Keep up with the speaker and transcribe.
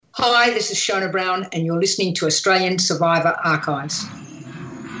Hi, this is Sciona Browne, and you're listening to Australian Survivor Archives.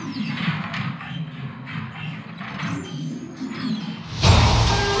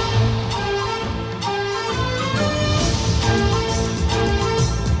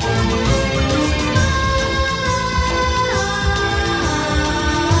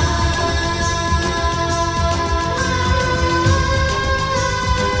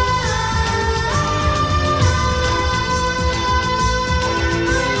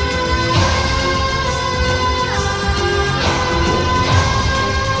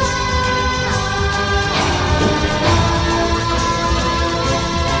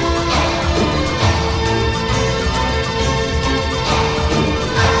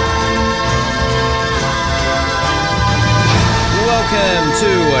 Welcome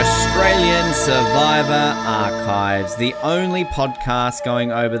to Australian Survivor Archives, the only podcast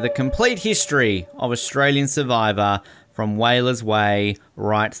going over the complete history of Australian Survivor from Whalers Way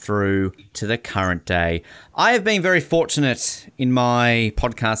right through to the current day. I have been very fortunate in my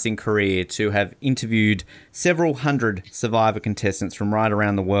podcasting career to have interviewed several hundred Survivor contestants from right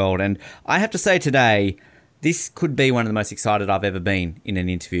around the world, and I have to say today, this could be one of the most excited I've ever been in an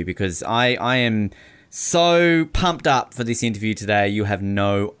interview because I am so pumped up for this interview today, you have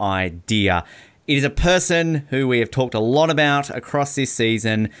no idea. It is a person who we have talked a lot about across this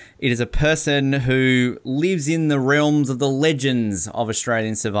season. It is a person who lives in the realms of the legends of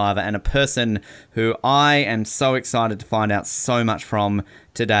Australian Survivor and a person who I am so excited to find out so much from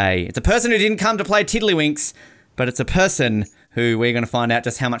today. It's a person who didn't come to play Tiddlywinks, but it's a person who we're going to find out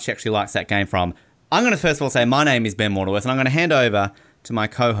just how much she actually likes that game from. I'm going to first of all say my name is Ben Waterworth and I'm going to hand over to my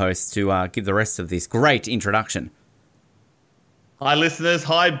co-host to give the rest of this great introduction. Hi, listeners.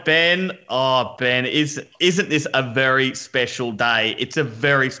 Hi, Ben. Oh, Ben, isn't this a very special day? It's a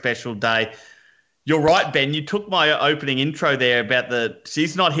very special day. You're right, Ben. You took my opening intro there about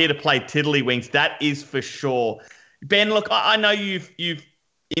she's not here to play Tiddlywinks. That is for sure. Ben, look, I know you've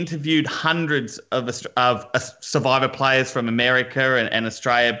interviewed hundreds of Survivor players from America and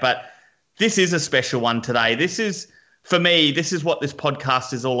Australia, but this is a special one today. For me, this is what this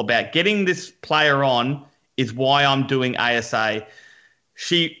podcast is all about. Getting this player on is why I'm doing ASA.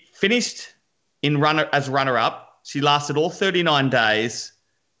 She finished as runner-up. She lasted all 39 days.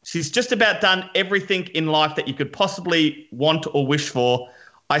 She's just about done everything in life that you could possibly want or wish for.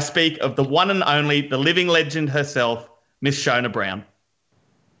 I speak of the one and only, the living legend herself, Miss Sciona Browne.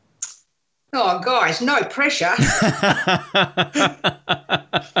 Oh, guys, no pressure.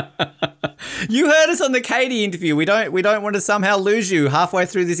 You heard us on the Katie interview. We don't want to somehow lose you halfway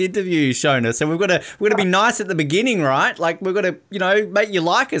through this interview, Sciona. So we've got to be nice at the beginning, right? Like we've got to, make you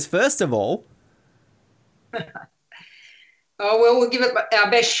like us first of all. Oh well, we'll give it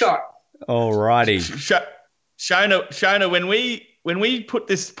our best shot. Alrighty. Sciona, when we put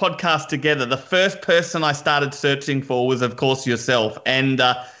this podcast together, the first person I started searching for was, of course, yourself, and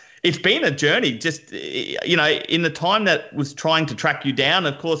it's been a journey. Just in the time that was trying to track you down,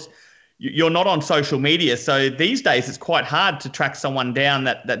 of course. You're not on social media, so these days it's quite hard to track someone down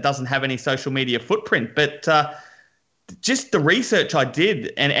that doesn't have any social media footprint. But just the research I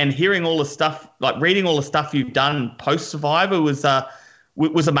did and hearing all the stuff, like reading all the stuff you've done post Survivor was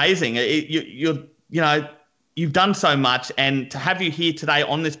amazing. You've done so much, and to have you here today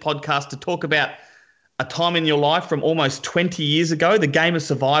on this podcast to talk about a time in your life from almost 20 years ago, the game of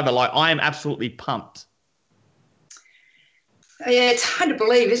Survivor, I am absolutely pumped. Yeah, it's hard to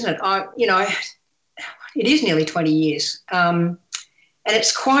believe, isn't it? It is nearly 20 years. And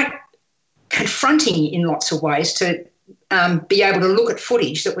it's quite confronting in lots of ways to be able to look at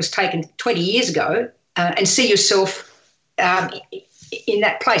footage that was taken 20 years ago and see yourself in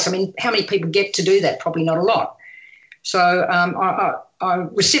that place. I mean, how many people get to do that? Probably not a lot. So I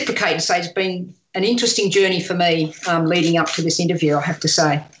reciprocate and say it's been an interesting journey for me leading up to this interview, I have to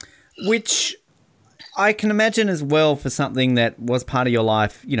say. Which I can imagine as well for something that was part of your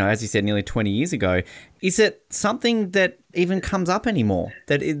life, as you said, nearly 20 years ago. Is it something that even comes up anymore?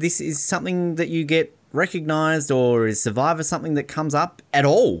 That this is something that you get recognised, or is Survivor something that comes up at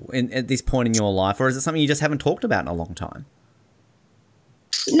all at this point in your life? Or is it something you just haven't talked about in a long time?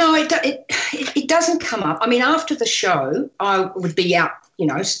 No, it doesn't come up. I mean, after the show, I would be out,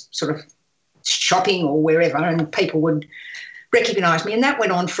 sort of shopping or wherever, and people would recognise me. And that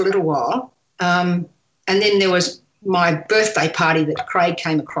went on for a little while. And then there was my birthday party that Craig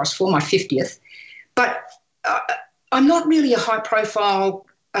came across for, my 50th. But I'm not really a high-profile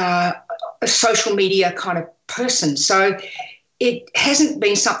a social media kind of person. So it hasn't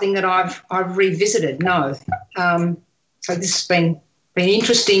been something that I've revisited, no. So this has been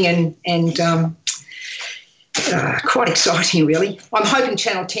interesting and quite exciting, really. I'm hoping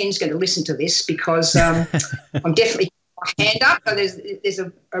Channel 10 is going to listen to this because I'm definitely my hand up. So there's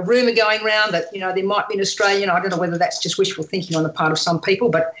a rumour going around that, there might be an Australian. I don't know whether that's just wishful thinking on the part of some people,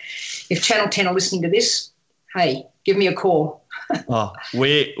 but if Channel 10 are listening to this, hey, give me a call.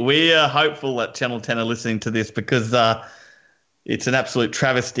 We are hopeful that Channel 10 are listening to this because it's an absolute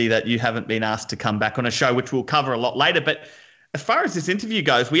travesty that you haven't been asked to come back on a show, which we'll cover a lot later. But as far as this interview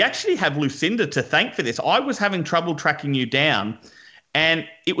goes, we actually have Lucinda to thank for this. I was having trouble tracking you down, and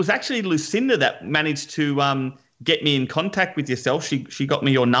it was actually Lucinda that managed to get me in contact with yourself. She got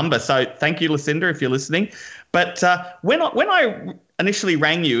me your number. So thank you, Lucinda, if you're listening. But when I initially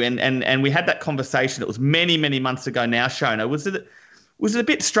rang you and we had that conversation, it was many, many months ago now, Sciona, was it a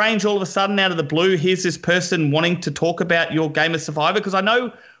bit strange all of a sudden out of the blue, here's this person wanting to talk about your game of Survivor? Because I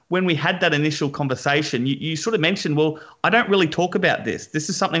know when we had that initial conversation, you sort of mentioned, well, I don't really talk about this. This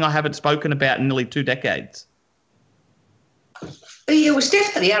is something I haven't spoken about in nearly 2 decades. It was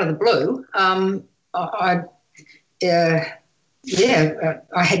definitely out of the blue. I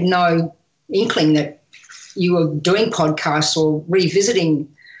had no inkling that you were doing podcasts or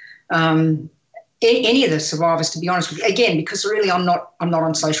revisiting any of the survivors, to be honest with you. Again, because really I'm not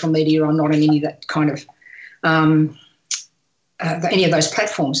on social media. I'm not on any of that kind of any of those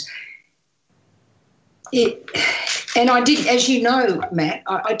platforms. And I did, as you know, Matt,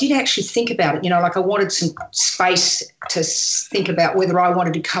 I did actually think about it. I wanted some space to think about whether I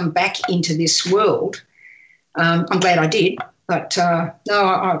wanted to come back into this world. I'm glad I did, but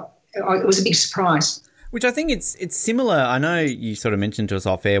no, it was a big surprise. Which I think it's similar. I know you sort of mentioned to us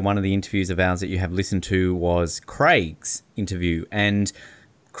off air, one of the interviews of ours that you have listened to was Craig's interview. And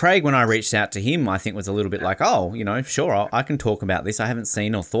Craig, when I reached out to him, I think was a little bit like, sure, I can talk about this. I haven't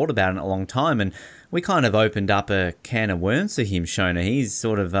seen or thought about it in a long time. And we kind of opened up a can of worms for him, Sciona. He's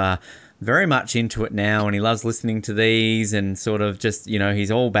sort of very much into it now, and he loves listening to these and sort of just, he's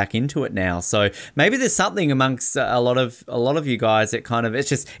all back into it now. So maybe there's something amongst a lot of you guys that kind of,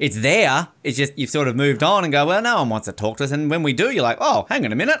 it's there. It's just you've sort of moved on and go, well, no one wants to talk to us. And when we do, you're like, oh, hang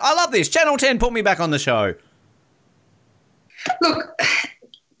on a minute. I love this. Channel 10, put me back on the show. Look,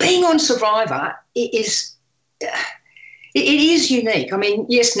 being on Survivor it is unique. I mean,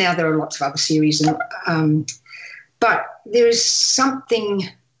 yes, now there are lots of other series, but there is something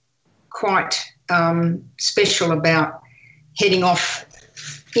quite special about heading off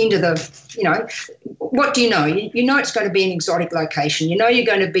into what do you know? You know it's going to be an exotic location. You know you're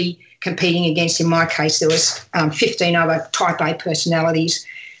going to be competing against, in my case, there was 15 other Type A personalities.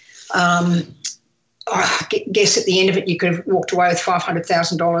 I guess at the end of it you could have walked away with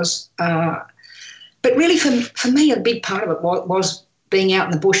 $500,000. But really for me, a big part of it was being out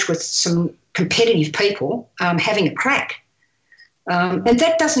in the bush with some competitive people, having a crack. And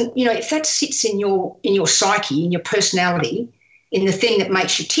that doesn't, if that sits in your psyche, in your personality, in the thing that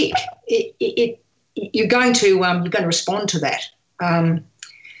makes you tick, you're going to respond to that.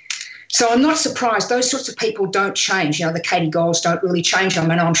 So I'm not surprised. Those sorts of people don't change. The Katie Golds don't really change. I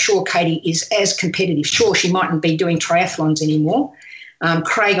mean, I'm sure Katie is as competitive. Sure, she mightn't be doing triathlons anymore.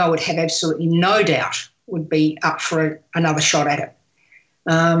 Craig, I would have absolutely no doubt, would be up for another shot at it.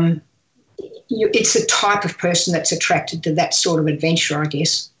 It's the type of person that's attracted to that sort of adventure, I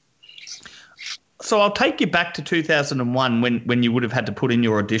guess. So I'll take you back to 2001 when you would have had to put in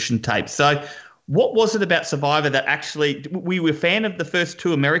your audition tape. So what was it about Survivor that actually – we were a fan of the first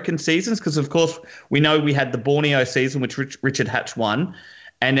 2 American seasons because, of course, we know we had the Borneo season, which Richard Hatch won,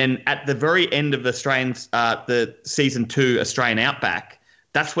 and then at the very end of the season 2 Australian Outback,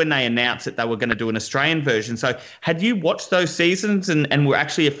 that's when they announced that they were going to do an Australian version. So had you watched those seasons and were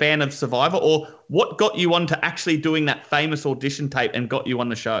actually a fan of Survivor, or what got you onto actually doing that famous audition tape and got you on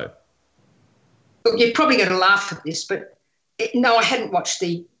the show? Look, you're probably going to laugh at this, but no, I hadn't watched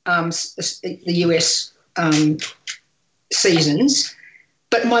the US seasons,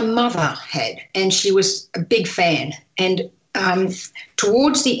 but my mother had, and she was a big fan. And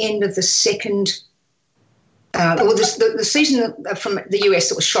towards the end of the second the season from the US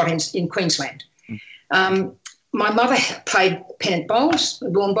that was shot in Queensland, my mother played pennant bowls,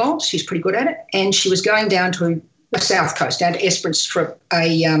 lawn bowls. She's pretty good at it. And she was going down to the South Coast, down to Esperance for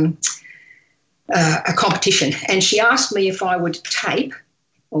a competition. And she asked me if I would tape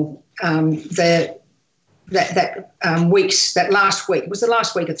that last week. It was the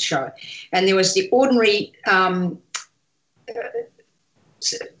last week of the show. And there was the ordinary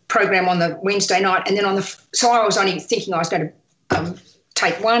program on the Wednesday night, and then so I was only thinking I was going to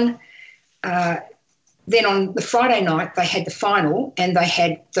take one. Then on the Friday night they had the final, and they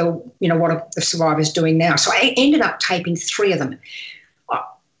had what are the survivors doing now. So I ended up taping 3 of them.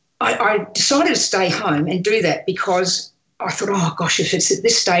 I decided to stay home and do that because I thought, oh, gosh, if it's at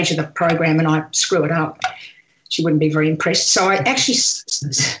this stage of the program and I screw it up, she wouldn't be very impressed. So I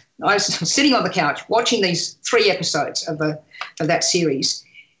was sitting on the couch watching these 3 episodes of that series,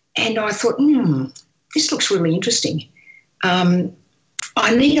 and I thought, this looks really interesting.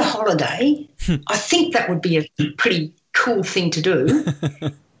 I need a holiday. I think that would be a pretty cool thing to do.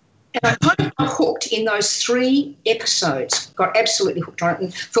 And I kind of got hooked in those 3 episodes, got absolutely hooked on it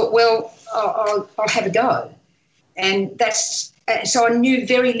and thought, well, I'll have a go. And so I knew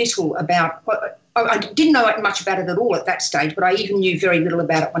very little about I didn't know much about it at all at that stage, but I even knew very little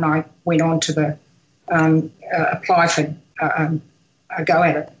about it when I went on to apply for a go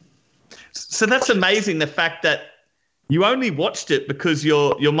at it. So that's amazing, the fact that you only watched it because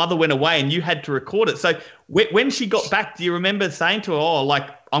your mother went away and you had to record it. So when she got back, do you remember saying to her,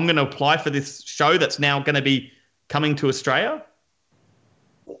 I'm going to apply for this show that's now going to be coming to Australia?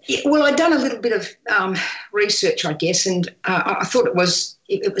 Yeah, well, I'd done a little bit of research, I guess, and I thought it was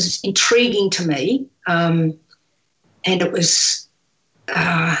intriguing to me, and it was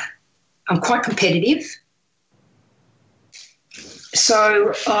I'm quite competitive,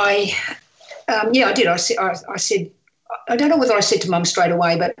 so I did. I said I don't know whether I said to Mum straight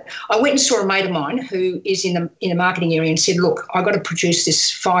away, but I went and saw a mate of mine who is in the marketing area and said, look, I've got to produce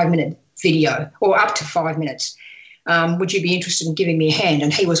this 5-minute video, or up to 5 minutes. Would you be interested in giving me a hand?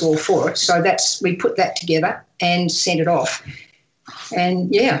 And he was all for it. So we put that together and sent it off. And,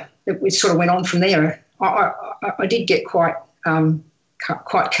 we sort of went on from there. I did get quite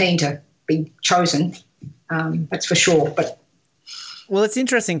keen to be chosen, that's for sure. Well, it's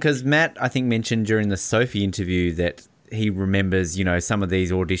interesting because Matt, I think, mentioned during the Sophie interview that he remembers, some of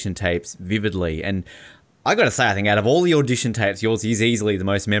these audition tapes vividly. And I got to say, I think out of all the audition tapes, yours is easily the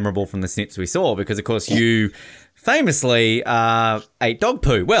most memorable from the snips we saw because, of course, you famously ate dog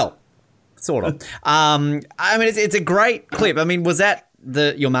poo. Well, sort of. It's a great clip. I mean, was that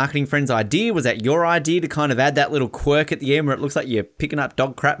your marketing friend's idea? Was that your idea to kind of add that little quirk at the end where it looks like you're picking up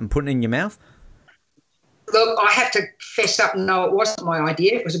dog crap and putting it in your mouth? Look, I have to fess up and no, it wasn't my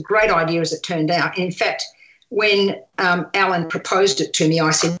idea. It was a great idea as it turned out. And in fact, when Alan proposed it to me,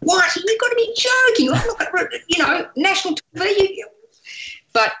 I said, what? You've got to be joking. I'm not, national TV.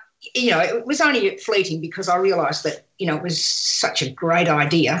 But, it was only fleeting because I realised that, it was such a great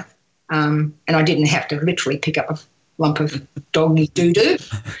idea and I didn't have to literally pick up a lump of doggy doo-doo.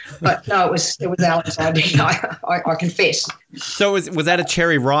 But no, it was Alan's idea, I confess. So was that a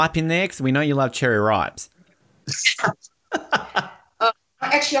cherry ripe in there? Because we know you love cherry ripes.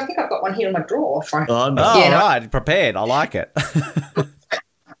 Actually, I think I've got one here in my drawer. Right, prepared. I like it.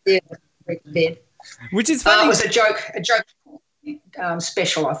 Yeah, prepared. Which is funny. It was a joke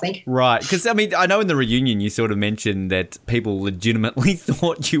special, I think. Right, because I know in the reunion you sort of mentioned that people legitimately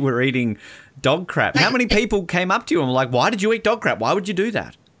thought you were eating dog crap. How many people came up to you and were like, "Why did you eat dog crap? Why would you do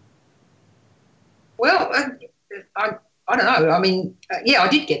that?" Well, I don't know. I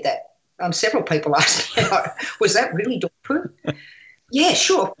did get that. Several people asked me, was that really dog poo? Yeah,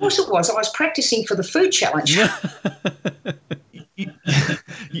 sure, of course it was. I was practicing for the food challenge.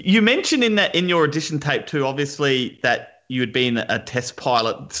 You mentioned in your audition tape too, obviously, that you had been a test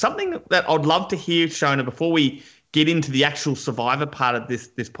pilot. Something that I'd love to hear, Sciona, before we get into the actual Survivor part of this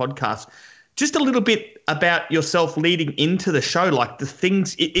podcast, just a little bit about yourself leading into the show, like the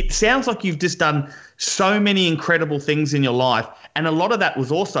things. It sounds like you've just done so many incredible things in your life, and a lot of that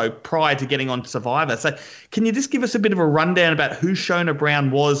was also prior to getting on Survivor. So can you just give us a bit of a rundown about who Sciona Browne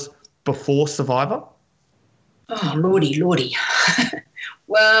was before Survivor? Oh, lordy.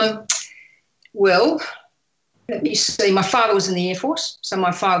 Well, let me see. My father was in the Air Force. So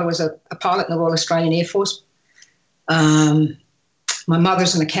my father was a pilot in the Royal Australian Air Force. My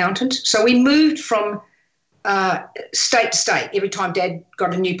mother's an accountant. So we moved from state to state. Every time Dad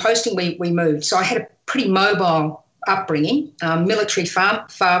got a new posting, we moved. So I had a pretty mobile upbringing, military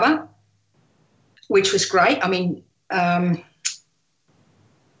father, which was great. And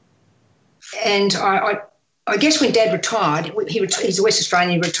I guess when Dad retired, he's a West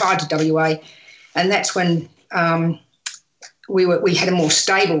Australian, he retired to WA, and that's when we had a more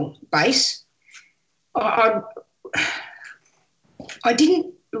stable base. I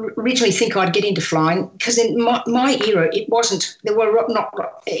didn't originally think I'd get into flying because in my era there weren't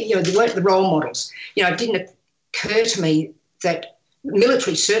the role models. It didn't occur to me that the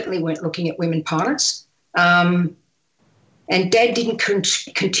military certainly weren't looking at women pilots. And Dad didn't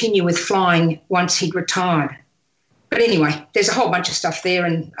continue with flying once he'd retired. But anyway, there's a whole bunch of stuff there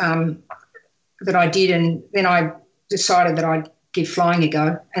and that I did, and then I decided that I'd give flying a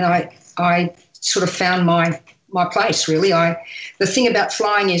go, and I sort of found my my place, really. The thing about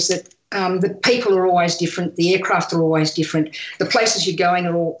flying is that the people are always different, the aircraft are always different, the places you're going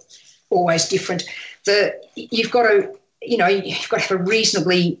are always different. You've got to have a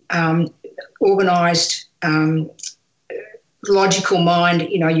reasonably organised, logical mind.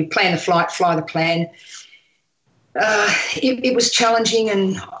 You plan the flight, fly the plan. It was challenging,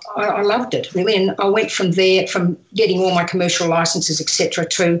 and I loved it, really. And I went from there, from getting all my commercial licenses, etc.,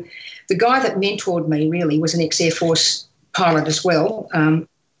 to the guy that mentored me, really, was an ex-Air Force pilot as well.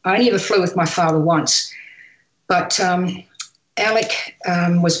 I only ever flew with my father once, but Alec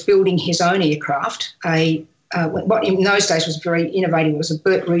was building his own aircraft, what in those days was very innovative. It was a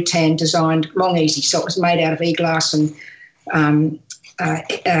Burt Rutan designed long easy, so it was made out of e-glass and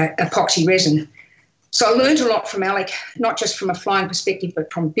epoxy resin. So I learned a lot from Alec, not just from a flying perspective,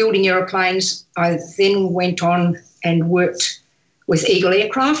 but from building aeroplanes. I then went on and worked with Eagle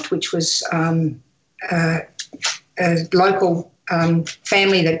Aircraft, which was a local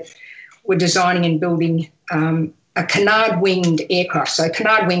family that were designing and building a canard-winged aircraft. So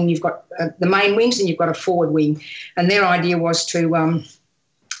canard wing, you've got the main wings and you've got a forward wing. And their idea was to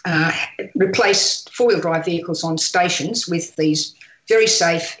replace four-wheel drive vehicles on stations with these very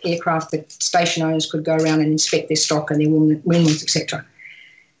safe aircraft that station owners could go around and inspect their stock and their wing wings, etc.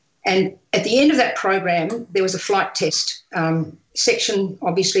 And at the end of that program, there was a flight test section.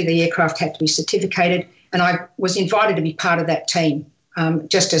 Obviously, the aircraft had to be certificated, and I was invited to be part of that team,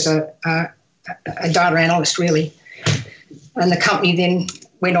 just as a data analyst, really. And the company then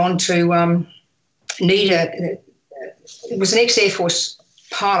went on to need it was an ex-Air Force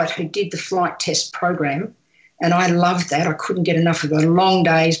pilot who did the flight test program, and I loved that. I couldn't get enough of the long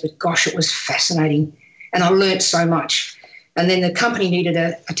days, but gosh, it was fascinating, and I learnt so much. And then the company needed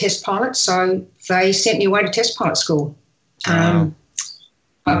a test pilot, so they sent me away to test pilot school. Wow.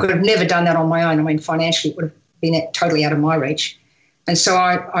 I could have never done that on my own. I mean, financially, it would have been totally out of my reach. And so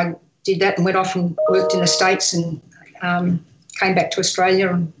I did that and went off and worked in the States and came back to Australia,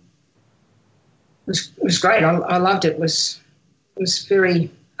 and it was great. I loved it. It was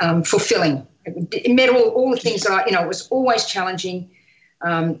very fulfilling. It met all the things that it was always challenging.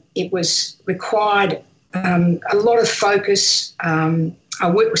 It was required a lot of focus. I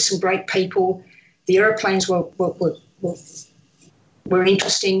worked with some great people. The aeroplanes were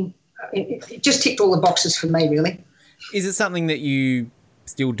interesting. It just ticked all the boxes for me, really. Is it something that you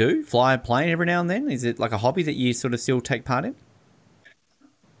still do, fly a plane every now and then? Is it like a hobby that you sort of still take part in?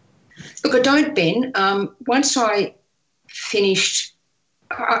 Look, I don't, Ben. Once I finished,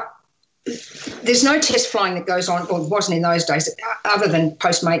 there's no test flying that goes on, or wasn't in those days, other than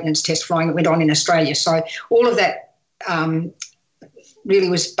post-maintenance test flying that went on in Australia. So all of that really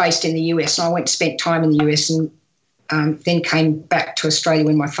was based in the US, and I went and spent time in the US and then came back to Australia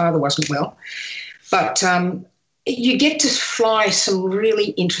when my father wasn't well. But you get to fly some really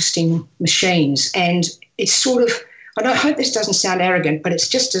interesting machines, and it's sort of, I hope this doesn't sound arrogant, but it's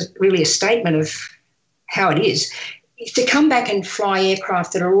just really a statement of how it is. To come back and fly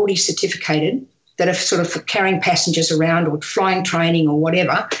aircraft that are already certificated, that are sort of for carrying passengers around or flying training or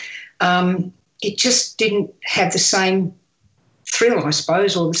whatever, it just didn't have the same thrill, I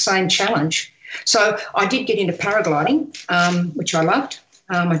suppose, or the same challenge. So I did get into paragliding, which I loved.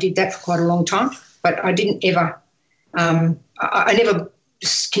 I did that for quite a long time, but I didn't ever, I never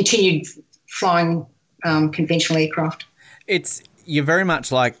continued flying conventional aircraft. You're very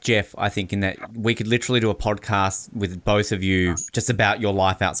much like Jeff, I think, in that we could literally do a podcast with both of you just about your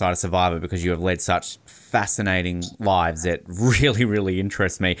life outside of Survivor, because you have led such fascinating lives that really, really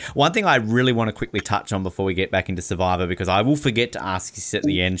interest me. One thing I really want to quickly touch on before we get back into Survivor, because I will forget to ask this at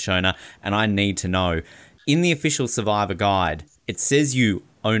the end, Sciona, and I need to know. In the official Survivor guide, it says you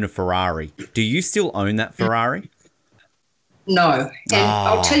own a Ferrari. Do you still own that Ferrari? No. And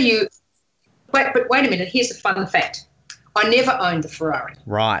I'll tell you, but wait a minute, here's a fun fact. I never owned the Ferrari.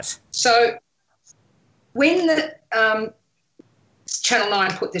 Right. So when the Channel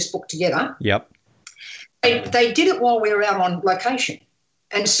 9 put this book together, yep, they did it while we were out on location.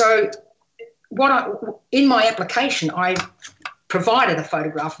 And so in my application, I provided a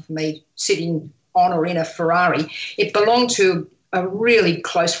photograph of me sitting on or in a Ferrari. It belonged to a really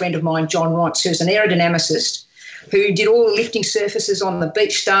close friend of mine, John Rotz, who's an aerodynamicist, who did all the lifting surfaces on the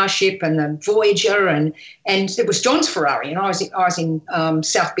Beach Starship and the Voyager, and it was John's Ferrari, and I was in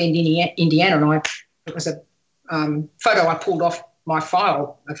South Bend, Indiana, and it was a photo I pulled off my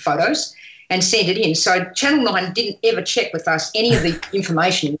file of photos and sent it in. So Channel 9 didn't ever check with us any of the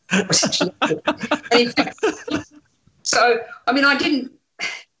information. So, I mean, I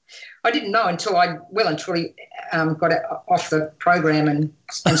didn't know until I well and truly got it off the program and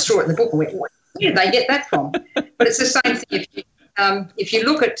saw it in the book and went, Where did they get that from? But it's the same thing. If you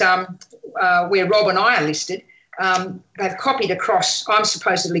look at where Rob and I are listed, they've copied across. I'm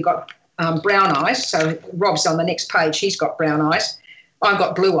supposedly got brown eyes, so Rob's on the next page. He's got brown eyes. I've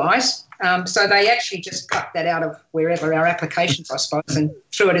got blue eyes. So they actually just cut that out of wherever our applications, I suppose, and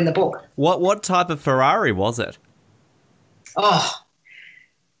threw it in the book. What type of Ferrari was it? Oh,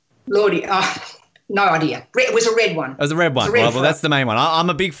 Lordy, no idea. It was a red one. It was a red one. Well, that's the main one. I'm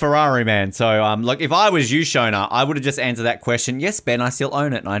a big Ferrari man, so like if I was you, Sciona, I would have just answered that question. Yes, Ben, I still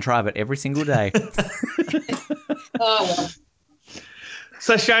own it, and I drive it every single day. Oh, well.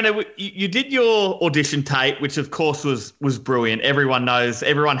 So, Sciona, you did your audition tape, which of course was brilliant. Everyone knows,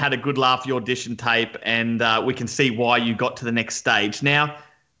 everyone had a good laugh at your audition tape, and we can see why you got to the next stage. Now,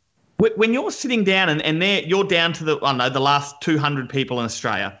 when you're sitting down and you're down to the last 200 people in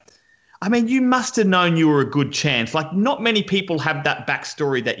Australia, I mean, you must have known you were a good chance. Like, not many people have that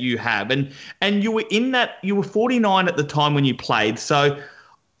backstory that you have, and you were in that. You were 49 at the time when you played, so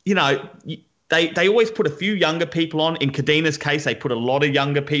you know. They always put a few younger people on. In Kadina's case, they put a lot of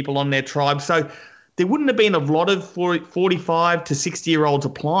younger people on their tribe. So there wouldn't have been a lot of 45 to 60-year-olds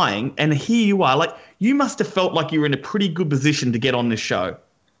applying. And here you are. Like, you must have felt like you were in a pretty good position to get on this show.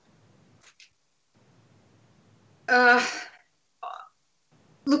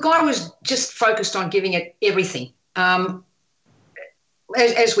 Look, I was just focused on giving it everything. As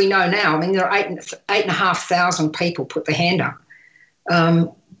we know now, I mean, there are 8,500 people put their hand up.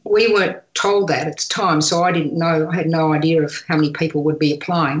 We weren't told that at the time, so I didn't know. I had no idea of how many people would be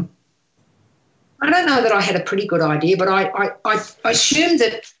applying. I don't know that I had a pretty good idea, but I assumed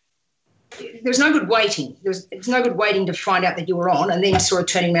that there's no good waiting. It's no good waiting to find out that you were on and then sort of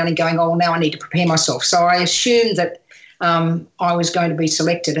turning around and going, oh, now I need to prepare myself. So I assumed that I was going to be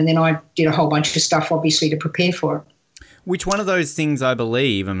selected, and then I did a whole bunch of stuff, obviously, to prepare for it. Which one of those things, I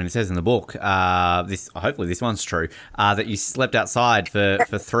believe, I mean, it says in the book, hopefully this one's true, that you slept outside for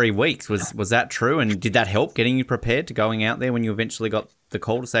 3 weeks. Was that true? And did that help getting you prepared to going out there when you eventually got the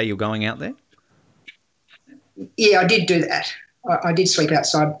call to say you're going out there? Yeah, I did do that. I did sleep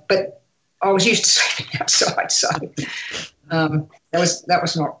outside, but I was used to sleeping outside, so that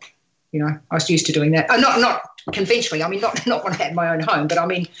was not, I was used to doing that. Not conventionally. I mean, not when I had my own home, but I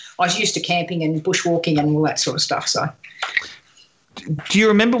mean, I was used to camping and bushwalking and all that sort of stuff. So, do you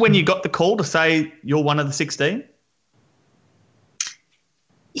remember when you got the call to say you're one of the 16?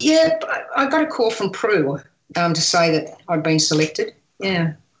 Yeah, I got a call from Prue to say that I'd been selected.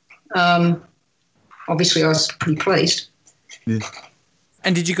 Yeah. Obviously, I was pretty pleased. Yeah.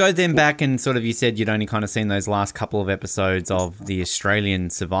 And did you go then back and sort of, you said you'd only kind of seen those last couple of episodes of the Australian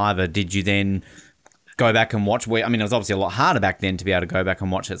Survivor. Did you then go back and watch? I mean, it was obviously a lot harder back then to be able to go back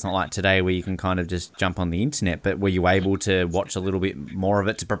and watch it. It's not like today where you can kind of just jump on the internet, but were you able to watch a little bit more of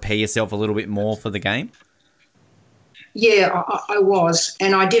it to prepare yourself a little bit more for the game? Yeah, I was.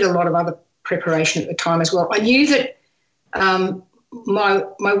 And I did a lot of other preparation at the time as well. I knew that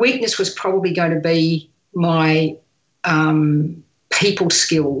my weakness was probably going to be my people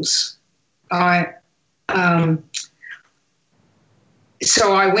skills.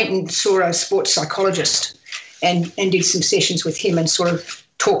 So I went and saw a sports psychologist and did some sessions with him and sort of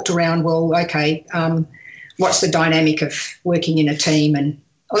talked around, well, okay, what's the dynamic of working in a team? And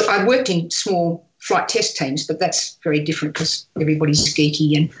I worked in small flight test teams, but that's very different because everybody's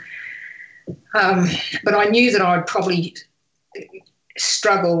geeky. And but I knew that I'd probably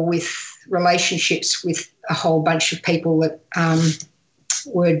struggle with relationships with a whole bunch of people that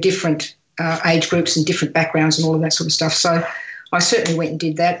were different age groups and different backgrounds and all of that sort of stuff. So I certainly went and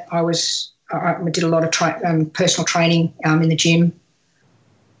did that. I did a lot of personal training in the gym.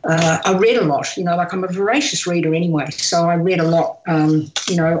 I read a lot, like I'm a voracious reader anyway. So I read a lot, on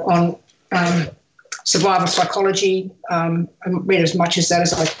survival psychology. I read as much as that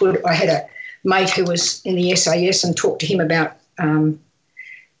as I could. I had a mate who was in the SAS and talked to him about,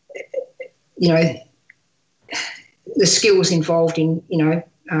 the skills involved in,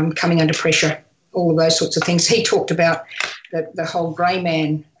 coming under pressure, all of those sorts of things. He talked about the whole grey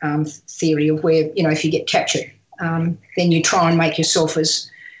man theory of where, if you get captured, then you try and make yourself as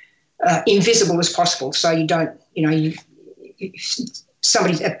invisible as possible so you don't,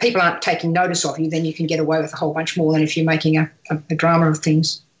 if people aren't taking notice of you, then you can get away with a whole bunch more than if you're making a drama of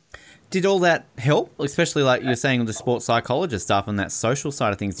things. Did all that help, especially like you're saying with the sports psychologist stuff and that social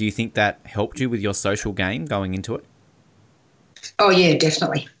side of things? Do you think that helped you with your social game going into it? Oh, yeah,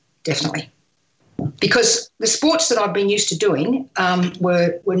 definitely. Because the sports that I've been used to doing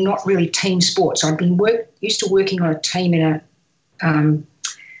were not really team sports. I've been used to working on a team in a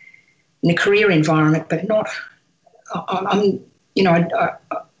career environment, but not.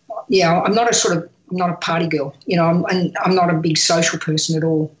 I'm not I'm not a party girl, I'm not a big social person at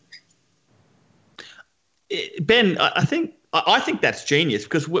all. Ben, I think that's genius,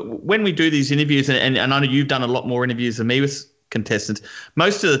 because when we do these interviews, and I know you've done a lot more interviews than me with contestants,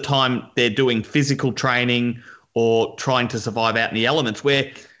 most of the time they're doing physical training or trying to survive out in the elements, where,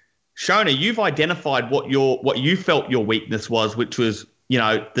 Sciona, you've identified what you felt your weakness was, which was,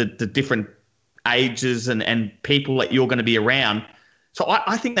 the different ages and people that you're going to be around. So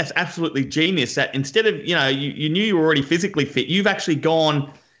I think that's absolutely genius, that instead of, you knew you were already physically fit, you've actually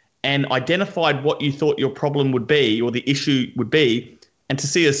gone and identified what you thought your problem would be or the issue would be, and to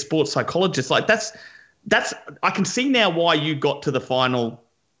see a sports psychologist, like that's I can see now why you got to the final,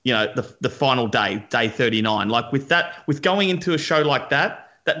 the final day 39. Like with going into a show like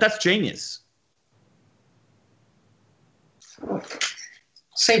that's genius.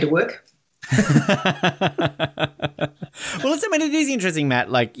 Seemed to work. Well, it is interesting, Matt.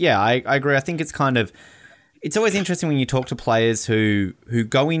 Like, yeah, I agree. I think it's always interesting when you talk to players who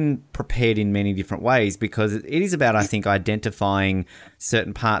go in prepared in many different ways, because it is about, I think, identifying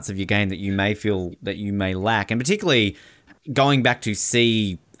certain parts of your game that you may feel that you may lack, and particularly going back to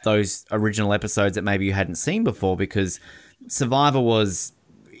see those original episodes that maybe you hadn't seen before, because Survivor was,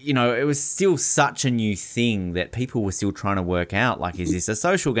 it was still such a new thing that people were still trying to work out, like, is this a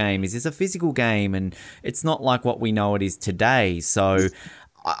social game? Is this a physical game? And it's not like what we know it is today. So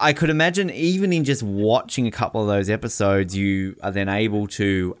I could imagine even in just watching a couple of those episodes, you are then able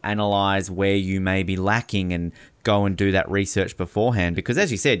to analyze where you may be lacking and go and do that research beforehand. Because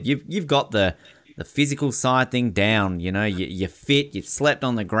as you said, you've got the physical side thing down. You're fit, you've slept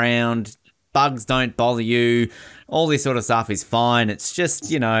on the ground, bugs don't bother you, all this sort of stuff is fine. It's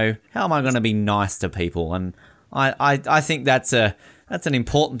just, how am I going to be nice to people? And I think that's an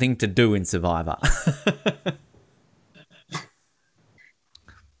important thing to do in Survivor.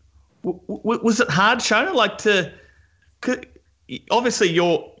 Was it hard, Sciona? Obviously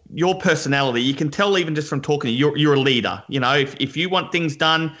your personality, you can tell even just from talking, you're a leader. If you want things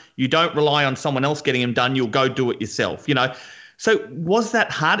done, you don't rely on someone else getting them done. You'll go do it yourself. So was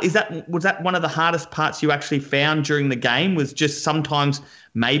that hard? Was that one of the hardest parts you actually found during the game? Was just sometimes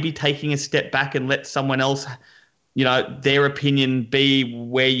maybe taking a step back and let someone else, their opinion be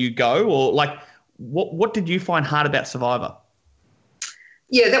where you go, or what did you find hard about Survivor?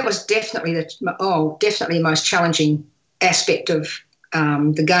 Yeah, that was definitely definitely the most challenging aspect of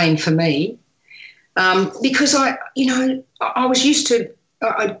the game for me, because I was used to.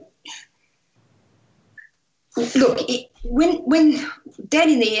 When Dad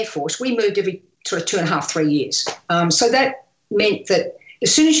in the Air Force, we moved every sort of 2.5, 3 years. So that meant that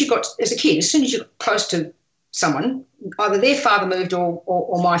as soon as you got close to someone, either their father moved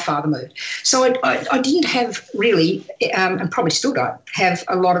or my father moved. So I didn't have really, and probably still don't, have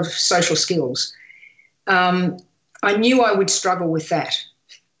a lot of social skills. I knew I would struggle with that.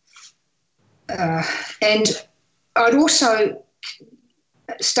 And I'd also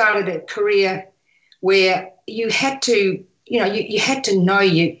started a career where you had to, you had to know,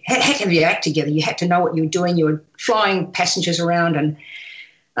 you had to have your act together. You had to know what you were doing. You were flying passengers around and,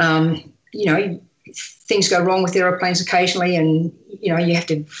 things go wrong with aeroplanes occasionally, and, you have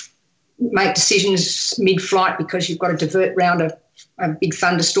to make decisions mid-flight because you've got to divert round a big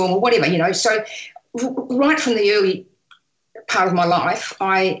thunderstorm or whatever, So right from the early part of my life,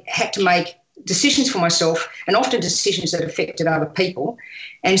 I had to make decisions for myself, and often decisions that affected other people.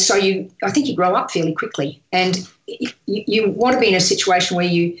 And so I think you grow up fairly quickly, and you want to be in a situation where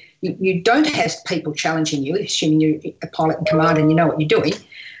you don't have people challenging you, assuming you're a pilot in command and you know what you're doing.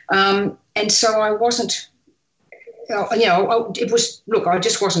 And so I wasn't, I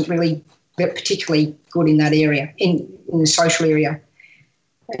just wasn't really particularly good in that area, in the social area.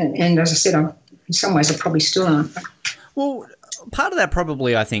 And as I said, in some ways I probably still aren't. Well, part of that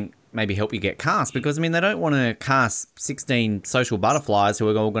probably, I think, maybe help you get cast, because, they don't want to cast 16 social butterflies who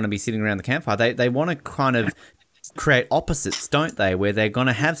are all going to be sitting around the campfire. They want to kind of create opposites, don't they, where they're going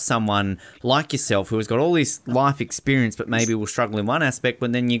to have someone like yourself who has got all this life experience but maybe will struggle in one aspect,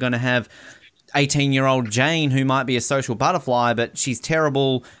 but then you're going to have 18-year-old Jane who might be a social butterfly, but she's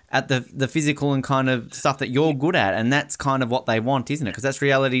terrible at the physical and kind of stuff that you're good at, and that's kind of what they want, isn't it? Because that's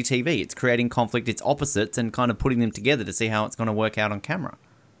reality TV. It's creating conflict, it's opposites, and kind of putting them together to see how it's going to work out on camera.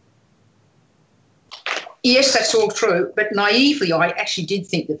 Yes, that's all true, but naively I actually did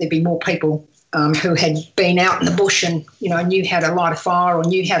think that there'd be more people who had been out in the bush and, knew how to light a fire or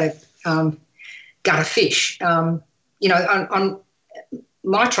knew how to gut a fish. On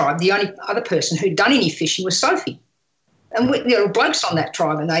my tribe, the only other person who'd done any fishing was Sophie. And there were blokes on that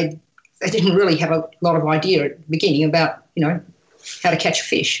tribe, and they didn't really have a lot of idea at the beginning about, how to catch a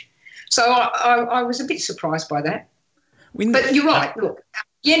fish. So I was a bit surprised by that. But you're right. Look, at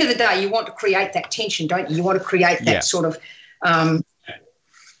the end of the day, you want to create that tension, don't you? You want to create that sort of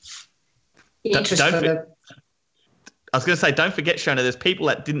interest for the... I was going to say, don't forget, Sciona, there's people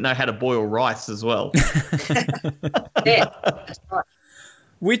that didn't know how to boil rice as well. Yeah, that's right.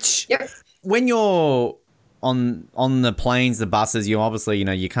 Which, when you're on the planes, the buses, you obviously,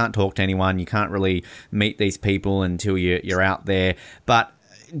 you can't talk to anyone. You can't really meet these people until you're out there. But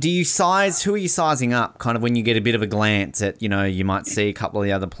who are you sizing up kind of when you get a bit of a glance at, you might see a couple of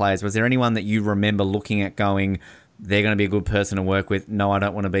the other players? Was there anyone that you remember looking at going, they're going to be a good person to work with? No, I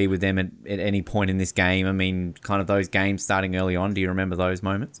don't want to be with them at any point in this game. I mean, kind of those games starting early on. Do you remember those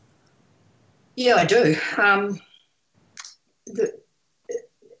moments? Yeah, I do.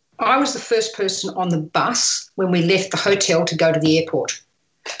 I was the first person on the bus when we left the hotel to go to the airport.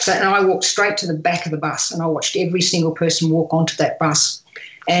 And I walked straight to the back of the bus and I watched every single person walk onto that bus.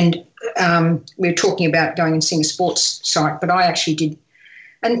 And we were talking about going and seeing a sports site, but I actually did.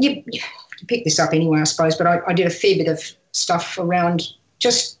 And you pick this up anyway, I suppose, but I did a fair bit of stuff around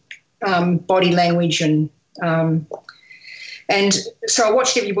just body language and so I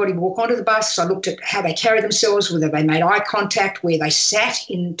watched everybody walk onto the bus. I looked at how they carried themselves, whether they made eye contact, where they sat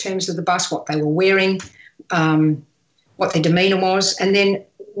in terms of the bus, what they were wearing, what their demeanour was. And then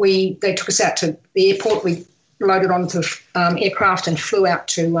they took us out to the airport. We loaded onto aircraft and flew out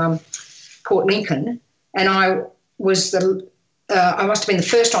to Port Lincoln. And I was I must have been the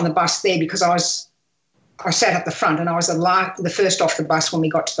first on the bus there because I sat at the front and I was the first off the bus when we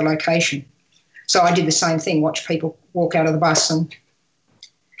got to the location. So I did the same thing, watch people walk out of the bus and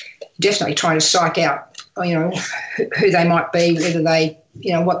definitely try to psych out, who they might be, whether they,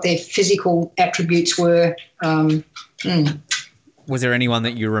 what their physical attributes were. Was there anyone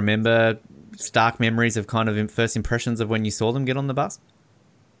that you remember, stark memories of kind of first impressions of when you saw them get on the bus?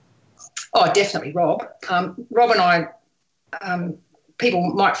 Oh, definitely Rob. Rob and I,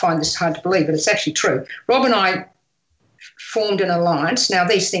 people might find this hard to believe, but it's actually true. Rob and I formed an alliance. Now,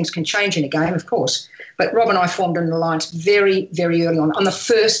 these things can change in a game, of course, but Rob and I formed an alliance very, very early on the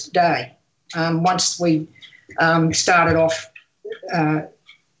first day. Once we started off,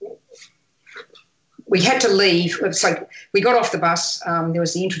 we had to leave. So we got off the bus, there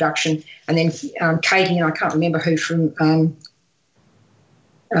was the introduction, and then Katie and I can't remember who from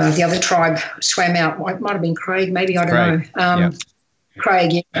the other tribe swam out. It might have been Craig, maybe, I don't know.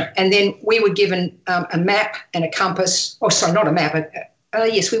 Craig, yeah. And then we were given a map and a compass. Oh, sorry, not a map.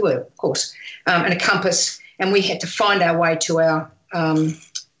 Yes, we were, of course, and a compass, and we had to find our way to our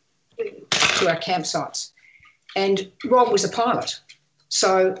campsites. And Rob was a pilot,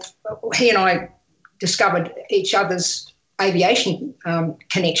 so he and I discovered each other's aviation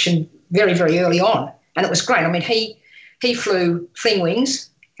connection very, very early on, and it was great. I mean, he flew fling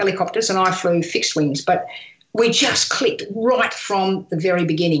wings, helicopters, and I flew fixed wings, but we just clicked right from the very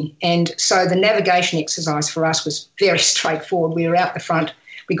beginning. And so the navigation exercise for us was very straightforward. We were out the front,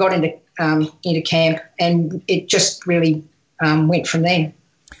 we got into camp, and it just really went from there.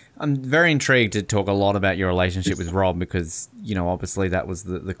 I'm very intrigued to talk a lot about your relationship with Rob because, obviously that was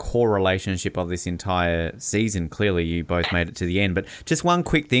the core relationship of this entire season. Clearly, you both made it to the end. But just one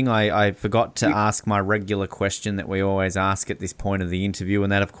quick thing, I forgot to ask my regular question that we always ask at this point of the interview,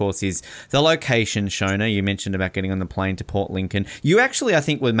 and that, of course, is the location, Sciona. You mentioned about getting on the plane to Port Lincoln. You actually, I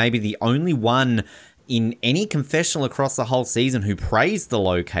think, were maybe the only one in any confessional across the whole season who praised the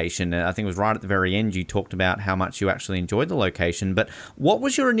location. I think it was right at the very end you talked about how much you actually enjoyed the location. But what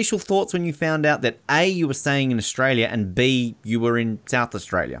was your initial thoughts when you found out that A, you were staying in Australia, and B, you were in South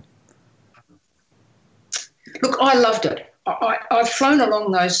Australia? Look, I loved it. I've flown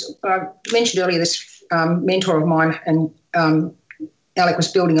along those. I mentioned earlier this mentor of mine, and Alec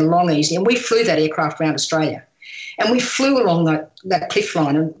was building a Long Easy, and we flew that aircraft around Australia. And we flew along that cliff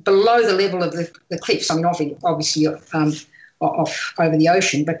line, and below the level of the cliffs, I mean, obviously off over the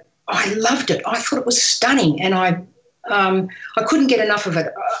ocean, but I loved it. I thought it was stunning, and I couldn't get enough of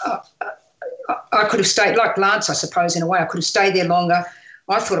it. I could have stayed, like Lance, I suppose, in a way. I could have stayed there longer.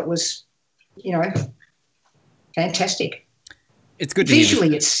 I thought it was, fantastic. It's good to visually,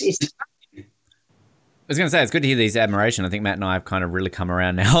 hear. It's I was going to say, it's good to hear these admiration. I think Matt and I have kind of really come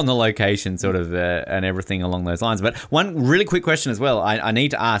around now on the location sort of and everything along those lines. But one really quick question as well. I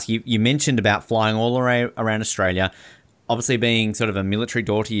need to ask, you mentioned about flying all around Australia, obviously being sort of a military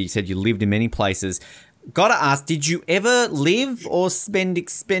daughter. You said you lived in many places. Got to ask, did you ever live or spend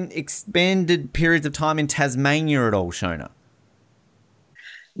expanded periods of time in Tasmania at all, Sciona?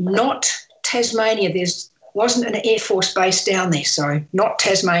 Not Tasmania. There wasn't an Air Force base down there, so not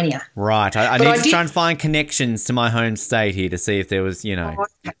Tasmania. Right. I need to try and find connections to my home state here to see if there was,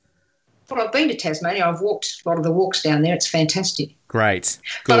 Well, I've been to Tasmania. I've walked a lot of the walks down there. It's fantastic. Great.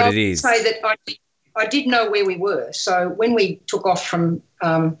 Good, but it is. I'll say that I did know where we were. So when we took off from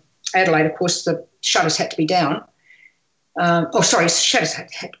Adelaide, of course, the shutters had to be down. Shutters had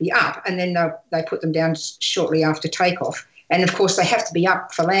to be up, and then they put them down shortly after takeoff. And, of course, they have to be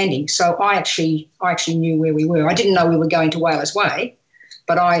up for landing. So I actually knew where we were. I didn't know we were going to Whalers Way,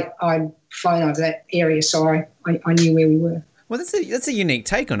 but I'd flown over that area, so I knew where we were. Well, that's a unique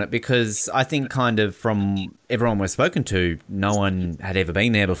take on it, because I think kind of from everyone we've spoken to, no one had ever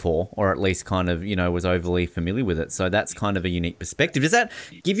been there before, or at least kind of, was overly familiar with it. So that's kind of a unique perspective. Does that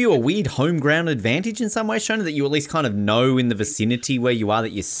give you a weird home ground advantage in some way, Sciona, that you at least kind of know in the vicinity where you are,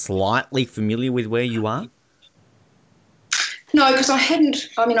 that you're slightly familiar with where you are? No, because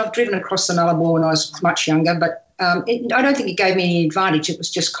I've driven across the Nullarbor when I was much younger, but I don't think it gave me any advantage. It was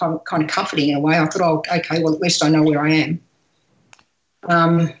just kind of comforting in a way. I thought, okay, well, at least I know where I am.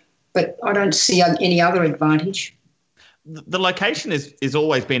 But I don't see any other advantage. The location is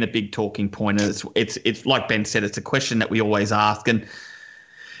always been a big talking point, and it's like Ben said, it's a question that we always ask, and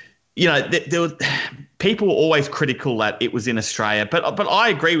there were people were always critical that it was in Australia, but I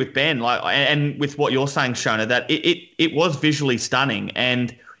agree with Ben, and with what you're saying, Sciona, that it was visually stunning,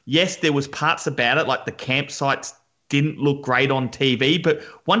 and yes, there was parts about it, like the campsites didn't look great on TV, but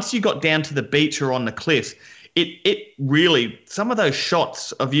once you got down to the beach or on the cliffs, it really, some of those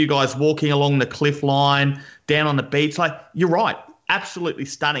shots of you guys walking along the cliff line, down on the beach, like, you're right, absolutely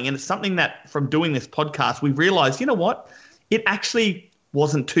stunning. And it's something that from doing this podcast, we realised, you know what, it actually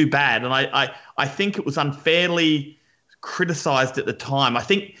wasn't too bad. And I think it was unfairly criticised at the time. I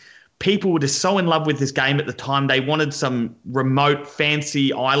think people were just so in love with this game at the time. They wanted some remote,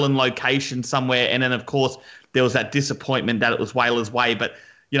 fancy island location somewhere. And then, of course, there was that disappointment that it was Whalers Way. But,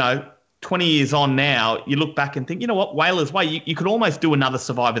 20 years on now, you look back and think, you know what, Whalers Way, you could almost do another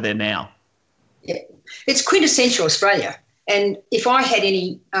Survivor there now. Yeah, it's quintessential Australia. And if I had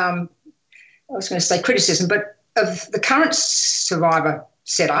any, I was going to say criticism, but of the current Survivor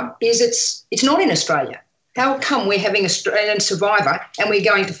setup is it's not in Australia. How come we're having Australian Survivor and we're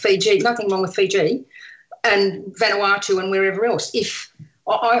going to Fiji? Nothing wrong with Fiji and Vanuatu and wherever else. If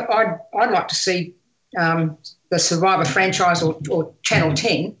I'd like to see the Survivor franchise or Channel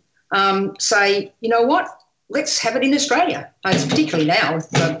 10 say, you know what, let's have it in Australia. It's particularly now with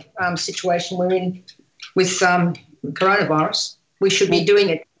the situation we're in with coronavirus. We should be doing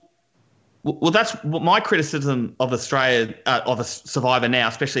it. Well, that's my criticism of Australia, of a Survivor now,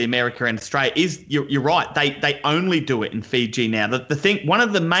 especially America and Australia, is you're right. They only do it in Fiji now. The thing, one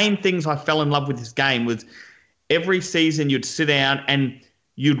of the main things I fell in love with this game was every season you'd sit down and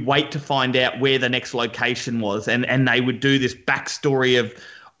you'd wait to find out where the next location was, and they would do this backstory of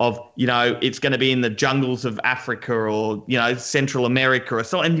it's going to be in the jungles of Africa or Central America or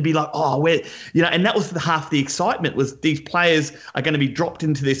so, and you'd be like, oh, where, and that was half the excitement, was these players are going to be dropped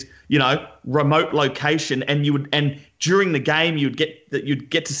into this remote location, and during the game you'd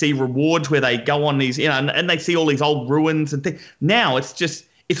get to see rewards where they go on these and they see all these old ruins and things. Now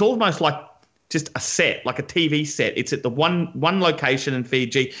it's almost like just a set, like a TV set. It's at the one location in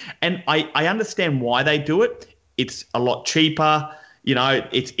Fiji, and I understand why they do it. It's a lot cheaper.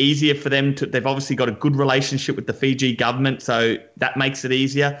 It's easier for them they've obviously got a good relationship with the Fiji government, so that makes it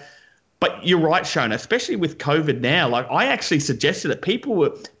easier. But you're right, Sciona, especially with COVID now. Like, I actually suggested it. People were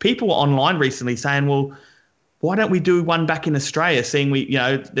online recently saying, well, why don't we do one back in Australia, seeing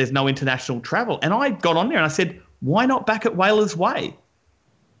there's no international travel? And I got on there and I said, why not back at Whalers Way?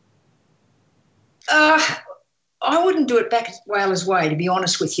 I wouldn't do it back at Whalers Way, to be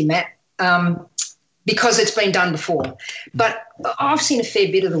honest with you, Matt. Because it's been done before. But I've seen a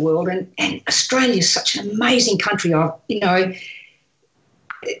fair bit of the world, and Australia is such an amazing country. Even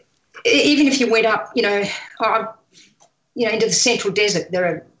if you went up, into the central desert, there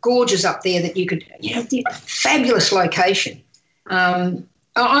are gorges up there that you could, fabulous location.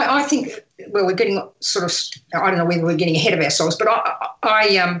 I think, well, we're getting sort of, I don't know whether we're getting ahead of ourselves, but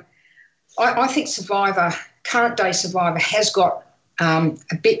I think current day Survivor has got a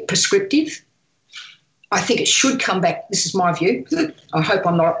bit prescriptive. I think it should come back. This is my view. I hope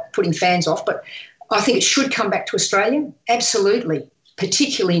I'm not putting fans off, but I think it should come back to Australia. Absolutely,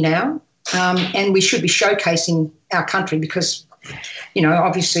 particularly now. And we should be showcasing our country because,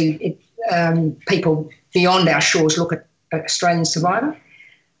 obviously people beyond our shores look at Australian Survivor.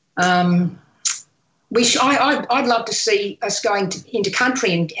 I'd love to see us going into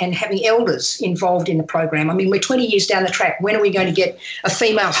country and having elders involved in the program. I mean, we're 20 years down the track. When are we going to get a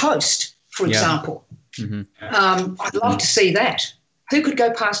female host, for example? Mm-hmm. I'd love to see that. Who could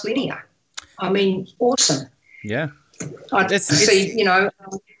go past Lydia? I mean, awesome. Yeah. I'd see,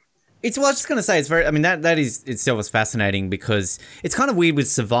 It's, well, I was just going to say, it's very, I mean, that is itself is fascinating because it's kind of weird with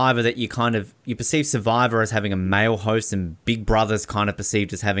Survivor that you perceive Survivor as having a male host and Big Brother's kind of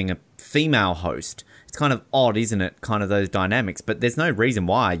perceived as having a female host. It's kind of odd, isn't it? Kind of those dynamics, but there's no reason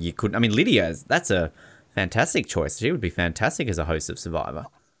why you couldn't. I mean, that's a fantastic choice. She would be fantastic as a host of Survivor.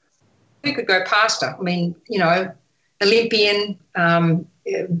 We could go past her. I mean, Olympian,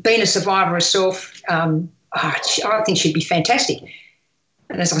 being a survivor herself, I think she'd be fantastic.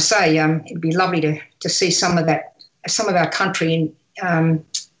 And as I say, it'd be lovely to see some of our country. And,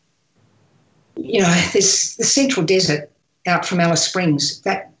 there's the Central Desert out from Alice Springs.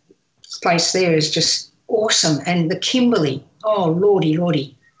 That place there is just awesome. And the Kimberley, oh,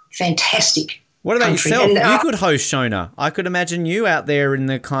 lordy, fantastic. What about country. yourself? And, you could host, Sciona. I could imagine you out there in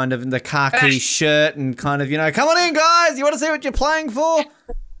the kind of the khaki shirt and kind of, come on in, guys. You want to see what you're playing for?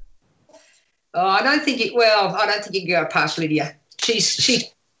 Oh, I don't think you can go past Lydia. She's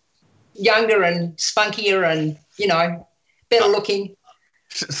younger and spunkier and, better looking.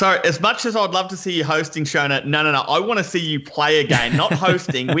 So as much as I'd love to see you hosting, Sciona, no. I want to see you play a game, not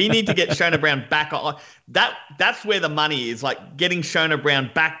hosting. We need to get Sciona Browne back. That's where the money is, like getting Sciona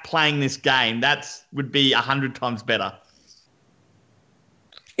Browne back playing this game. That would be 100 times better.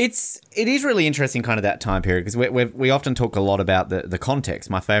 It is really interesting kind of that time period because we often talk a lot about the context,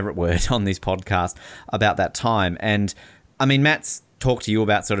 my favourite word on this podcast, about that time. And, I mean, Matt's talked to you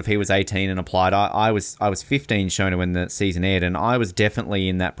about sort of he was 18 and applied. I was 15, Sciona, when the season aired, and I was definitely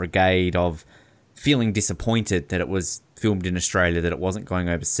in that brigade of feeling disappointed that it was filmed in Australia, that it wasn't going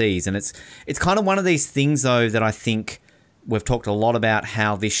overseas. And it's kind of one of these things, though, that I think we've talked a lot about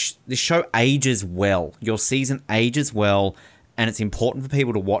how this show ages well. Your season ages well, and it's important for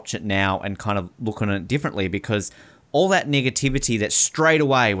people to watch it now and kind of look on it differently because all that negativity that straight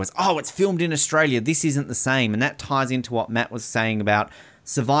away was, oh, it's filmed in Australia, this isn't the same. And that ties into what Matt was saying about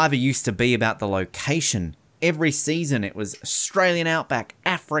Survivor used to be about the location. Every season it was Australian outback,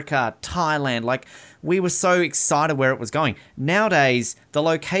 Africa, Thailand. Like, we were so excited where it was going. Nowadays, the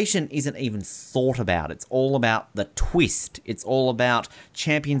location isn't even thought about. It's all about the twist. It's all about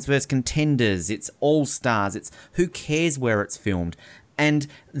champions versus contenders. It's all-stars. It's who cares where it's filmed. And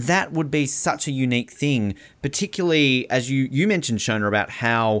that would be such a unique thing, particularly as you mentioned, Sciona, about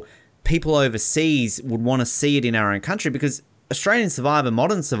how people overseas would want to see it in our own country because Australian Survivor,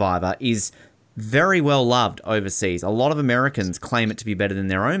 modern Survivor, is very well loved overseas. A lot of Americans claim it to be better than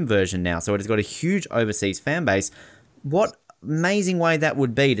their own version now, so it has got a huge overseas fan base. What amazing way that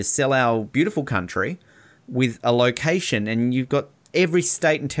would be to sell our beautiful country with a location, and you've got every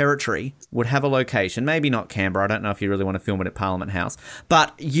state and territory would have a location. Maybe not Canberra. I don't know if you really want to film it at Parliament House,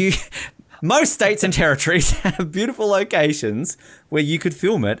 but most states and territories have beautiful locations where you could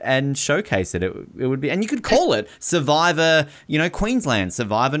film it and showcase it. It would be, and you could call it Survivor, Queensland,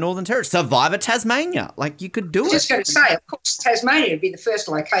 Survivor Northern Territory, Survivor Tasmania. Like, you could do it. I was just going to say, of course, Tasmania would be the first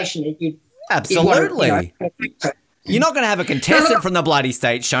location that you'd absolutely. You're not going to have a contestant from the bloody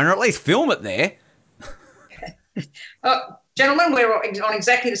state, Sciona. At least film it there. Gentlemen, we're on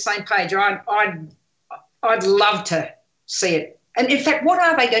exactly the same page. I'd love to see it. And in fact, what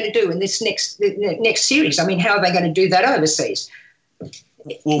are they going to do in this next series? I mean, how are they going to do that overseas?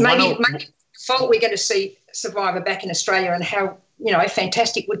 Well, maybe we're going to see Survivor back in Australia, and how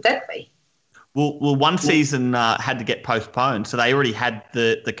fantastic would that be? Well, one season had to get postponed, so they already had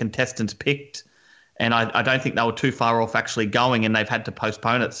the contestants picked, and I don't think they were too far off actually going, and they've had to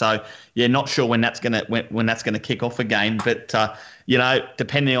postpone it. So yeah, not sure when that's gonna kick off again. But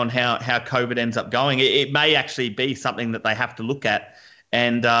depending on how COVID ends up going, it may actually be something that they have to look at.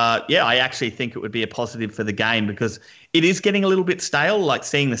 And I actually think it would be a positive for the game because it is getting a little bit stale, like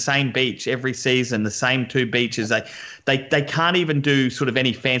seeing the same beach every season, the same two beaches. They can't even do sort of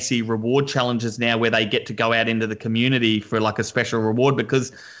any fancy reward challenges now where they get to go out into the community for like a special reward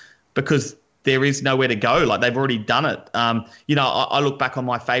because there is nowhere to go. Like, they've already done it. I look back on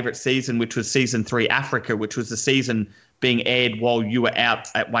my favourite season, which was season 3 Africa, which was the season being aired while you were out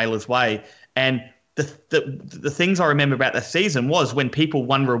at Whalers Way. And the things I remember about that season was when people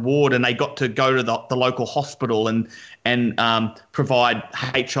won reward and they got to go to the local hospital and provide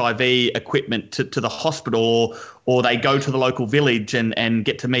HIV equipment to the hospital, or they go to the local village and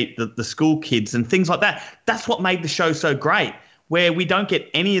get to meet the school kids and things like that. That's what made the show so great, where we don't get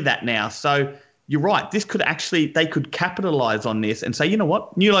any of that now. So you're right. They could capitalize on this and say, you know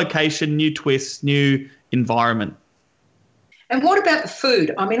what, new location, new twist, new environment. And what about the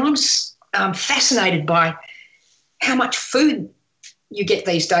food? I mean, I'm fascinated by how much food you get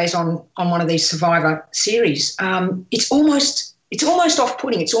these days on one of these Survivor series. It's almost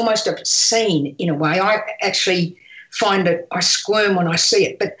off-putting. It's almost obscene in a way. I actually find it, I squirm when I see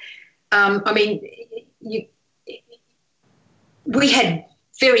it. But I mean, we had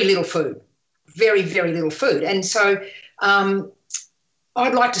very little food, very, very little food. And so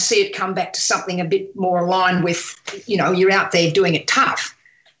I'd like to see it come back to something a bit more aligned with, you're out there doing it tough,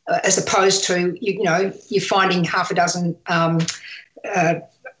 as opposed to, you're finding half a dozen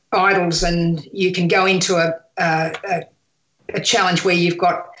idols and you can go into a challenge where you've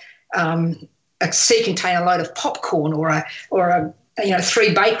got a sea container load of popcorn or a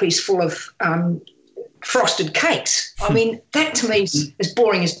 3 bakeries full of frosted cakes. I mean, that to me is as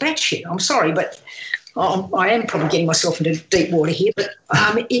boring as batshit. I'm sorry, but I am probably getting myself into deep water here. But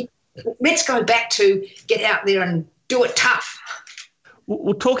let's go back to get out there and do it tough.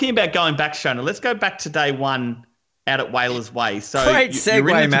 Well, talking about going back, Sciona, let's go back to day one out at Whalers Way. So great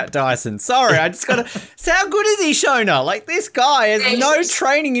segue, Matt Dyson. Sorry, I just got to... So how good is he, Sciona? Like, this guy has no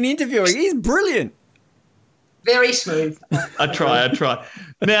training in interviewing. He's brilliant. Very smooth. I try.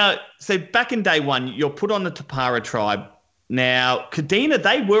 Now, so back in day one, you're put on the Tapara tribe. Now, Kadina,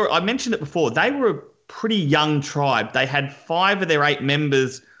 I mentioned it before, they were a pretty young tribe. They had 5 of their 8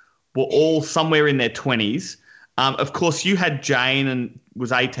 members were all somewhere in their 20s. Of course, you had Jane and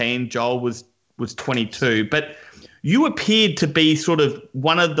was 18. Joel was 22. But you appeared to be sort of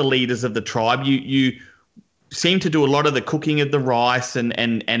one of the leaders of the tribe. You seemed to do a lot of the cooking of the rice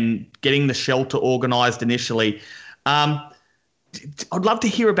and getting the shelter organised initially. I'd love to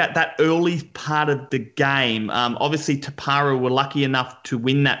hear about that early part of the game. Obviously, Tapara were lucky enough to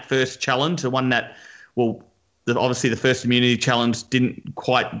win that first challenge, the one that, obviously the first immunity challenge didn't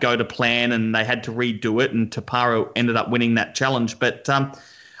quite go to plan and they had to redo it, and Tapara ended up winning that challenge. But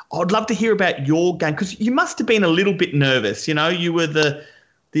I'd love to hear about your game, because you must have been a little bit nervous. You were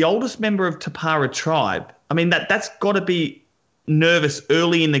the oldest member of Tapara tribe. I mean, that's got to be nervous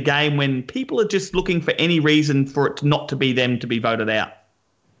early in the game when people are just looking for any reason for it not to be them to be voted out.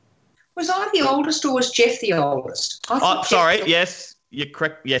 Was I the oldest or was Jeff the oldest? Sorry. Yes, you're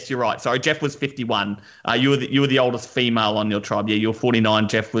correct. Yes, you're right. Sorry, Jeff was 51. You were the oldest female on your tribe. Yeah, you're 49.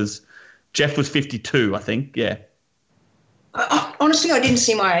 Jeff was 52, I think. Yeah. Honestly, I didn't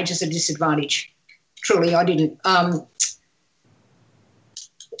see my age as a disadvantage. Truly, I didn't.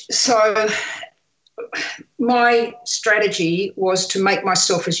 So my strategy was to make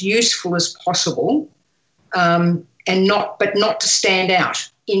myself as useful as possible, and not to stand out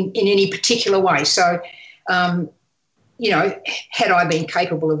in any particular way. So, had I been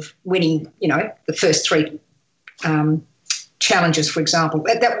capable of winning, the first 3 challenges, for example,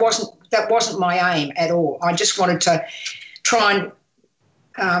 that wasn't my aim at all. I just wanted to try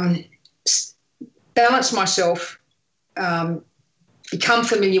and balance myself, become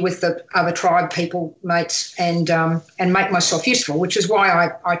familiar with the other tribe people, mates, and make myself useful, which is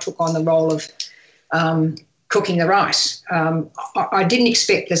why I took on the role of cooking the rice. I didn't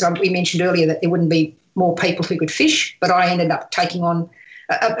expect, as we mentioned earlier, that there wouldn't be more people who could fish, but I ended up taking on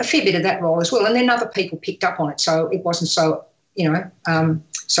a fair bit of that role as well. And then other people picked up on it, so it wasn't so,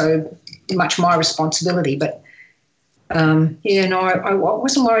 so much my responsibility. But, I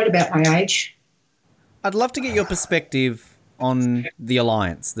wasn't worried about my age. I'd love to get your perspective on the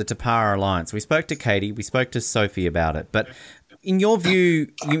alliance, the Tapara alliance. We spoke to Katie, we spoke to Sophie about it, but in your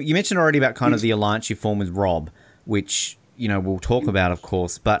view, you mentioned already about kind of the alliance you formed with Rob, which, we'll talk about, of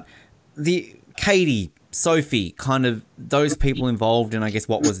course, but the Katie, Sophie, kind of those people involved in, I guess,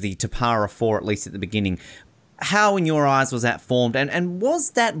 what was the Tapara 4, at least at the beginning, how in your eyes was that formed? And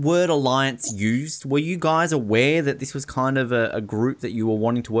was that word alliance used? Were you guys aware that this was kind of a group that you were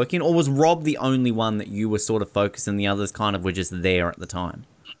wanting to work in? Or was Rob the only one that you were sort of focused and the others kind of were just there at the time?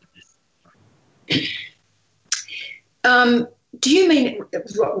 Do you mean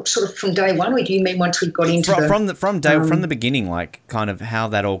sort of from day one, or do you mean once we got into from the beginning, like kind of how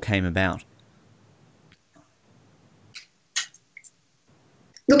that all came about?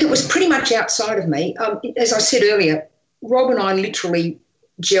 Look, it was pretty much outside of me. As I said earlier, Rob and I literally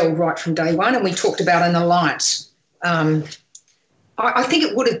gelled right from day one, and we talked about an alliance. I think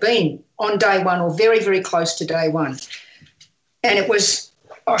it would have been on day one or very, very close to day one. And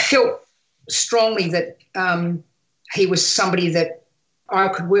I felt strongly that he was somebody that I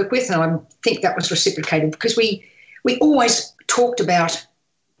could work with, and I think that was reciprocated because we always talked about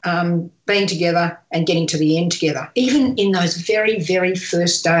being together and getting to the end together, even in those very, very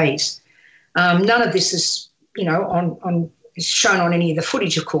first days. None of this is, is shown on any of the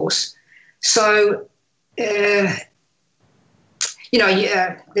footage, of course. So, there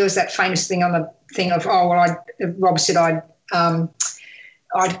was that famous thing on the thing of, Rob said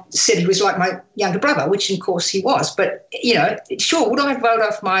I said he was like my younger brother, which of course he was. But, sure, would I vote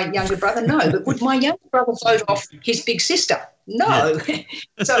off my younger brother? No. But would my younger brother vote off his big sister? No. Yeah.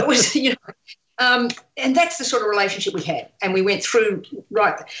 So it was, and that's the sort of relationship we had. And we went through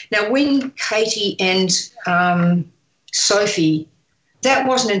right. Now, when Katie and Sophie, that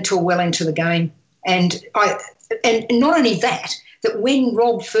wasn't until well into the game. And not only that when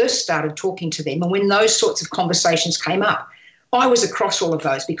Rob first started talking to them and when those sorts of conversations came up, I was across all of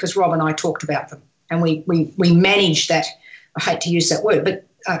those because Rob and I talked about them and we managed that. I hate to use that word, but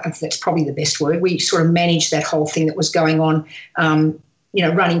that's probably the best word. We sort of managed that whole thing that was going on,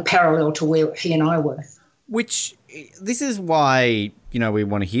 running parallel to where he and I were. Which, this is why, we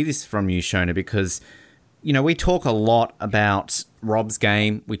want to hear this from you, Sciona, because, we talk a lot about Rob's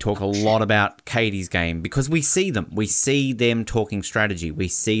game. We talk a lot about Katie's game because we see them. We see them talking strategy. We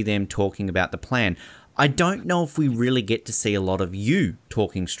see them talking about the plan. I don't know if we really get to see a lot of you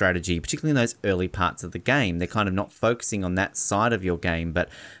talking strategy, particularly in those early parts of the game. They're kind of not focusing on that side of your game. But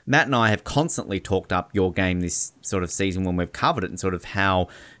Matt and I have constantly talked up your game this sort of season when we've covered it and sort of how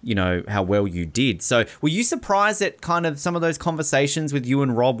well you did. So were you surprised that kind of some of those conversations with you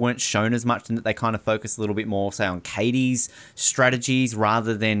and Rob weren't shown as much and that they kind of focused a little bit more, say, on Katie's strategies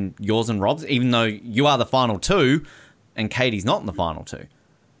rather than yours and Rob's, even though you are the final two and Katie's not in the final two?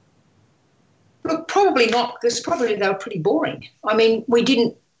 Look, probably not, because probably they were pretty boring. I mean,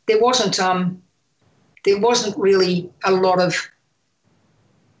 there wasn't really a lot of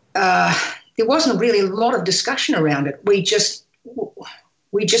discussion around it. We just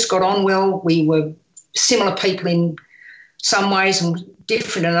got on well. We were similar people in some ways and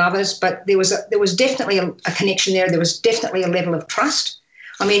different in others, but there was definitely a connection there. There was definitely a level of trust.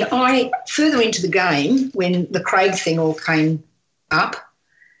 I mean, further into the game, when the Craig thing all came up,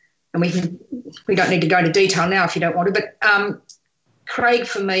 and we don't need to go into detail now if you don't want to, but Craig,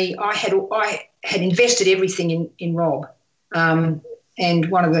 for me, I had invested everything in Rob, and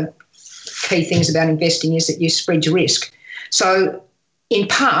one of the key things about investing is that you spread your risk. So in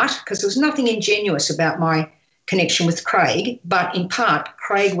part, because there was nothing ingenuous about my connection with Craig, but in part,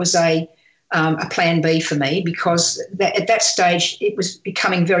 Craig was a plan B for me because at that stage it was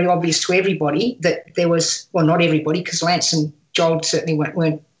becoming very obvious to everybody that there was, well, not everybody, because Lance and Joel certainly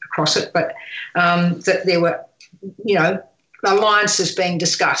weren't across it, but that there were, alliances being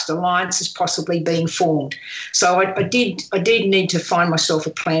discussed, alliances possibly being formed. So I did need to find myself a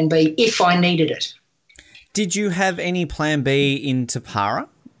plan B if I needed it. Did you have any plan B in Tapara?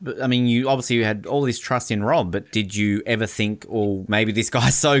 I mean, you had all this trust in Rob, but did you ever think, oh, maybe this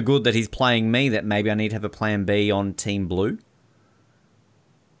guy's so good that he's playing me that maybe I need to have a plan B on Team Blue?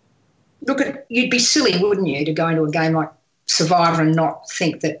 Look, you'd be silly, wouldn't you, to go into a game like Survivor and not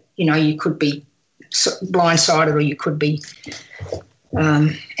think that, you could be blindsided or you could be.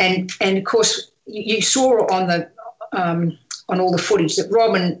 And of course, you saw on all the footage that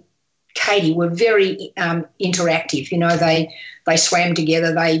Rob and Katie were very interactive. They swam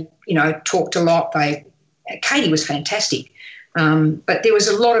together. They, talked a lot. Katie was fantastic. But there was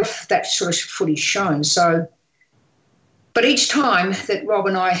a lot of that sort of footage shown. So, but each time that Rob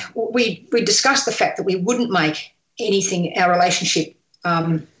and I, we discussed the fact that we wouldn't make our relationship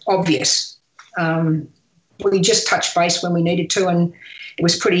obvious. We just touched base when we needed to, and it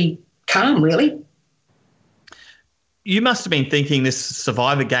was pretty calm, really. You must have been thinking this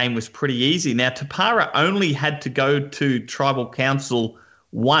Survivor game was pretty easy. Now, Tapara only had to go to Tribal Council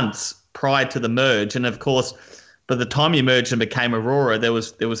once prior to the merge, and of course, by the time you merged and became Aurora, there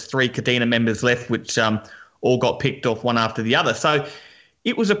was 3 Kadena members left, which all got picked off one after the other. So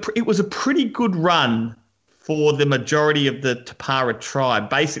it was a pretty good run for the majority of the Tapara tribe.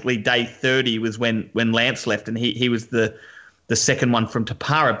 Basically, day 30 was when Lance left, and he was the second one from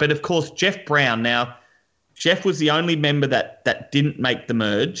Tapara. But of course, Jeff Browne. Now, Jeff was the only member that didn't make the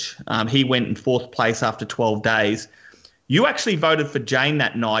merge. He went in 4th place after 12 days. You actually voted for Jane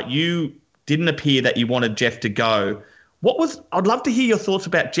that night. You didn't appear that you wanted Jeff to go. I'd love to hear your thoughts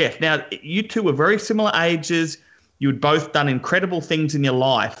about Jeff. Now, you two were very similar ages. You had both done incredible things in your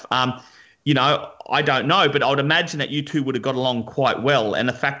life. I don't know, but I would imagine that you two would have got along quite well, and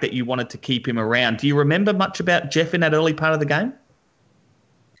the fact that you wanted to keep him around. Do you remember much about Jeff in that early part of the game?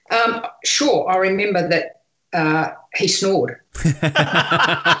 Sure. I remember that he snored.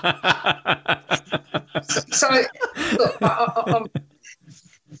 So look,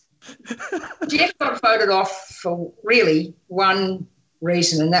 Jeff got voted off for really one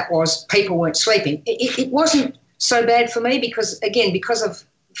reason, and that was people weren't sleeping. It wasn't so bad for me because of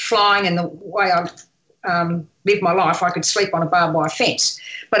flying and the way I lived my life, I could sleep on a barbed wire fence.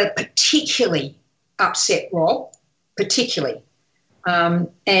 But it particularly upset Rob, particularly.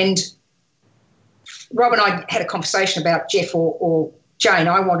 And Rob and I had a conversation about Jeff or Jane.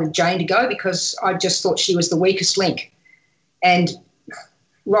 I wanted Jane to go because I just thought she was the weakest link. And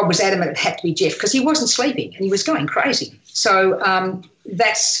Rob was adamant it had to be Jeff because he wasn't sleeping and he was going crazy. So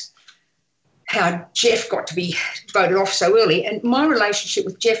that's how Jeff got to be voted off so early. And my relationship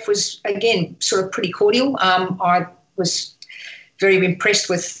with Jeff was, again, sort of pretty cordial. I was very impressed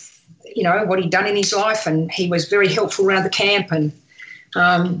with, what he'd done in his life, and he was very helpful around the camp, and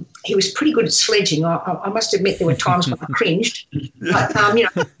he was pretty good at sledging. I must admit there were times when I cringed.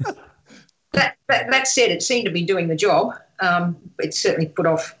 But, that said, it seemed to be doing the job. It certainly put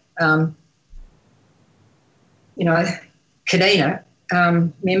off, Cadena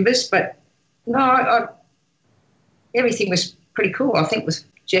members. But, no, everything was pretty cool, I think, with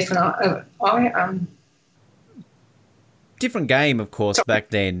Jeff and I. Different game, of course, back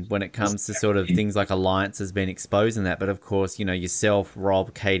then when it comes to sort of things like alliances being exposed and that. But, of course, yourself,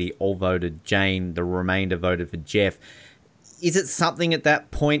 Rob, Katie all voted Jane. The remainder voted for Jeff. Is it something at that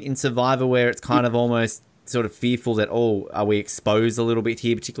point in Survivor where it's kind of almost sort of fearful that, are we exposed a little bit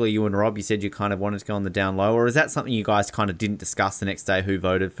here, particularly you and Rob? You said you kind of wanted to go on the down low. Or is that something you guys kind of didn't discuss the next day, who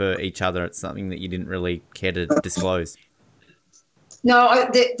voted for each other? It's something that you didn't really care to disclose? No,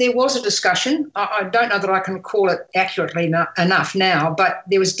 there was a discussion. I don't know that I can call it accurately enough now, but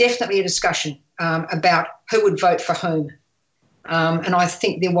there was definitely a discussion about who would vote for whom. And I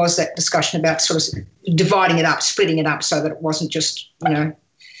think there was that discussion about sort of dividing it up, splitting it up so that it wasn't just, Rob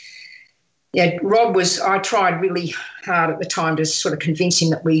I tried really hard at the time to sort of convince him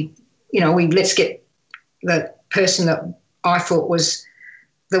that we let's get the person that I thought was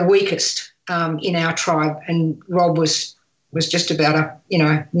the weakest in our tribe. And Rob was just about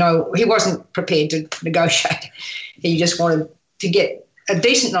no, he wasn't prepared to negotiate. He just wanted to get a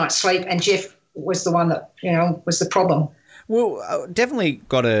decent night's sleep, and Jeff was the one that, was the problem. Well, definitely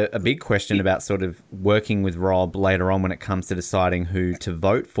got a big question about sort of working with Rob later on when it comes to deciding who to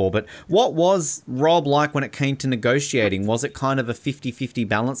vote for. But what was Rob like when it came to negotiating? Was it kind of a 50-50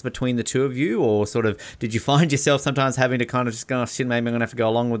 balance between the two of you, or sort of did you find yourself sometimes having to kind of just go, oh, shit, maybe I'm going to have to go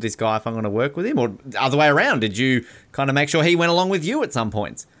along with this guy if I'm going to work with him? Or the other way around, did you kind of make sure he went along with you at some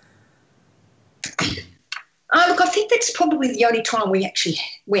points? Look, I think that's probably the only time we actually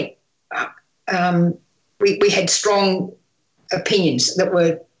went. We had strong opinions that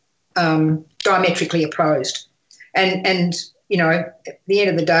were diametrically opposed, and at the end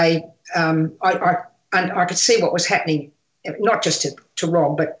of the day, I could see what was happening, not just to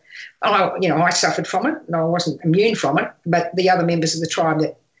Rob, but I suffered from it, and I wasn't immune from it. But the other members of the tribe,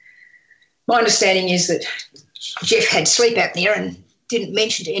 that my understanding is that Jeff had sleep apnea and didn't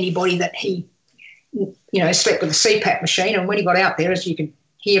mention to anybody that he, slept with a CPAP machine, and when he got out there, as you can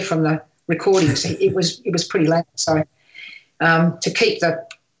hear from the recordings, it was pretty loud. So. To keep the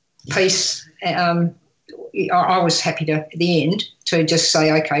peace, I was happy to, at the end, to just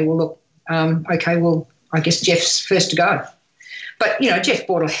say, okay, well, look, I guess Jeff's first to go. But, Jeff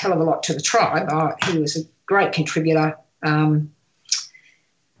brought a hell of a lot to the tribe. He was a great contributor. Yep.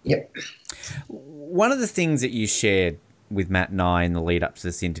 One of the things that you shared with Matt and I in the lead up to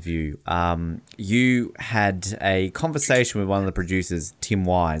this interview, you had a conversation with one of the producers, Tim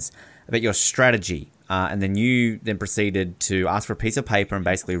Wise, about your strategy. And then you proceeded to ask for a piece of paper and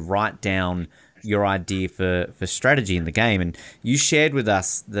basically write down your idea for strategy in the game. And you shared with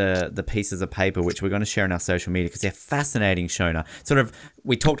us the pieces of paper, which we're going to share on our social media because they're fascinating, Sciona. Sort of,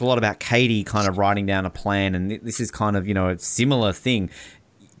 we talked a lot about Katie kind of writing down a plan, and this is kind of, a similar thing.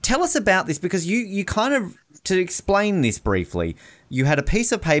 Tell us about this, because you kind of, to explain this briefly, you had a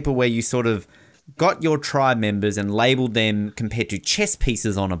piece of paper where you sort of got your tribe members and labelled them compared to chess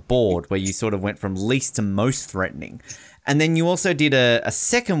pieces on a board, where you sort of went from least to most threatening. And then you also did a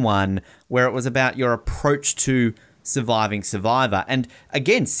second one where it was about your approach to surviving Survivor. And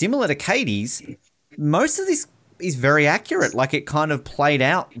again, similar to Katie's, most of this is very accurate. Like, it kind of played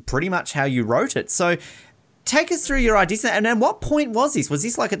out pretty much how you wrote it. So take us through your ideas. And at what point was this? Was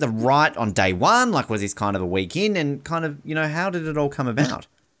this like at the right on day one? Like, was this kind of a week in? And kind of, how did it all come about?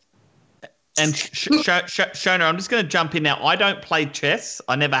 And Sciona, I'm just going to jump in now. I don't play chess.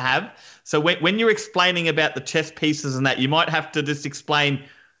 I never have. So when you're explaining about the chess pieces and that, you might have to just explain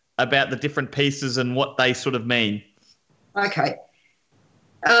about the different pieces and what they sort of mean. Okay.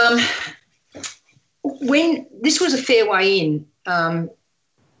 When this was a fair way in,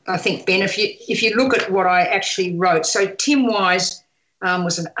 I think, Ben, if you look at what I actually wrote. So Tim Wise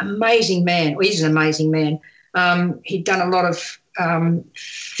was an amazing man. Well, he's an amazing man. He'd done a lot of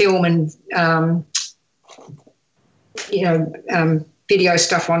film and video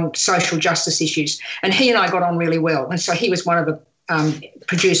stuff on social justice issues, and he and I got on really well. And so he was one of the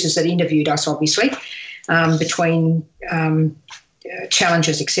producers that interviewed us, obviously, between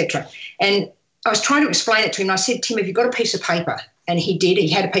challenges, etc. And I was trying to explain it to him. I said, Tim, have you got a piece of paper? And he did. He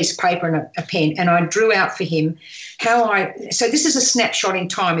had a piece of paper and a pen, and I drew out for him so this is a snapshot in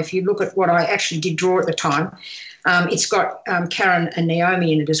time. If you look at what I actually did draw at the time, it's got Karen and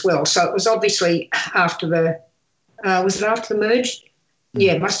Naomi in it as well. So it was obviously after was it after the merge?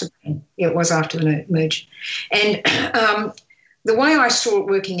 Yeah, it must have been. Yeah, it was after the merge. And the way I saw it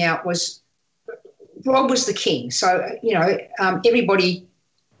working out was Rob was the king. So, everybody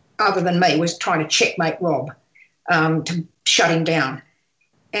other than me was trying to checkmate Rob to shut him down.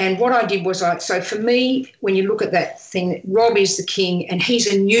 And what I did was so for me, when you look at that thing, Rob is the king and he's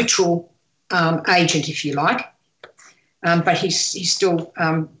a neutral agent, if you like, but he's still,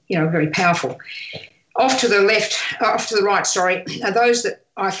 very powerful. Off to the right, are those that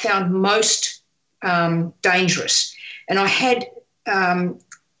I found most dangerous. And I had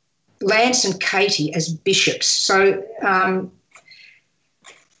Lance and Katie as bishops. So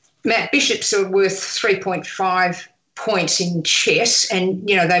Matt, bishops are worth 3.5 points in chess, and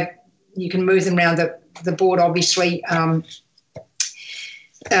you can move them around the board, obviously.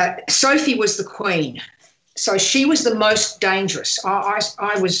 Sophie was the queen, so she was the most dangerous. I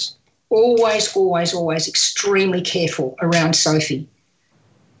was always extremely careful around Sophie.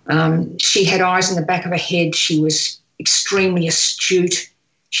 She had eyes in the back of her head. She was extremely astute.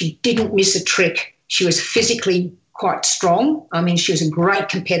 She didn't miss a trick. She was physically quite strong. I mean, she was a great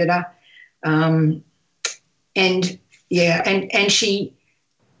competitor.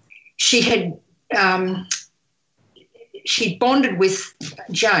 She had she bonded with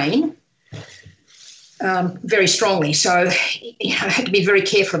Jane very strongly. So I had to be very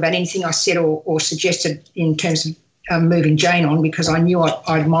careful about anything I said or suggested in terms of moving Jane on, because I knew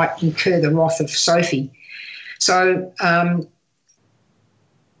I might incur the wrath of Sophie. So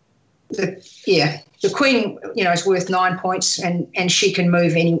the Queen, is worth 9 points, and she can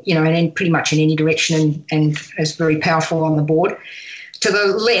move pretty much in any direction and is very powerful on the board. To the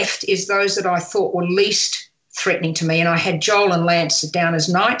left is those that I thought were least threatening to me, and I had Joel and Lance down as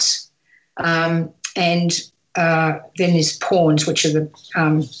knights, and then there's pawns, which are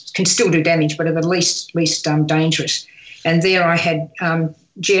can still do damage, but are the least dangerous. And there I had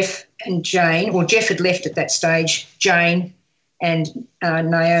Jeff and Jane, or Jeff had left at that stage, Jane and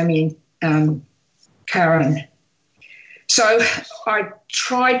Naomi and Karen. So I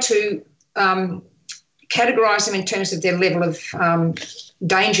tried to categorise them in terms of their level of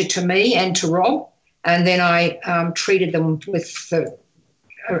danger to me and to Rob, and then I treated them with the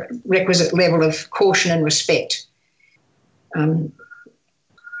requisite level of caution and respect.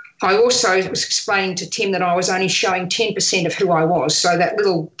 I also was explaining to Tim that I was only showing 10% of who I was. So that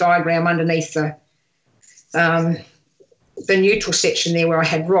little diagram underneath the neutral section there where I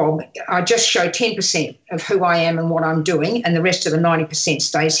had Rob, I just show 10% of who I am and what I'm doing, and the rest of the 90%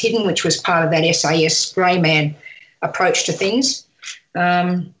 stays hidden, which was part of that SAS grey man approach to things.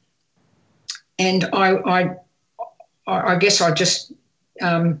 And I guess I just,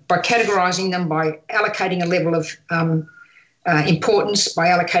 by categorising them, by allocating a level of importance, by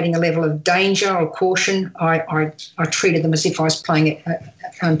allocating a level of danger or caution, I treated them as if I was playing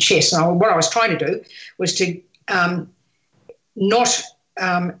chess. And what I was trying to do was to not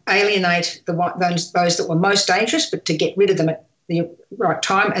alienate those that were most dangerous, but to get rid of them at the right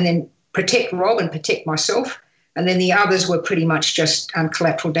time, and then protect Rob and protect myself. And then the others were pretty much just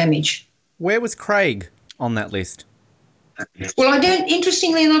collateral damage. Where was Craig on that list? Well, I don't.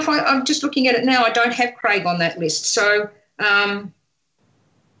 Interestingly enough, I'm just looking at it now. I don't have Craig on that list. So I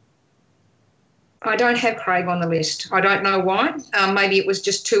don't have Craig on the list. I don't know why. Maybe it was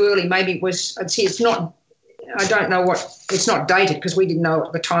just too early. Maybe it was. It's not. I don't know what. It's not dated because we didn't know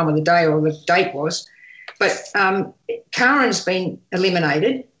what the time of the day or the date was. But Karen's been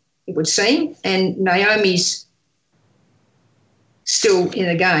eliminated, it would seem, and Naomi's still in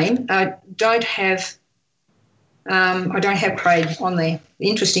the game. I don't have Craig on there.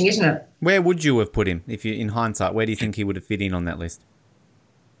 Interesting, isn't it? Where would you have put him, if you, in hindsight? Where do you think he would have fit in on that list?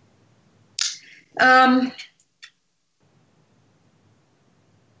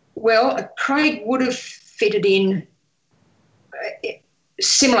 Well, Craig would have fitted in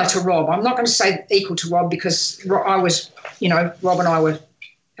similar to Rob. I'm not going to say equal to Rob because I was, Rob and I were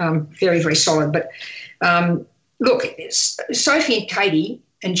very, very solid. But look, Sophie and Katie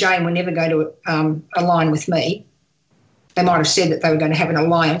and Jane were never going to align with me. They might have said that they were going to have an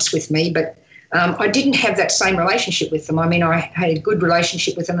alliance with me, but I didn't have that same relationship with them. I mean, I had a good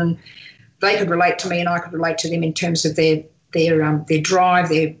relationship with them, and they could relate to me and I could relate to them in terms of their drive,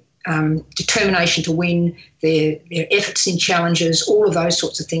 their determination to win, their efforts in challenges, all of those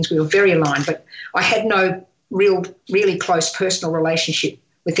sorts of things. We were very aligned, but I had no really close personal relationship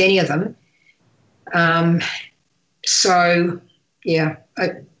with any of them.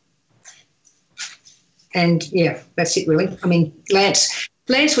 That's it really. I mean, Lance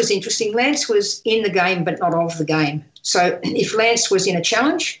was interesting. Lance was in the game but not of the game. So if Lance was in a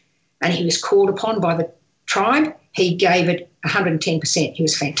challenge and he was called upon by the tribe, he gave it 110%. He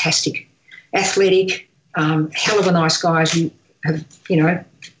was fantastic. Athletic, hell of a nice guy, as you have,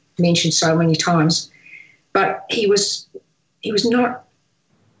 mentioned so many times. But he was not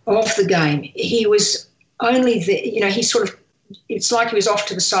of the game. He was only he sort of, it's like he was off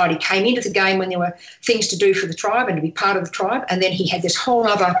to the side. He came into the game when there were things to do for the tribe and to be part of the tribe, and then he had this whole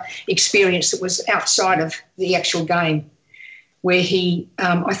other experience that was outside of the actual game, where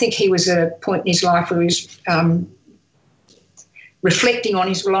I think he was at a point in his life where he was reflecting on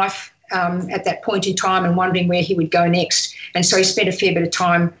his life at that point in time and wondering where he would go next. And so he spent a fair bit of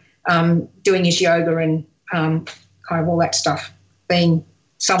time doing his yoga and kind of all that stuff, being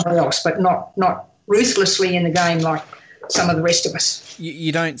somewhere else, but not ruthlessly in the game like some of the rest of us.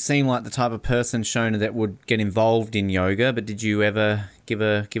 You don't seem like the type of person, Sciona, that would get involved in yoga, but did you ever give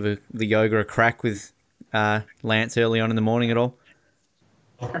the yoga a crack with Lance early on in the morning at all?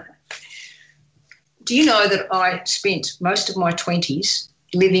 Do you know that I spent most of my 20s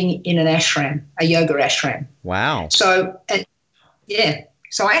living in an ashram, a yoga ashram? Wow. So I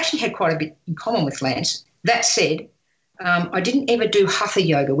actually had quite a bit in common with Lance. That said, I didn't ever do hatha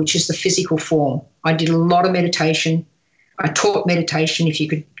yoga, which is the physical form. I did a lot of meditation. I taught meditation.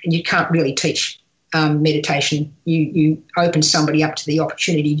 You can't really teach meditation. You open somebody up to the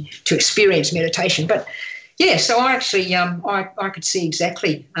opportunity to experience meditation. But yeah, so I actually I could see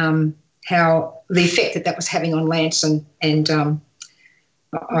exactly how the effect that was having on Lance, and I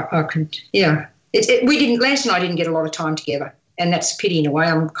could Lance and I didn't get a lot of time together, and that's a pity in a way.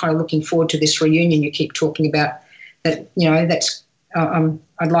 I'm kind of looking forward to this reunion you keep talking about. That that's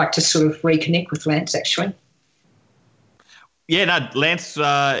I'd like to sort of reconnect with Lance actually. Yeah, no, Lance,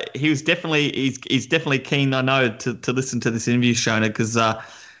 he's definitely keen, I know, to listen to this interview, Sciona, because,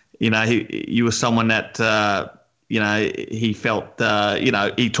 you were someone that, he felt,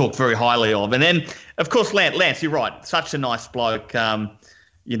 he talked very highly of. And then, of course, Lance, you're right, such a nice bloke, but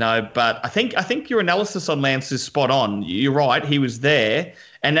I think your analysis on Lance is spot on. You're right, he was there,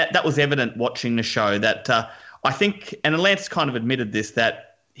 and that was evident watching the show that I think, and Lance kind of admitted this, that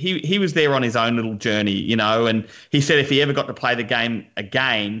he was there on his own little journey, and he said if he ever got to play the game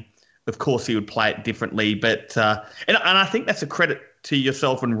again, of course he would play it differently. But and I think that's a credit to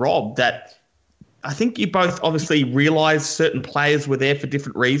yourself and Rob, that I think you both obviously realised certain players were there for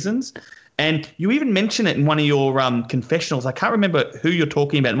different reasons. And you even mention it in one of your confessionals. I can't remember who you're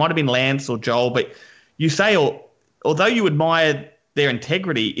talking about. It might have been Lance or Joel, but you say, although you admire their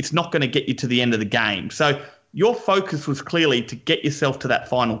integrity, it's not going to get you to the end of the game. So your focus was clearly to get yourself to that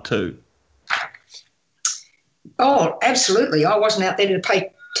final two. Oh, absolutely. I wasn't out there to play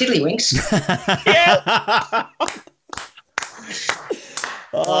tiddlywinks. Yeah.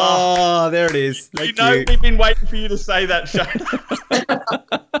 Oh, there it is. Thank you. We've been waiting for you to say that, Sciona.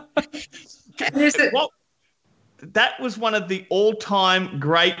 That was one of the all-time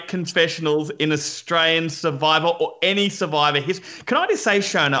great confessionals in Australian Survivor or any Survivor history. Can I just say,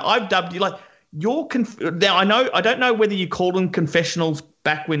 Sciona, I've dubbed you like your now I don't know whether you called them confessionals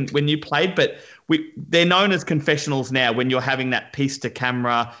back when you played, but they're known as confessionals now. When you're having that piece to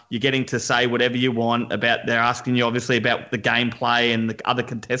camera, you're getting to say whatever you want about. They're asking you obviously about the gameplay and the other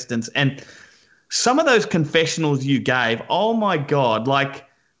contestants, and some of those confessionals you gave. Oh my God!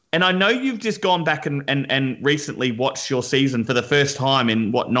 And I know you've just gone back and recently watched your season for the first time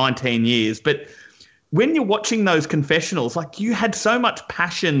in 19 years, but when you're watching those confessionals, you had so much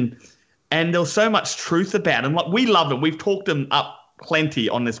passion. And there was so much truth about them. We love them. We've talked them up plenty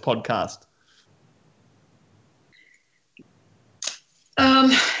on this podcast.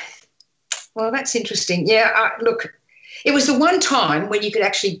 Well, that's interesting. Yeah, look, it was the one time when you could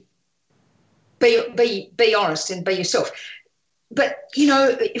actually be honest and be yourself. But,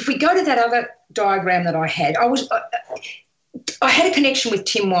 if we go to that other diagram that I had, I had a connection with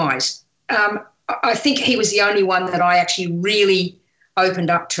Tim Wise. I think he was the only one that I actually really opened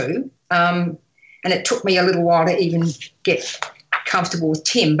up to. And it took me a little while to even get comfortable with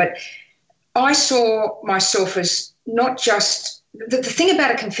Tim. But I saw myself as not just the thing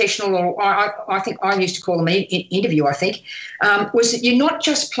about a confessional, or I think I used to call them an interview, I think, was that you're not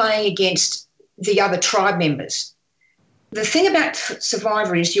just playing against the other tribe members. The thing about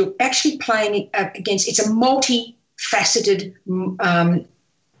Survivor is you're actually playing against, it's a multifaceted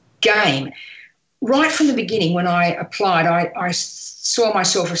game. Right from the beginning, when I applied, I saw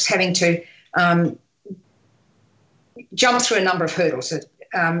myself as having to jump through a number of hurdles.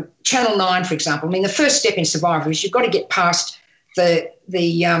 Channel 9, for example. I mean, the first step in Survivor is you've got to get past the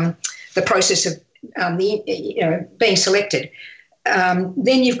process of being selected.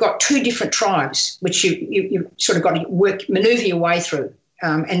 Then you've got 2 different tribes, which you sort of got to manoeuvre your way through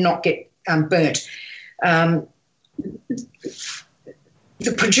and not get burnt.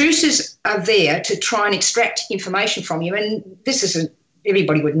 The producers are there to try and extract information from you, and this isn't,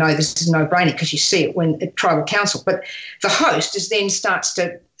 everybody would know this is a no-brainer because you see it when at tribal council, but the host then starts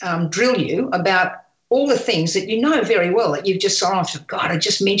to drill you about all the things that you know very well that you've just said, oh, God, I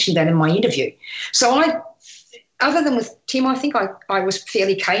just mentioned that in my interview. So other than with Tim, I think I was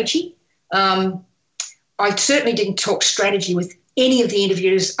fairly cagey. I certainly didn't talk strategy with any of the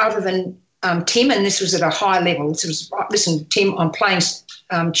interviewers other than Tim, and this was at a high level. So it was, listen, Tim, I'm playing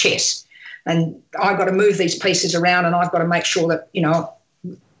chess, and I've got to move these pieces around, and I've got to make sure that,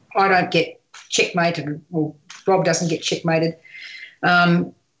 I don't get checkmated, or Rob doesn't get checkmated.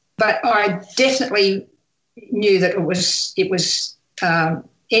 But I definitely knew that it was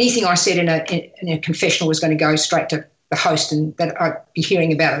anything I said in a confessional was going to go straight to the host, and that I'd be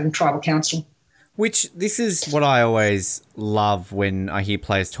hearing about it in tribal council. Which, this is what I always love when I hear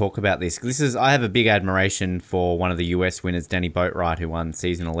players talk about this. I have a big admiration for one of the US winners, Danny Boatwright, who won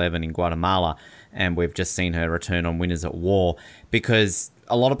season 11 in Guatemala, and we've just seen her return on Winners at War, because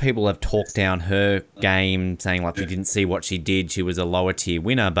a lot of people have talked down her game, saying like we didn't see what she did, she was a lower tier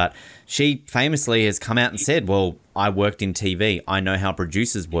winner, but she famously has come out and said, well, I worked in TV, I know how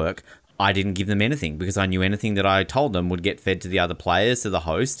producers work, I didn't give them anything because I knew anything that I told them would get fed to the other players, to the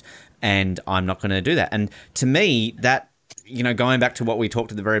host, and I'm not going to do that. And to me, that, going back to what we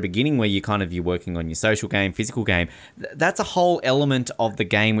talked at the very beginning, where you're working on your social game, physical game, that's a whole element of the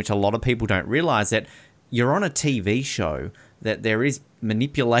game which a lot of people don't realise, that you're on a TV show, that there is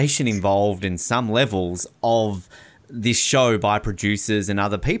manipulation involved in some levels of this show by producers and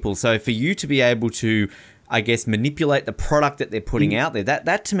other people. So for you to be able to, I guess, manipulate the product that they're putting out there,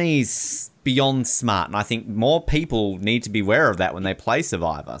 that to me is beyond smart. And I think more people need to be aware of that when they play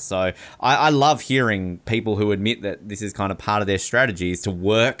Survivor. So I love hearing people who admit that this is kind of part of their strategy, is to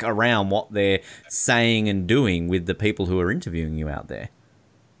work around what they're saying and doing with the people who are interviewing you out there.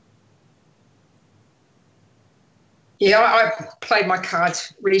 Yeah, I played my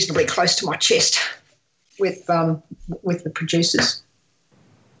cards reasonably close to my chest with the producers.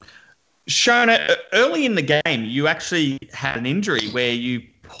 Sciona, early in the game, you actually had an injury where you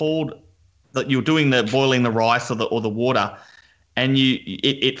were doing the boiling the rice or the water, and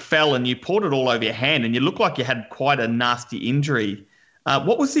it fell and you poured it all over your hand, and you looked like you had quite a nasty injury.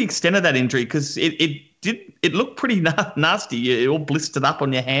 What was the extent of that injury? Because it looked pretty nasty. It all blistered up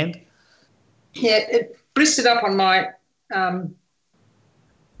on your hand. Yeah, it blistered up on my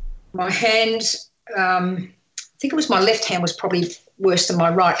hands. I think it was my left hand was probably worse than my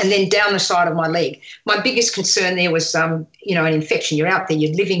right, and then down the side of my leg. My biggest concern there was, an infection. You're out there,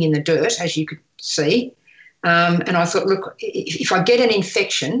 you're living in the dirt, as you could see. And I thought, look, if I get an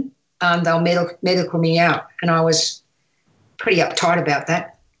infection, they'll medical me out. And I was pretty uptight about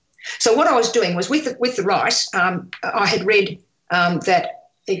that. So what I was doing was with the rice, I had read that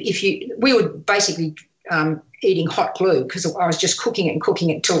we were basically eating hot glue, because I was just cooking it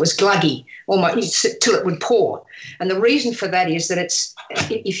till it was gluggy, almost till it would pour. And the reason for that is that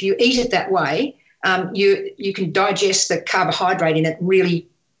if you eat it that way, you can digest the carbohydrate in it really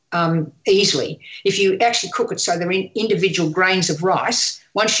easily. If you actually cook it so they're in individual grains of rice,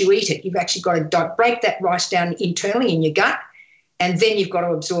 once you eat it, you've actually got to break that rice down internally in your gut, and then you've got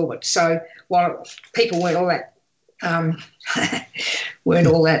to absorb it. So while people weren't all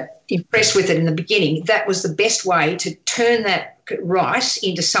that impressed with it in the beginning, that was the best way to turn that rice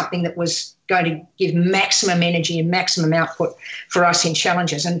into something that was going to give maximum energy and maximum output for us in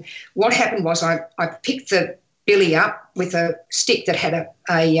challenges. And what happened was I picked the billy up with a stick that had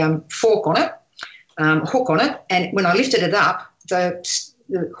a fork on it, hook on it, and when I lifted it up, the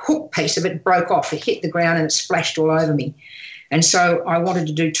hook piece of it broke off. It hit the ground and it splashed all over me. And so I wanted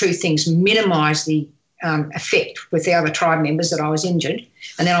to do 2 things: minimise the effect with the other tribe members that I was injured,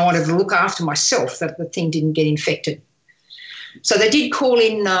 and then I wanted to look after myself that the thing didn't get infected. So they did call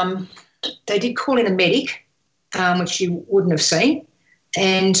in a medic, which you wouldn't have seen,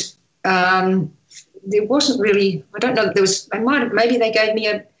 and there wasn't really, I don't know, maybe they gave me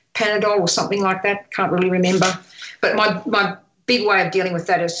a Panadol or something like that, can't really remember. But my big way of dealing with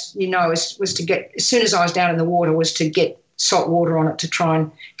that, was to get, as soon as I was down in the water, was to get salt water on it to try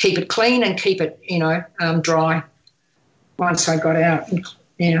and keep it clean and keep it, dry once I got out.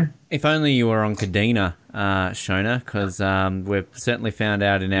 Yeah. If only you were on Cadena, Sciona, because we've certainly found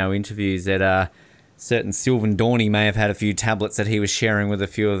out in our interviews that certain Sylvan Dorney may have had a few tablets that he was sharing with a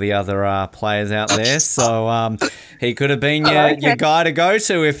few of the other players out there. So he could have been your guy to go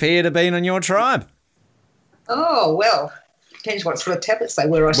to if he had been on your tribe. Oh, well, depends what sort of tablets they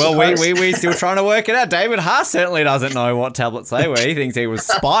were, I suppose. Well, we're still trying to work it out. David Haas certainly doesn't know what tablets they were. He thinks he was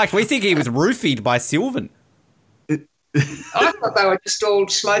spiked. We think he was roofied by Sylvan. I thought they were just all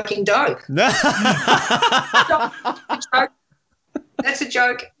smoking dope. That's a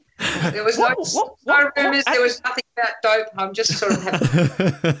joke. There was no rumours. There was nothing about dope. I'm just sort of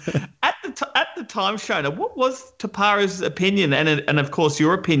happy. At the time, Sciona, what was Tapara's opinion and of course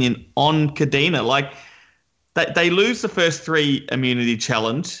your opinion on Cadena? Like, they lose the first 3 immunity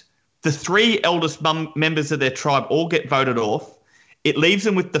challenge. The 3 eldest members of their tribe all get voted off. It leaves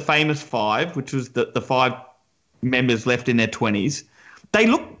them with the famous 5, which was the 5 members left in their 20s. They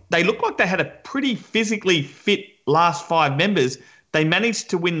look like they had a pretty physically fit last 5 members. They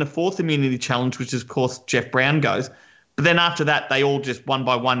managed to win the 4th immunity challenge, which is, of course, Jeff Brown goes. But then after that, they all just one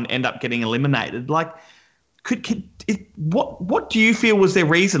by one end up getting eliminated. Like, what do you feel was their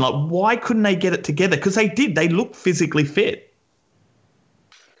reason? Like, why couldn't they get it together? Because they did. They looked physically fit.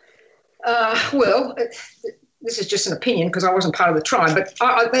 Well, this is just an opinion because I wasn't part of the tribe,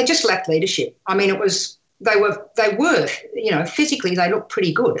 but they just lacked leadership. I mean, they were, physically they looked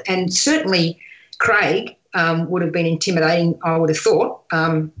pretty good. And certainly Craig would have been intimidating, I would have thought,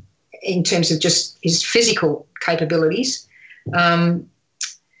 in terms of just his physical capabilities.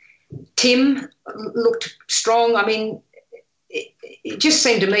 Tim looked strong. I mean, it just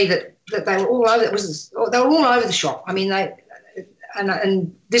seemed to me that they were all over. They were all over the shop. I mean,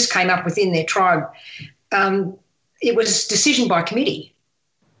 and this came up within their tribe. It was decision by committee,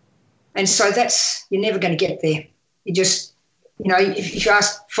 and so you're never going to get there. You just, if you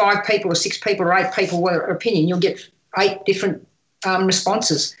ask 5 people or 6 people or 8 people what their opinion, you'll get 8 different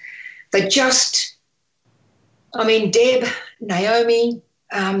responses. They just, Deb, Naomi.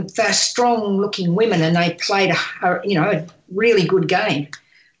 They're strong-looking women, and they played a really good game.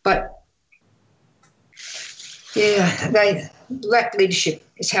 But yeah, they lacked leadership,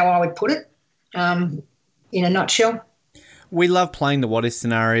 is how I would put it, in a nutshell. We love playing the what if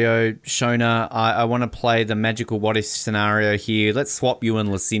scenario, Sciona. I want to play the magical what if scenario here. Let's swap you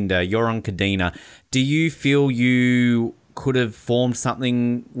and Lucinda. You're on Cadena. Do you feel you could have formed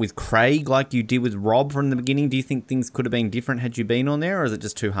something with Craig like you did with Rob from the beginning? Do you think things could have been different had you been on there, or is it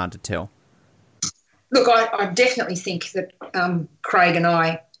just too hard to tell? Look, I definitely think that Craig and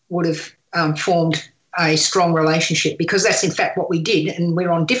I would have formed a strong relationship because that's in fact what we did, and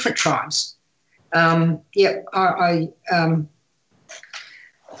we're on different tribes. I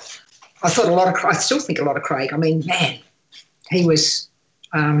thought I still think a lot of Craig. I mean, man, he was,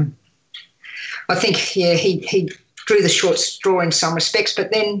 I think, he drew the short straw in some respects,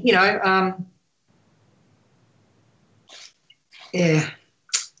 but then,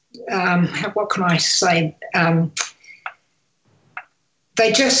 what can I say?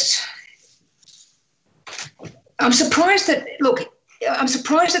 They just, I'm surprised that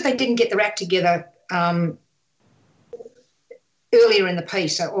they didn't get their act together earlier in the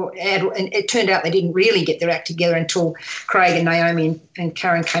piece, and it turned out they didn't really get their act together until Craig and Naomi and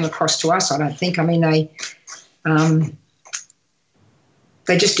Karen came across to us, I don't think. I mean,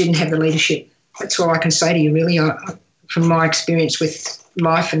 they just didn't have the leadership. That's all I can say to you, really. From my experience with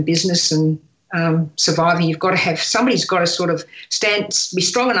life and business and surviving, somebody's got to sort of be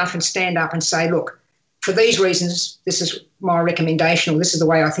strong enough and stand up and say, look, for these reasons, this is my recommendation, or this is the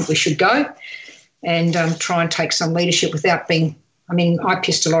way I think we should go, and try and take some leadership without being, I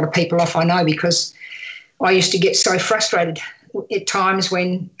pissed a lot of people off, I know, because I used to get so frustrated at times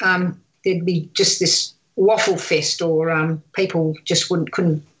when there'd be just this waffle fest, or people just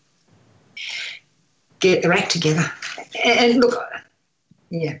couldn't get their act together. And look,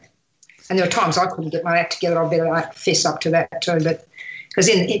 yeah, and there were times I couldn't get my act together. I better fess up to that too. But because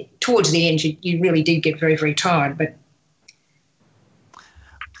towards the end, you really did get very, very tired. But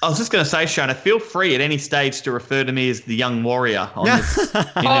I was just going to say, Sciona, feel free at any stage to refer to me as the young warrior on this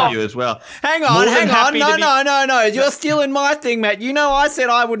interview as well. Hang on. No. You're stealing my thing, Matt. You know I said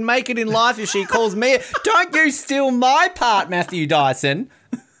I would make it in life if she calls me. Don't you steal my part, Matthew Dyson.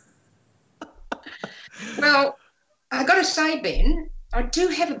 Well, I got to say, Ben, I do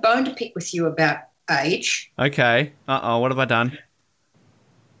have a bone to pick with you about age. Okay. What have I done?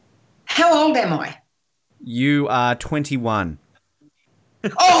 How old am I? You are 21.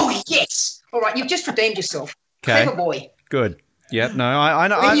 Oh, yes. All right, you've just redeemed yourself. Okay. Clever boy. Good. Yep. No,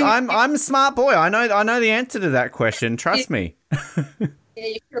 I'm a smart boy. I know the answer to that question. Trust me. Yeah,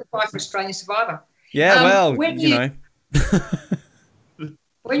 you could apply for Australian Survivor. Yeah, well, when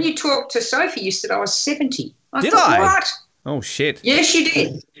when you talked to Sophie, you said I was 70. Did I? What? Oh, shit. Yes, you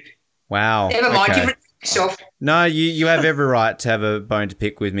did. Wow. Never mind. Okay. You've written yourself. No, you have every right to have a bone to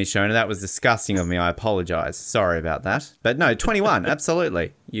pick with me, Sciona. That was disgusting of me. I apologise. Sorry about that. But no, 21,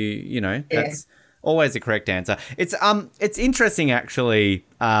 absolutely. You know, that's always the correct answer. It's interesting actually.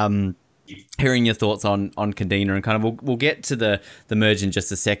 Hearing your thoughts on Kadena, and kind of we'll get to the merge in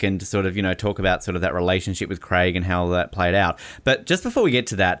just a second to sort of, you know, talk about sort of that relationship with Craig and how that played out. But just before we get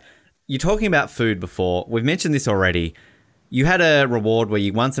to that, you're talking about food before. We've mentioned this already. You had a reward where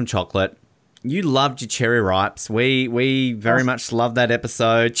you won some chocolate. You loved your Cherry Ripes. We very much loved that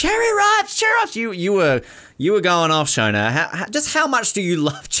episode. Cherry Ripes. You were going off, Sciona. Just how much do you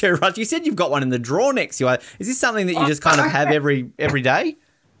love Cherry Ripes? You said you've got one in the drawer next to you. Is this something that you just kind of have every day?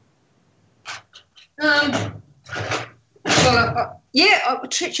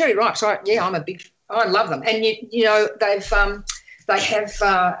 Cherry Ripes. I love them, and you know they have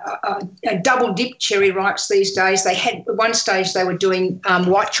double dip Cherry Ripes these days. They had at one stage they were doing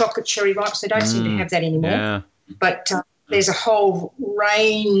white chocolate Cherry Ripes. They don't seem to have that anymore. Yeah. But there's a whole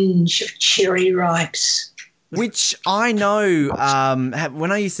range of Cherry Ripes. Which I know,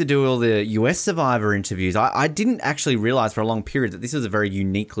 when I used to do all the US Survivor interviews, I didn't actually realise for a long period that this was a very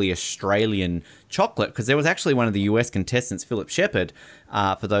uniquely Australian chocolate, because there was actually one of the US contestants, Philip Shepherd,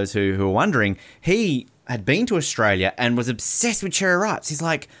 for those who are wondering, he had been to Australia and was obsessed with Cherry Ripes. He's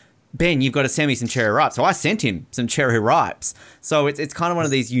like, Ben, you've got to send me some Cherry Ripes. So I sent him some Cherry Ripes. So it's kind of one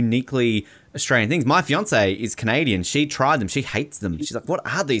of these uniquely Australian things. My fiance is Canadian. She tried them. She hates them. She's like, what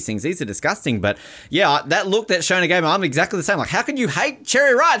are these things? These are disgusting. But yeah, that look that Sciona gave me, I'm exactly the same. Like, how can you hate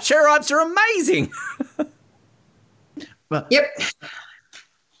Cherry Ripes? Cherry Ripes are amazing. Yep.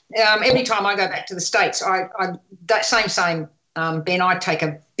 Every time I go back to the States, Ben, I take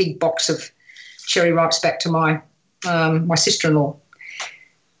a big box of Cherry Ripes back to my sister-in-law.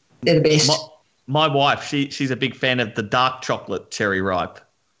 They're the best. My wife, she's a big fan of the dark chocolate Cherry Ripe.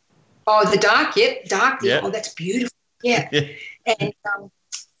 Oh, the dark, yep, dark. Yep. Oh, that's beautiful. Yeah. And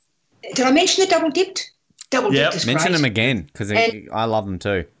did I mention the double dipped? Double dipped is mention great. them again, because I love them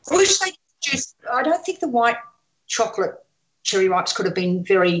too. I don't think the white chocolate Cherry Ripes could have been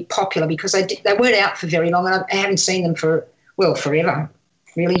very popular, because they weren't out for very long, and I haven't seen them for forever,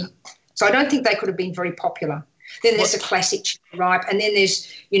 really. So I don't think they could have been very popular. Then there's a classic Cherry Ripe, and then there's,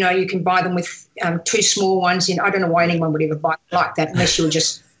 you know, you can buy them with two small ones in. I don't know why anyone would ever buy like that unless you were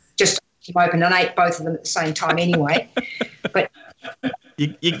just open and ate both of them at the same time anyway. But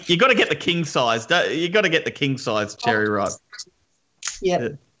you got to get the king size. You got to get the king size Cherry Ripe. Yeah,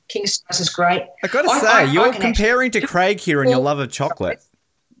 king size is great. I got to say, you're comparing to Craig here in your love of chocolate.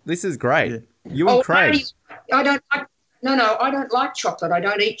 This is great. Yeah. You and Craig. I don't like chocolate. I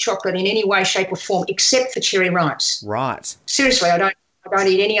don't eat chocolate in any way, shape or form except for Cherry Ripes. Right. Seriously, I don't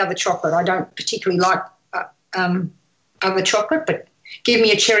eat any other chocolate. I don't particularly like other chocolate, but give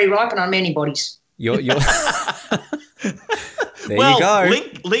me a Cherry Ripe and I'm anybody's. You're There you go.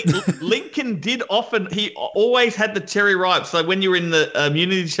 Lincoln did often, he always had the Cherry Ripe. So when you were in the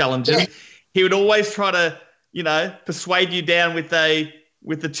immunity challenges, he would always try to, you know, persuade you down with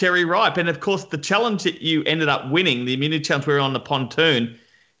the Cherry Ripe. And of course, the challenge that you ended up winning, the immunity challenge, we were on the pontoon,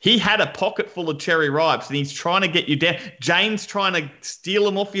 he had a pocket full of Cherry Ripes and he's trying to get you down. Jane's trying to steal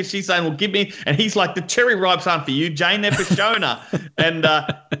them off you. She's saying, well, give me. And he's like, the Cherry Ripes aren't for you, Jane, they're for Sciona. And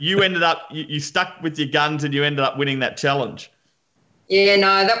you ended up, you stuck with your guns and you ended up winning that challenge. Yeah,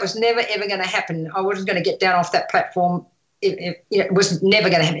 no, that was never, ever going to happen. I wasn't going to get down off that platform. It was never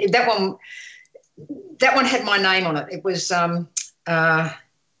going to happen. That one had my name on it. It was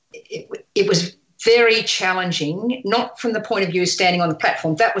it was very challenging, not from the point of view of standing on the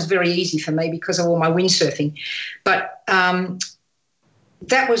platform. That was very easy for me because of all my windsurfing. But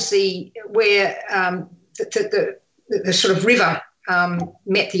that was where the sort of river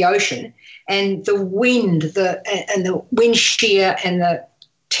met the ocean, and the wind, and the wind shear and the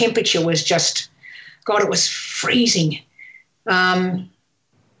temperature was just, God, it was freezing. But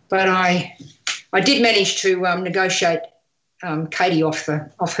I did manage to negotiate Katie off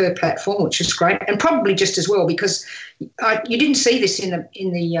her platform, which is great, and probably just as well because you didn't see this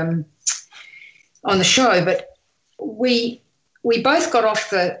on the show, but we both got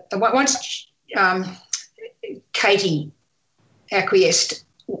off once Katie acquiesced,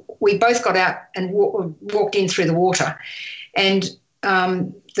 we both got out and walked in through the water, and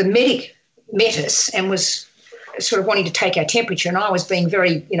the medic met us and was sort of wanting to take our temperature, and I was being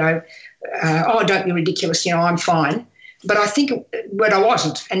very, oh, don't be ridiculous, I'm fine. But I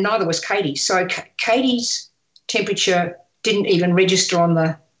wasn't, and neither was Katie. So Katie's temperature didn't even register on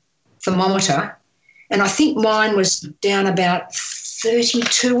the thermometer. And I think mine was down about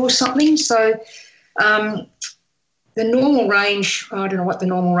 32 or something. So the normal range, I don't know what the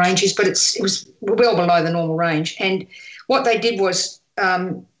normal range is, but it was well below the normal range. And what they did was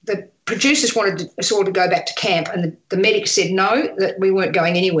the producers wanted us all to go back to camp, and the medic said no, that we weren't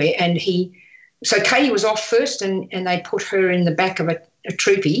going anywhere. And so Katie was off first, and they put her in the back of a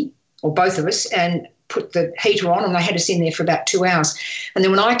troopie, or both of us, and put the heater on, and they had us in there for about 2 hours. And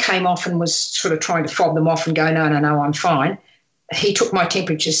then when I came off and was sort of trying to fob them off and go, no, I'm fine, he took my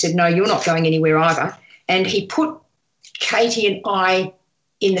temperature, said, no, you're not going anywhere either. And he put Katie and I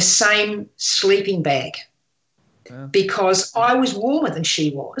in the same sleeping bag because I was warmer than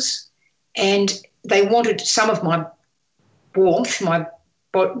she was, and they wanted some of my warmth, my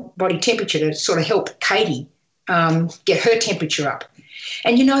body temperature, to sort of help Katie get her temperature up.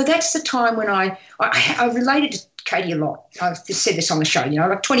 And, that's the time when I related to Katie a lot. I've said this on the show,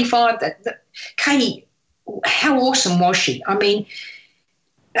 like 25, Katie, how awesome was she? I mean,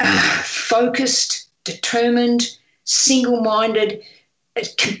 focused, determined, single-minded,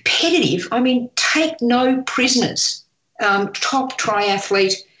 competitive. I mean, take no prisoners. Top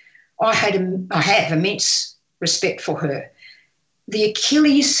triathlete. I have immense respect for her. The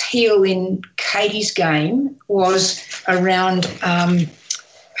Achilles heel in Katie's game was around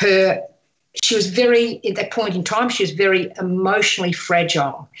her. She was at that point in time, she was very emotionally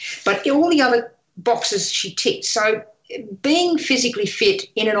fragile. But all the other boxes she ticked. So being physically fit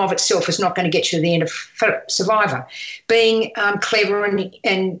in and of itself is not going to get you to the end of Survivor. Being clever and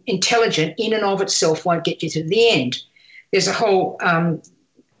intelligent in and of itself won't get you to the end. There's a whole,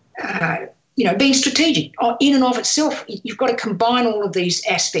 being strategic in and of itself. You've got to combine all of these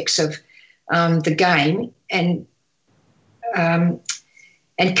aspects of the game. And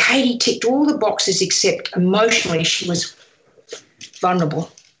Katie ticked all the boxes except emotionally she was vulnerable.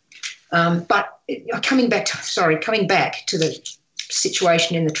 But coming back to the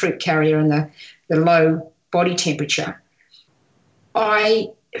situation in the troop carrier and the low body temperature, I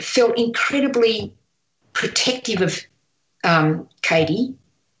felt incredibly protective of Katie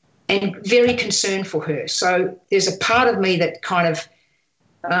and very concerned for her. So there's a part of me that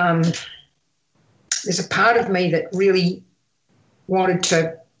really wanted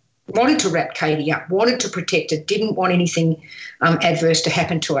to wrap Katie up, wanted to protect her, didn't want anything adverse to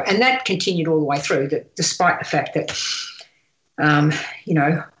happen to her. And that continued all the way through, despite the fact that,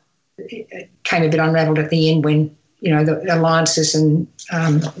 it came a bit unravelled at the end when, the alliances and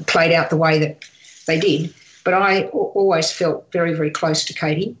played out the way that they did. But I always felt very, very close to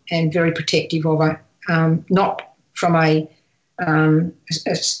Katie and very protective of her, not from a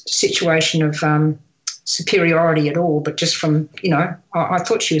situation of superiority at all, but just from, I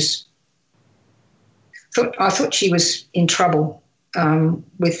thought she was in trouble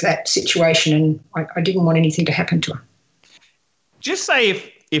with that situation, and I didn't want anything to happen to her. Just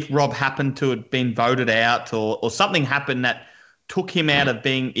say if Rob happened to have been voted out or something happened that took him out of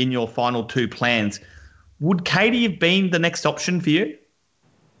being in your final two plans, would Katie have been the next option for you?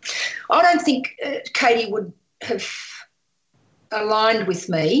 I don't think Katie would have aligned with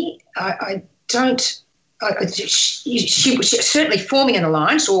me. I don't. She was certainly forming an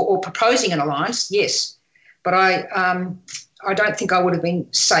alliance or proposing an alliance, yes. But I don't think I would have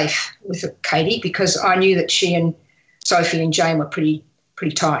been safe with Katie because I knew that she and Sophie and Jane were pretty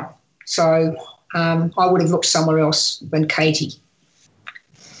tight. So I would have looked somewhere else than Katie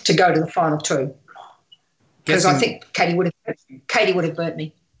to go to the final two. Because I think Katie would have burnt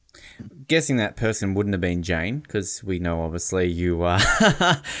me. Guessing that person wouldn't have been Jane, because we know obviously you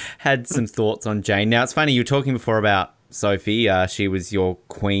had some thoughts on Jane. Now, it's funny, you were talking before about Sophie. She was your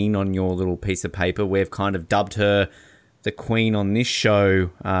queen on your little piece of paper. We've kind of dubbed her the queen on this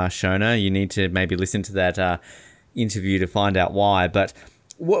show, Sciona. You need to maybe listen to that interview to find out why. But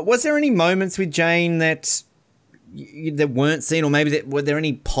was there any moments with Jane that weren't seen, or maybe were there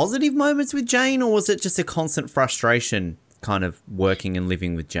any positive moments with Jane, or was it just a constant frustration kind of working and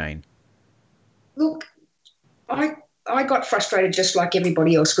living with Jane? Look, I got frustrated just like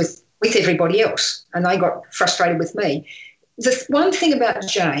everybody else with everybody else, and they got frustrated with me. The one thing about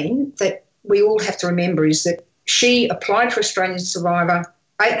Jane that we all have to remember is that she applied for Australian Survivor,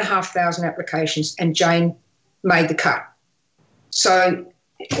 8,500 applications, and Jane made the cut. So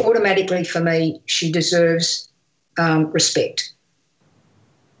automatically for me, she deserves respect.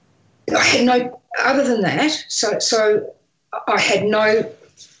 I had no, other than that, so I had no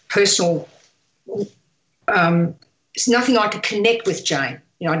personal, it's nothing I could connect with Jane.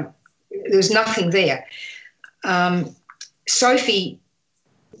 There's nothing there. Sophie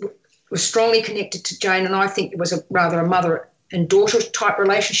was strongly connected to Jane, and I think it was rather a mother and daughter type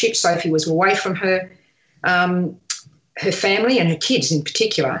relationship. Sophie was away from her family and her kids in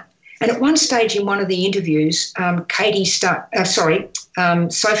particular. And at one stage in one of the interviews, Sophie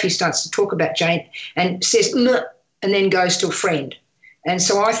starts to talk about Jane and says, "Meh," and then goes to a friend. And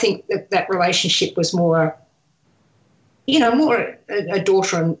so I think that relationship was more a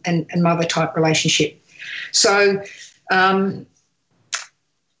daughter and mother type relationship. So I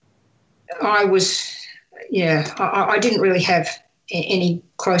didn't really have any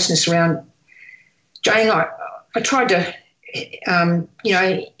closeness around Jane. I tried to,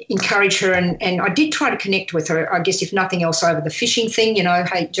 encourage her, and I did try to connect with her, I guess, if nothing else, over the fishing thing.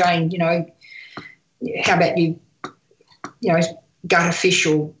 Hey, Jane, how about you, gut a fish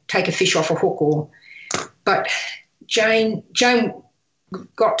or take a fish off a hook? But Jane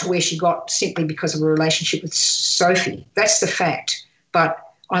got to where she got simply because of a relationship with Sophie. That's the fact. But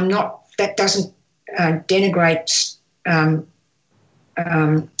that doesn't denigrate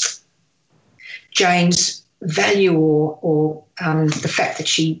Jane's value or the fact that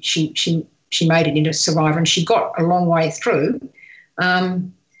she made it into Survivor, and she got a long way through.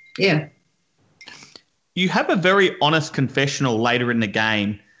 You have a very honest confessional later in the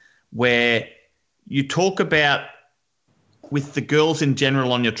game where you talk about, with the girls in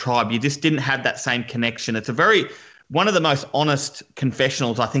general on your tribe, you just didn't have that same connection. It's one of the most honest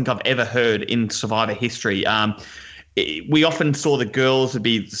confessionals I think I've ever heard in Survivor history. We often saw the girls would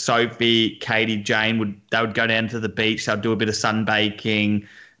be Sophie, Katie, Jane, they would go down to the beach, they'd do a bit of sunbaking,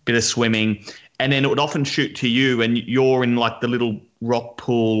 bit of swimming, and then it would often shoot to you and you're in like the little rock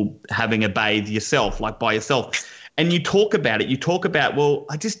pool having a bathe yourself, like by yourself. And you talk about it. You talk about, well,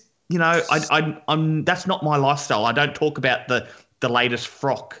 I just, I'm that's not my lifestyle. I don't talk about the latest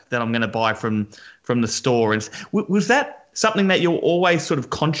frock that I'm going to buy from the store. And was that something that you're always sort of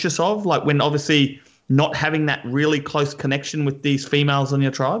conscious of, like when obviously not having that really close connection with these females on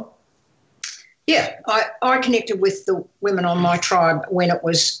your tribe? Yeah, I connected with the women on my tribe when it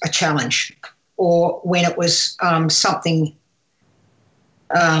was a challenge or when it was something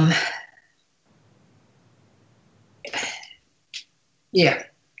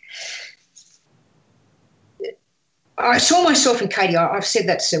I saw myself in Katie. I've said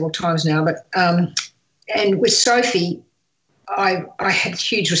that several times now, but and with Sophie, I had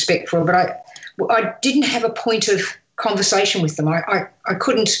huge respect for her, but I didn't have a point of conversation with them. I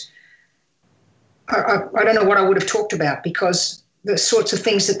couldn't. I don't know what I would have talked about, because the sorts of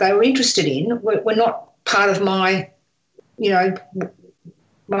things that they were interested in were not part of my,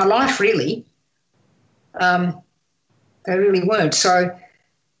 my life really. They really weren't. So,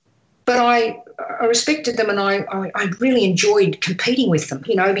 but I respected them, and I really enjoyed competing with them,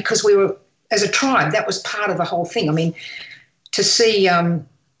 because we were, as a tribe, that was part of the whole thing. I mean, to see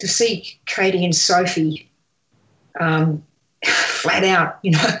Katie and Sophie flat out,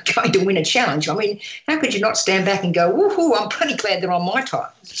 going to win a challenge. I mean, how could you not stand back and go, woohoo, I'm pretty glad they're on my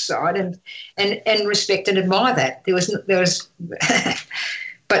side, and respect and admire that. There was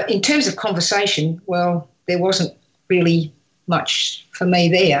but in terms of conversation, well, there wasn't really much for me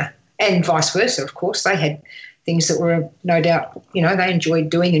there, and vice versa, of course. They had things that were no doubt, they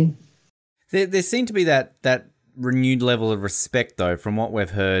enjoyed doing. And there seemed to be that renewed level of respect, though, from what we've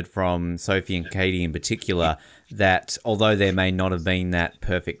heard from Sophie and Katie in particular, that although there may not have been that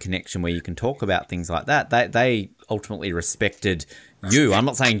perfect connection where you can talk about things like that, they ultimately respected you. I'm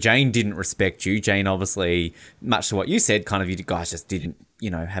not saying Jane didn't respect you. Jane, obviously, much to what you said, kind of you guys just didn't,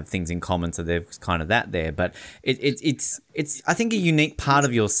 have things in common, so there was kind of that there. But it's I think a unique part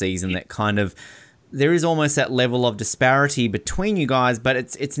of your season that kind of, there is almost that level of disparity between you guys, but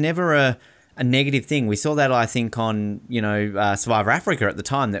it's never a negative thing. We saw that, I think, on, Survivor Africa at the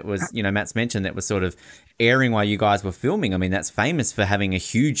time, that was, Matt's mentioned, that was sort of airing while you guys were filming. I mean, that's famous for having a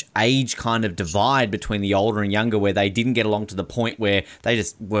huge age kind of divide between the older and younger, where they didn't get along to the point where they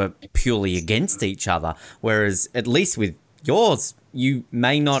just were purely against each other. Whereas at least with yours, you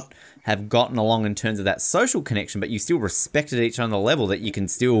may not have gotten along in terms of that social connection, but you still respected each other on the level that you can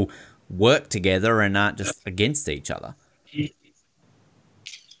still work together and aren't just against each other.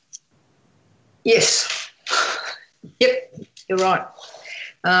 Yes. Yep, you're right.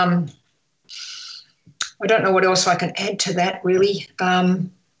 I don't know what else I can add to that, really.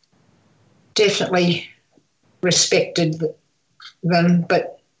 Definitely respected them,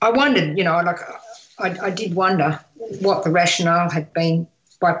 but I wondered, I did wonder what the rationale had been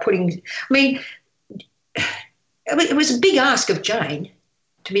by putting, I mean, it was a big ask of Jane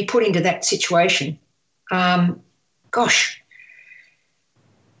to be put into that situation. Gosh.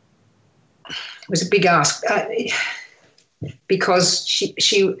 It was a big ask because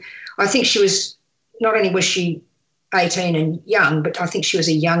I think she was, not only was she 18 and young, but I think she was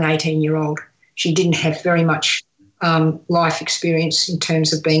a young 18-year-old. She didn't have very much life experience in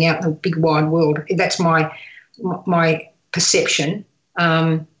terms of being out in the big wide world. That's my perception.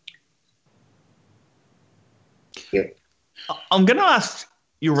 Yeah. I'm going to ask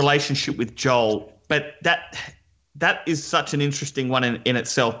your relationship with Joel, but that is such an interesting one in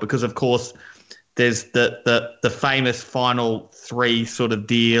itself, because of course there's the famous final 3 sort of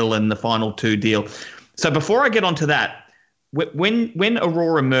deal and the final 2 deal. So before I get onto that, when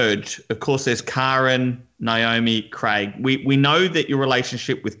Aurora merged, of course there's Karen, Naomi, Craig. We know that your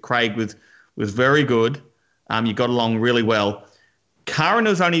relationship with Craig was very good. You got along really well. Karen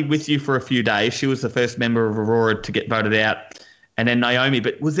was only with you for a few days. She was the first member of Aurora to get voted out. And then Naomi.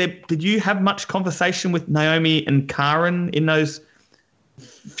 But did you have much conversation with Naomi and Karen in those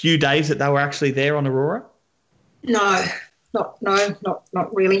few days that they were actually there on Aurora? No, not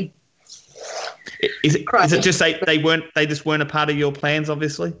really. Is it just they just weren't a part of your plans,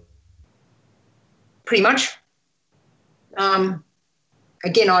 obviously? Pretty much. Again,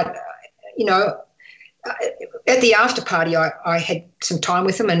 at the after party, I had some time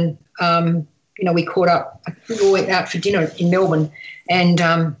with them, and we caught up. We all went out for dinner in Melbourne, and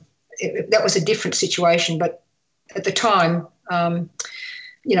that was a different situation. But at the time, they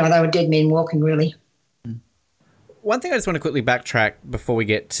were dead men walking, really. One thing I just want to quickly backtrack before we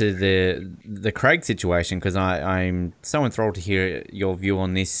get to the Craig situation, because I'm so enthralled to hear your view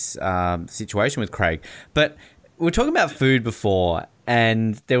on this situation with Craig. But we were talking about food before,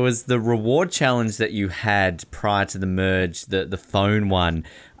 and there was the reward challenge that you had prior to the merge, the phone one,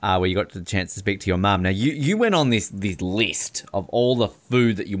 where you got the chance to speak to your mum. Now, you went on this list of all the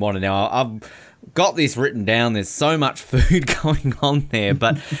food that you wanted. Now, I've got this written down. There's so much food going on there.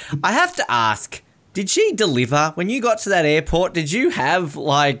 But I have to ask, did she deliver? When you got to that airport, did you have,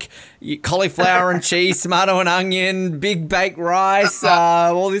 like, cauliflower and cheese, tomato and onion, big baked rice,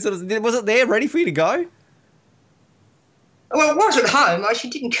 all this sort of... Was it there ready for you to go? Well, it was at home. She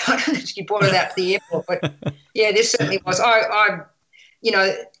didn't go. She brought it out to the airport, but yeah, there certainly was.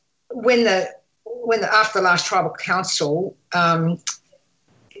 When after the last tribal council, Rob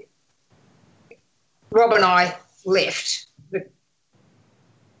and I left the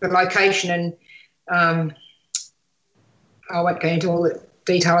location, and I won't go into all the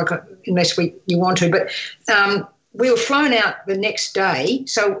detail unless you want to, but we were flown out the next day,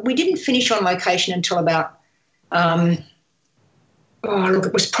 so we didn't finish on location until about.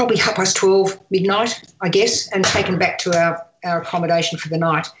 It was probably 12:30, midnight, I guess, and taken back to our accommodation for the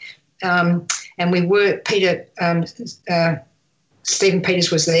night. And we were, Stephen Peters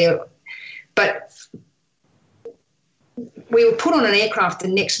was there, but we were put on an aircraft the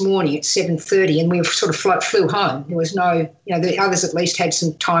next morning at 7:30, and we sort of flew home. There was no, the others at least had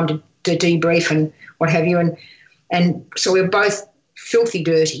some time to debrief and what have you. And so we were both filthy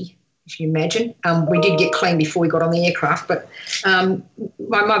dirty, if you imagine. We did get clean before we got on the aircraft, but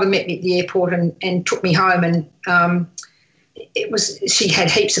my mother met me at the airport and took me home, and she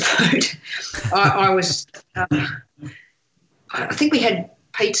had heaps of food. I think we had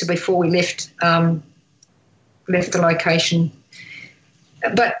pizza before we left the location.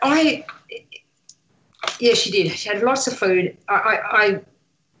 But she did. She had lots of food.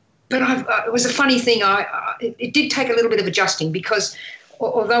 It was a funny thing. It did take a little bit of adjusting, because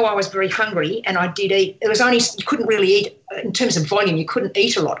although I was very hungry and I did eat, you couldn't really eat, in terms of volume, you couldn't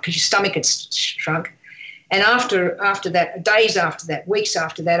eat a lot because your stomach had shrunk. And after that, days after that, weeks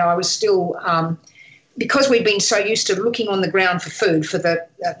after that, I was still, because we'd been so used to looking on the ground for food, for the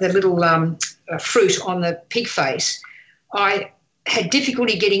little fruit on the pig face, I had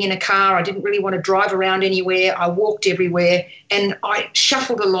difficulty getting in a car. I didn't really want to drive around anywhere. I walked everywhere, and I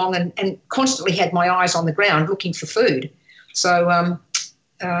shuffled along and constantly had my eyes on the ground looking for food. So,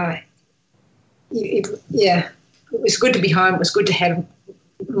 it was good to be home. It was good to have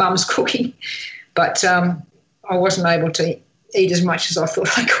Mum's cooking, but I wasn't able to eat as much as I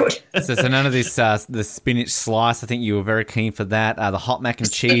thought I could. So none of this, the spinach slice, I think you were very keen for that. The hot mac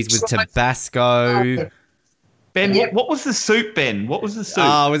and cheese with Tabasco. Ben, what was the soup, Ben? What was the soup?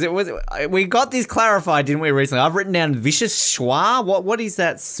 Was it? We got this clarified, didn't we, recently? I've written down vichyssoise. What is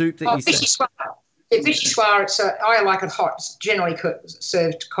that soup that you said? Vichyssoise, I like it hot. It's generally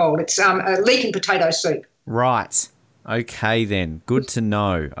served cold. It's a leek and potato soup. Right. Okay, then. Good to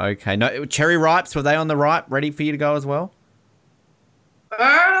know. Okay. No, cherry ripes, were they on the ripe, ready for you to go as well?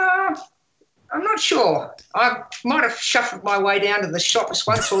 I'm not sure. I might have shuffled my way down to the shops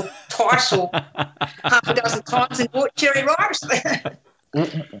once or twice or half a dozen times and bought cherry ripes.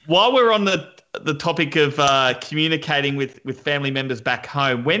 While we're on the the topic of communicating with family members back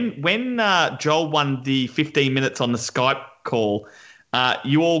home. When Joel won the 15 minutes on the Skype call,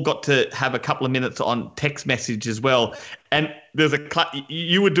 you all got to have a couple of minutes on text message as well. And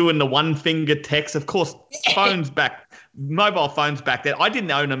you were doing the one finger text. Of course, mobile phones back then. I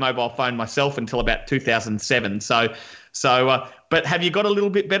didn't own a mobile phone myself until about 2007. So, but have you got a little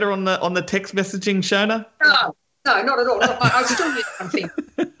bit better on the text messaging, Sciona? No, not at all. I still use one finger.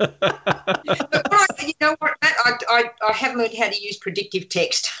 But you know what, Matt? I have learned how to use predictive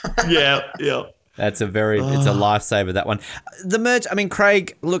text. Yeah. It's a lifesaver, that one. The merge, I mean,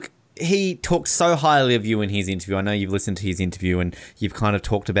 Craig, look, he talks so highly of you in his interview. I know you've listened to his interview and you've kind of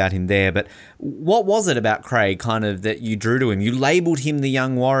talked about him there, but what was it about Craig kind of that you drew to him? You labelled him the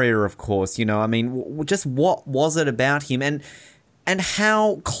young warrior, of course, you know. I mean, just what was it about him, and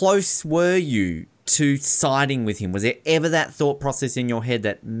how close were you to siding with him? Was there ever that thought process in your head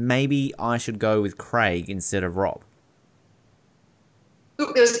that maybe I should go with Craig instead of Rob?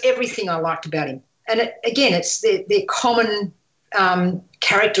 Look, there was everything I liked about him. And it's their common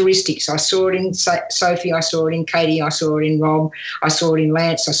characteristics. I saw it in Sophie, I saw it in Katie, I saw it in Rob, I saw it in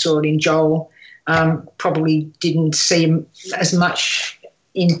Lance, I saw it in Joel. Probably didn't see him as much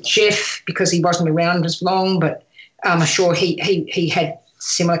in Jeff because he wasn't around as long, but I'm sure he had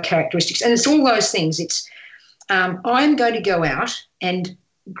similar characteristics. And it's all those things. It's I'm going to go out and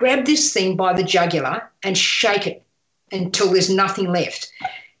grab this thing by the jugular and shake it until there's nothing left.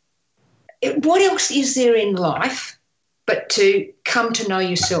 What else is there in life but to come to know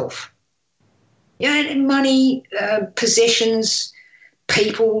yourself? Money, possessions,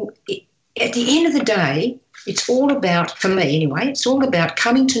 people. At the end of the day, it's all about, for me anyway, it's all about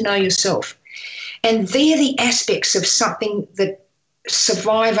coming to know yourself. And they're the aspects of something that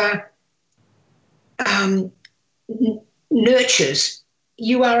Survivor nurtures.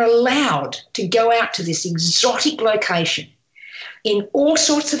 You are allowed to go out to this exotic location in all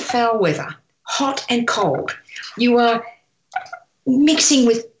sorts of foul weather, hot and cold. You are mixing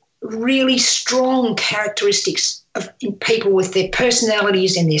with really strong characteristics in people with their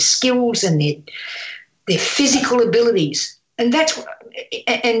personalities and their skills and their physical abilities, and that's what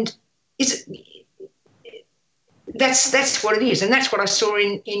it is, and that's what I saw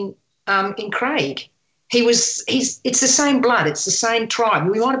in Craig. It's the same blood, it's the same tribe.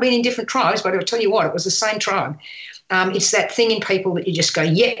 We might have been in different tribes, but I'll tell you what, it was the same tribe. It's that thing in people that you just go,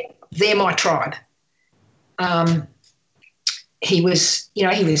 yeah, they're my tribe. He was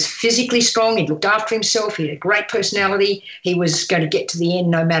physically strong. He looked after himself. He had a great personality. He was going to get to the end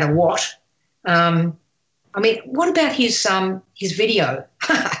no matter what. What about his video?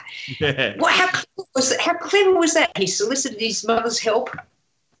 Yeah. Well, how clever was that? He solicited his mother's help.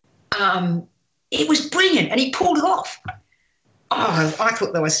 It was brilliant, and he pulled it off. Oh, I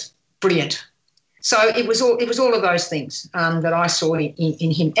thought that was brilliant. So it was all of those things that I saw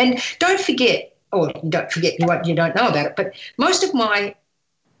in him. And don't forget what you don't know about it, but most of my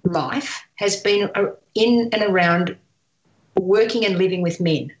life has been in and around working and living with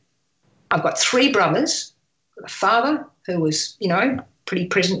men. I've got 3 brothers, a father who was, pretty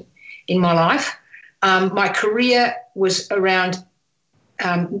present in my life. My career was around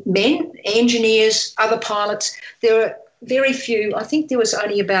men, engineers, other pilots. There were very few, I think there was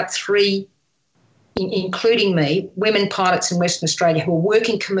only about 3, including me, women pilots in Western Australia who were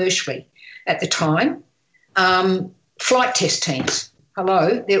working commercially at the time. Flight test teams,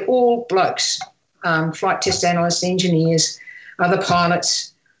 hello, they're all blokes. Flight test analysts, engineers, other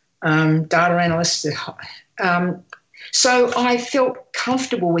pilots, data analysts. So I felt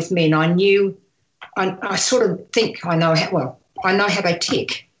comfortable with men. I knew, I sort of think I know how they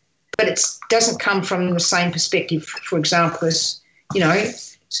tick, but it doesn't come from the same perspective, for example, as,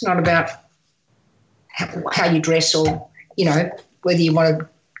 it's not about how you dress or, whether you want to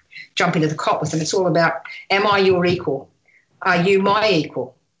jump into the cot with them. It's all about, am I your equal? Are you my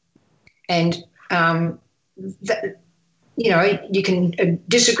equal? And, you can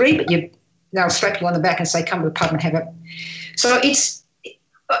disagree, but they'll slap you on the back and say, come to the pub and have it. So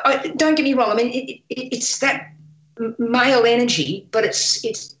don't get me wrong. I mean, it's that male energy, but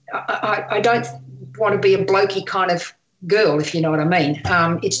I don't want to be a blokey kind of girl, if you know what I mean.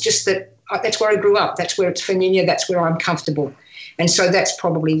 It's just that that's where I grew up. That's where it's familiar. That's where I'm comfortable. And so that's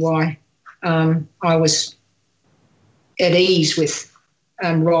probably why I was at ease with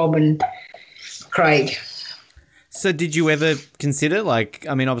Rob and Craig. So did you ever consider,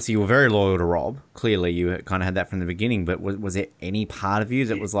 obviously you were very loyal to Rob. Clearly you kind of had that from the beginning, but was there any part of you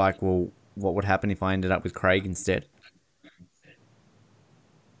that was like, well, what would happen if I ended up with Craig instead?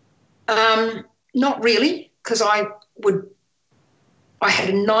 Not really, because I would I had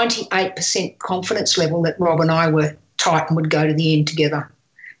a 98% confidence level that Rob and I were tight and would go to the end together.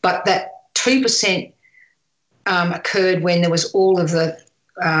 But that 2% occurred when there was all of the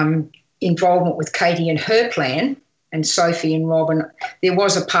involvement with Katie and her plan, and Sophie and Rob, and there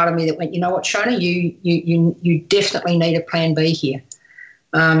was a part of me that went, you know what, Sciona, you definitely need a plan B here.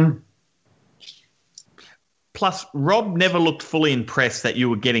 Plus, Rob never looked fully impressed that you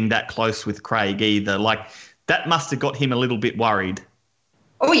were getting that close with Craig either. Like, that must have got him a little bit worried.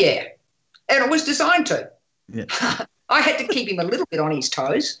 Oh, yeah, and it was designed to. Yeah. I had to keep him a little bit on his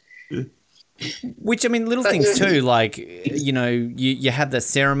toes. Which, I mean, little things too, like, you know, you have the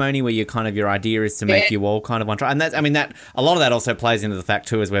ceremony where your idea is to make you all kind of one try. And that, I mean, that a lot of that also plays into the fact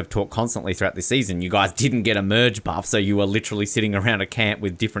too, as we've talked constantly throughout this season, you guys didn't get a merge buff, so you were literally sitting around a camp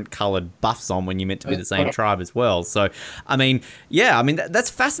with different coloured buffs on when you meant to be the same tribe as well. So, I mean, yeah, I mean,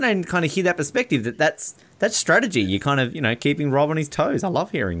 that's fascinating to kind of hear that perspective, that's strategy. You kind of, you know, keeping Rob on his toes. I love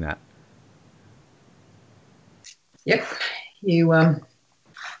hearing that. Yep. You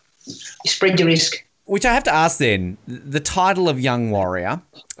spread your risk. Which I have to ask then, the title of Young Warrior,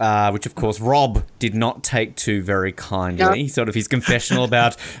 which of course Rob did not take to very kindly, sort of his confessional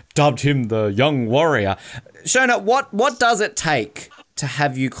about dubbed him the Young Warrior. Sciona, what does it take to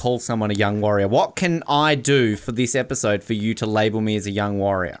have you call someone a Young Warrior? What can I do for this episode for you to label me as a Young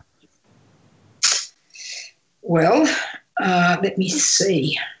Warrior? Well, let me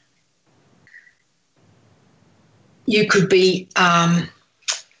see. You could be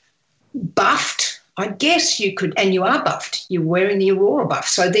buffed. I guess you could, and you are buffed. You're wearing the Aurora buff.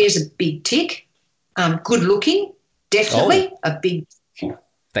 So there's a big tick. Good looking, definitely a big tick.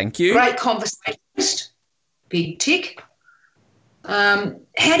 Thank you. Great conversationalist, big tick. How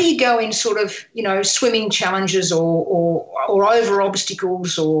do you go in sort of, you know, swimming challenges or over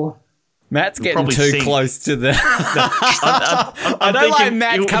obstacles or... Matt's getting too close to the... I don't like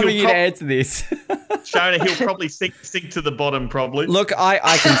Matt coming in to answer this. Sciona, he'll probably sink to the bottom probably. Look,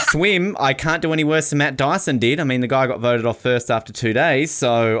 I can swim. I can't do any worse than Matt Dyson did. I mean, the guy got voted off first after 2 days,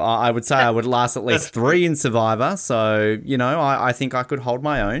 so I would say I would last at least 3 in Survivor. So, you know, I think I could hold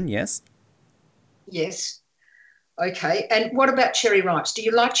my own, yes. Yes. Okay. And what about Cherry Ripes? Do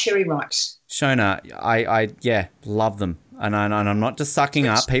you like Cherry Ripes? Sciona, I love them. And I'm not just sucking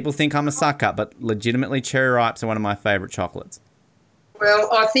up. People think I'm a suck up, but legitimately Cherry Ripes are one of my favourite chocolates. Well,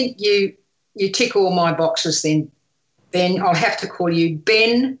 I think you tick all my boxes then, Ben. I'll have to call you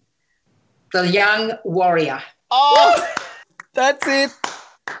Ben the Young Warrior. Oh, that's it.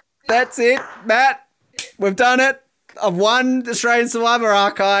 That's it, Matt. We've done it. I've won the Australian Survivor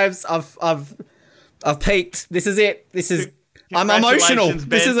Archives. I've peaked. This is it. I'm emotional. Ben.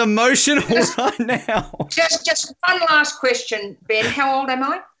 This is emotional right now. Just one last question, Ben. How old am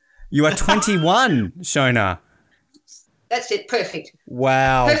I? You are 21, Sciona. That's it. Perfect.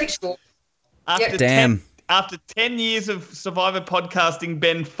 Wow. Perfect score. After 10 years of Survivor podcasting,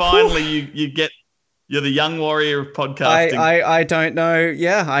 Ben, finally you're the Young Warrior of podcasting. I don't know.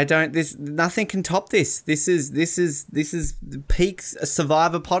 Yeah, I don't. Nothing can top this. This is the peak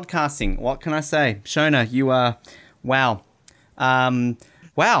Survivor podcasting. What can I say, Sciona? You are wow.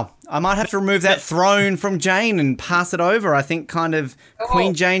 Wow. I might have to remove that throne from Jane and pass it over. I think kind of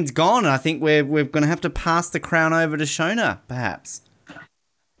Queen Jane's gone. I think we're going to have to pass the crown over to Sciona, perhaps.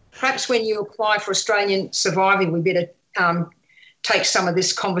 Perhaps when you apply for Australian Surviving, we better take some of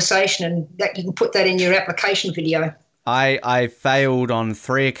this conversation and that you can put that in your application video. I failed on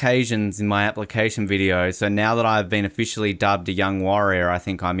 3 occasions in my application video, so now that I've been officially dubbed a Young Warrior, I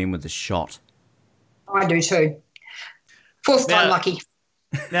think I'm in with a shot. I do too. Fourth time lucky.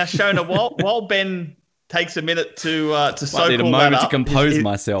 Now, Sciona, while Ben takes a minute to soak all that up, I need a moment to compose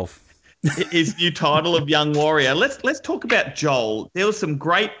myself. His new title of Young Warrior. Let's talk about Joel. There were some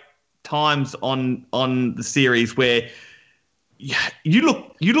great times on the series where you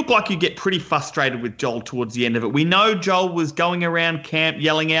look like you get pretty frustrated with Joel towards the end of it. We know Joel was going around camp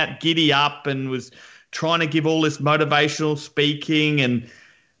yelling out "giddy up" and was trying to give all this motivational speaking. And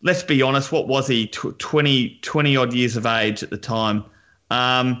let's be honest, what was he? 20 odd years of age at the time.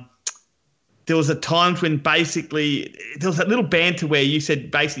 There was a times when basically there was that little banter where you said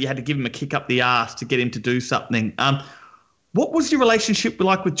basically you had to give him a kick up the arse to get him to do something. What was your relationship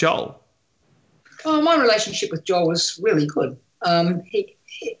like with Joel? Oh, my relationship with Joel was really good.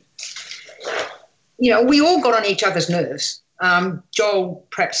 We all got on each other's nerves. Joel,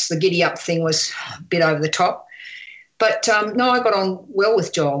 perhaps the giddy up thing was a bit over the top. But, no, I got on well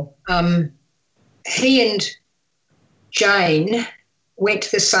with Joel. He and Jane went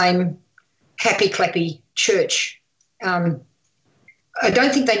to the same happy clappy church. I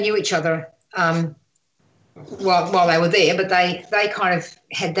don't think they knew each other while they were there, but they kind of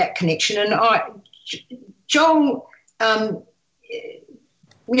had that connection. And Joel,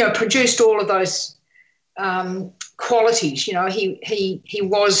 produced all of those qualities. He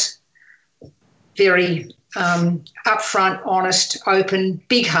was very upfront, honest, open,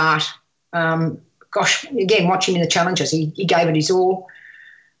 big heart. Again, watch him in the challenges. He gave it his all.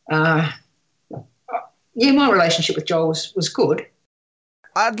 My relationship with Joel was good.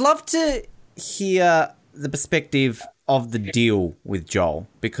 I'd love to hear the perspective of the deal with Joel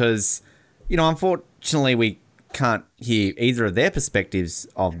because, unfortunately we can't hear either of their perspectives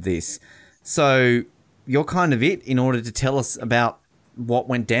of this. So you're kind of it in order to tell us about what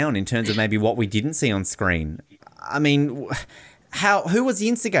went down in terms of maybe what we didn't see on screen. I mean, who was the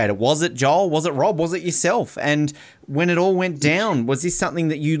instigator? Was it Joel? Was it Rob? Was it yourself? And when it all went down, was this something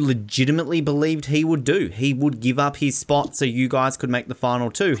that you legitimately believed he would do? He would give up his spot so you guys could make the final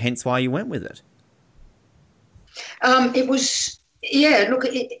two, hence why you went with it? It was, look,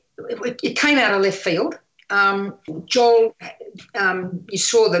 it came out of left field. Joel, you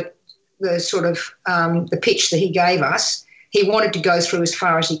saw the sort of the pitch that he gave us. He wanted to go through as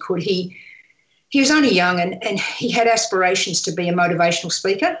far as he could. He was only young and he had aspirations to be a motivational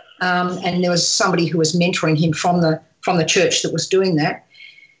speaker. And there was somebody who was mentoring him from the church that was doing that.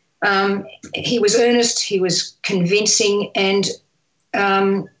 He was earnest. He was convincing. And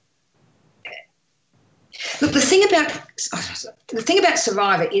look, the thing about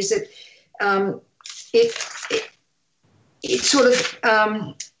Survivor is that it sort of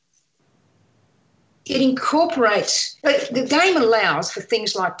it incorporates. The game allows for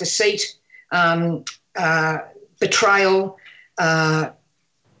things like deceit, betrayal, those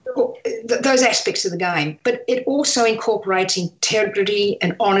aspects of the game, but it also incorporates integrity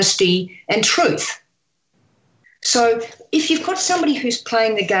and honesty and truth. So if you've got somebody who's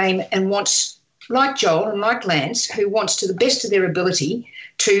playing the game and wants, like Joel and like Lance, who wants to the best of their ability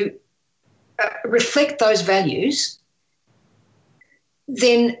to reflect those values,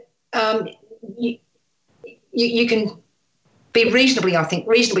 then you can be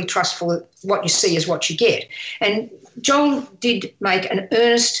reasonably trustful that what you see is what you get. And Joel did make an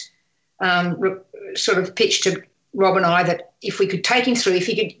earnest sort of pitch to Rob and I that if we could take him through, if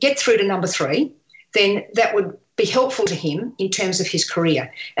he could get through to number 3, then that would be helpful to him in terms of his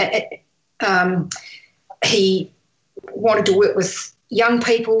career. He wanted to work with young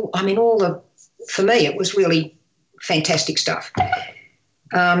people. I mean, for me, it was really fantastic stuff.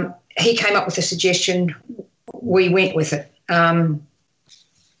 He came up with a suggestion. We went with it. And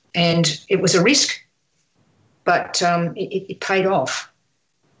it was a risk, but it paid off.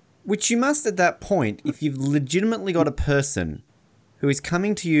 Which you must at that point, if you've legitimately got a person who is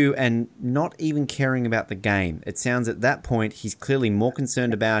coming to you and not even caring about the game. It sounds at that point he's clearly more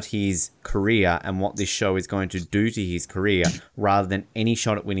concerned about his career and what this show is going to do to his career rather than any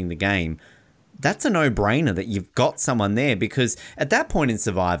shot at winning the game. That's a no-brainer that you've got someone there, because at that point in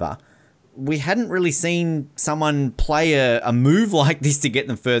Survivor, we hadn't really seen someone play a move like this to get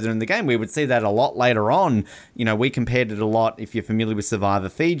them further in the game. We would see that a lot later on. You know, we compared it a lot, if you're familiar with Survivor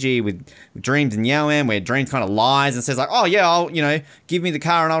Fiji, with Dreams and Yoan, where Dreams kind of lies and says like, oh yeah, I'll, give me the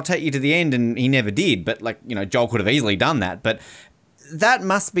car and I'll take you to the end. And he never did. But Joel could have easily done that. But that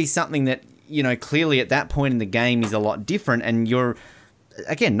must be something that, clearly at that point in the game is a lot different. And you're,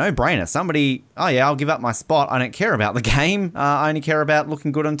 again, no-brainer. Somebody, oh yeah, I'll give up my spot. I don't care about the game. I only care about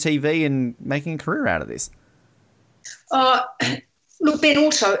looking good on TV and making a career out of this. Look, Ben,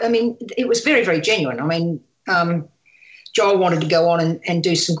 also, I mean, it was very, very genuine. I mean, Joel wanted to go on and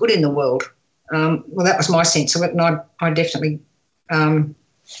do some good in the world. Well, that was my sense of it, and I definitely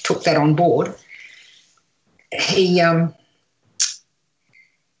took that on board.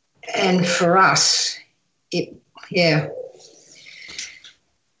 And for us, yeah.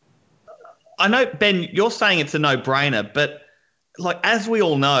 I know, Ben, you're saying it's a no-brainer, but as we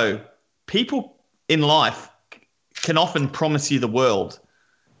all know, people in life can often promise you the world,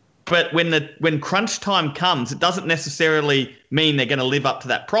 but when crunch time comes, it doesn't necessarily mean they're going to live up to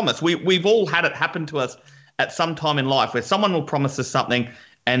that promise. We've all had it happen to us at some time in life where someone will promise us something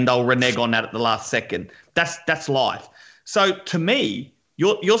and they'll renege on that at the last second. That's life. So to me,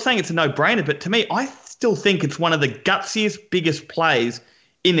 you're saying it's a no-brainer, but to me, I still think it's one of the gutsiest, biggest plays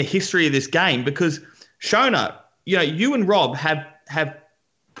in the history of this game, because Sciona, you and Rob have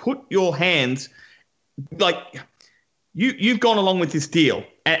put your hands, you've gone along with this deal,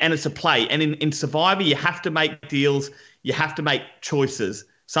 and it's a play. And in Survivor, you have to make deals, you have to make choices.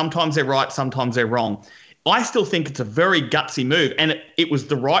 Sometimes they're right, sometimes they're wrong. I still think it's a very gutsy move, and it was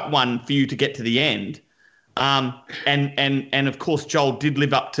the right one for you to get to the end. And of course, Joel did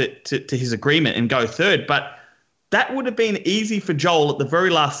live up to his agreement and go third. But that would have been easy for Joel at the very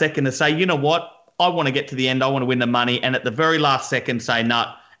last second to say, you know what, I want to get to the end, I want to win the money, and at the very last second say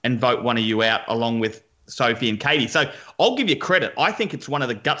no and vote one of you out along with Sophie and Katie. So I'll give you credit. I think it's one of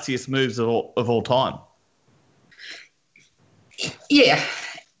the gutsiest moves of all time. Yeah.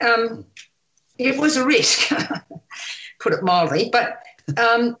 It was a risk, put it mildly. But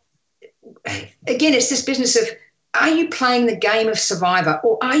again, it's this business of, are you playing the game of Survivor,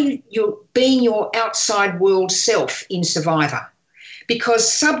 or are you're being your outside world self in Survivor?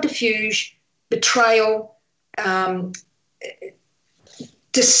 Because subterfuge, betrayal,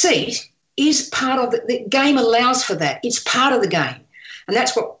 deceit is part of the game. Allows for that. It's part of the game. And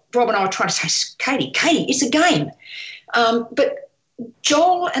that's what Rob and I were trying to say. Katie, it's a game. But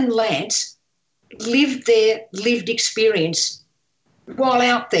Joel and Lance lived their lived experience while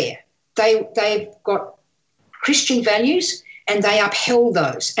out there. They've got Christian values and they upheld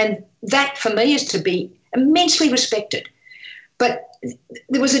those. And that, for me, is to be immensely respected. But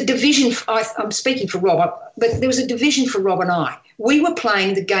there was a division. I'm speaking for Rob, but there was a division for Rob and I. We were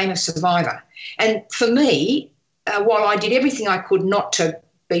playing the game of Survivor. And for me, while I did everything I could not to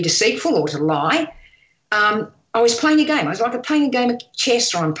be deceitful or to lie, I was playing a game. I was like playing a game of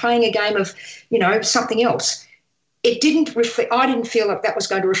chess, or I'm playing a game of, something else. It didn't reflect. I didn't feel like that was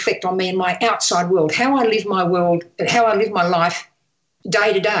going to reflect on me in my outside world, how I live my world, how I live my life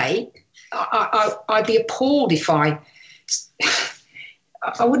day to day. I'd be appalled if I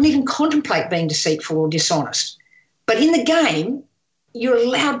wouldn't even contemplate being deceitful or dishonest. But in the game, you're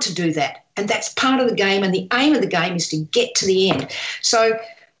allowed to do that, and that's part of the game. And the aim of the game is to get to the end. So,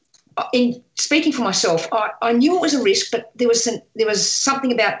 in speaking for myself, I knew it was a risk, but there was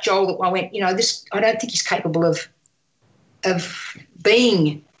something about Joel that I went, this. I don't think he's capable of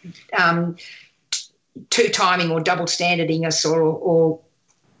being two-timing or double-standarding us, and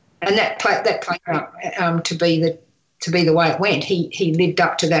that played out to be the way it went. He lived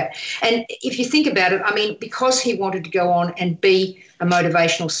up to that. And if you think about it, I mean, because he wanted to go on and be a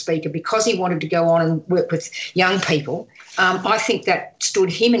motivational speaker, because he wanted to go on and work with young people, I think that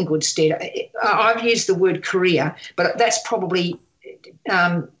stood him in good stead. I've used the word career, but that's probably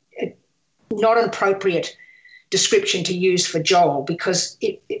not an appropriate description to use for Joel, because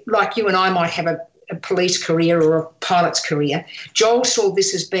like you and I might have a police career or a pilot's career, Joel saw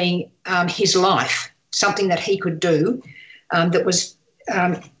this as being his life, something that he could do that was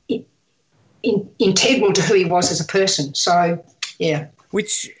integral to who he was as a person. So, yeah.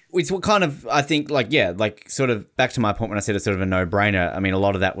 Which what kind of, I think, sort of back to my point when I said it's sort of a no-brainer. I mean, a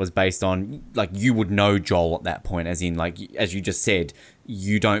lot of that was based on, you would know Joel at that point, as in, as you just said,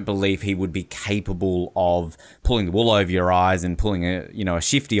 you don't believe he would be capable of pulling the wool over your eyes and pulling a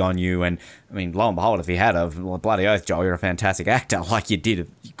shifty on you. And, I mean, lo and behold, if he had bloody oath, Joel, you're a fantastic actor. You did a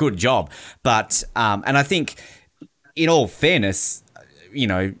good job. But, and I think, in all fairness,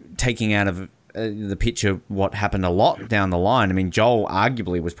 taking out of the picture what happened a lot down the line. I mean, Joel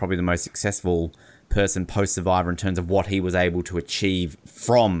arguably was probably the most successful person post-Survivor in terms of what he was able to achieve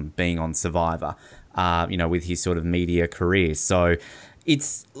from being on Survivor, with his sort of media career. So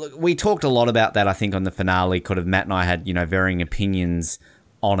we talked a lot about that, I think, on the finale. Kind of Matt and I had, varying opinions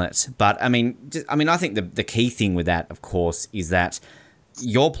on it. But, I think the key thing with that, of course, is that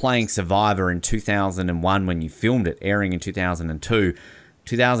you're playing Survivor in 2001 when you filmed it, airing in 2002.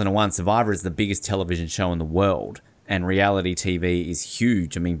 2001, Survivor is the biggest television show in the world, and reality TV is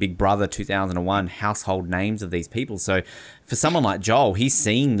huge. I mean, Big Brother 2001, household names of these people. So for someone like Joel, he's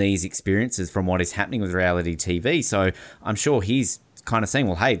seeing these experiences from what is happening with reality TV. So I'm sure he's kind of saying,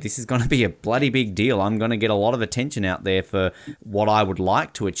 well, hey, this is going to be a bloody big deal. I'm going to get a lot of attention out there for what I would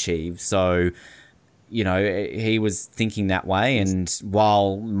like to achieve. So, he was thinking that way. And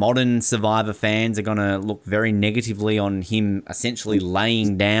while modern Survivor fans are going to look very negatively on him essentially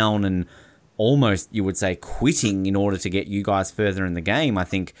laying down and almost, you would say, quitting in order to get you guys further in the game, I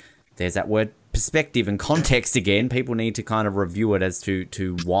think there's that word perspective and context again. People need to kind of review it as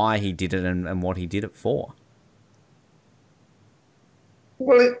to why he did it and what he did it for.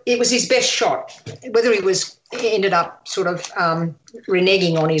 Well, it was his best shot. Whether he ended up sort of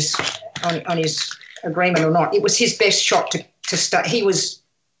reneging on his agreement or not, it was his best shot to start. He was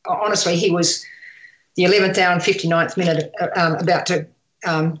the 11th hour and 59th minute about to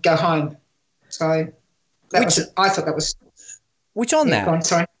go home. So I thought that was. Which on that? Go on,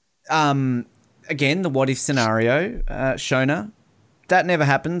 sorry. Again, the what if scenario, Sciona, that never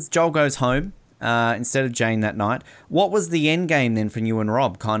happens. Joel goes home instead of Jane that night. What was the end game then for you and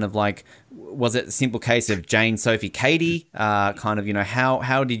Rob? Kind of Was it a simple case of Jane, Sophie, Katie? Kind of,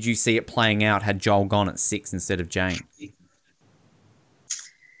 how did you see it playing out had Joel gone at 6 instead of Jane?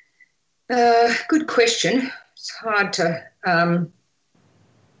 Good question. It's hard to...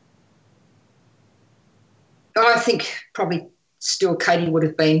 I think probably still Katie would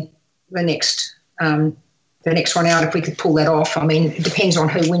have been the next one out if we could pull that off. I mean, it depends on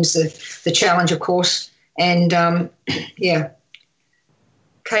who wins the challenge, of course. And,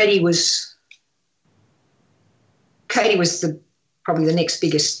 Katie was probably the next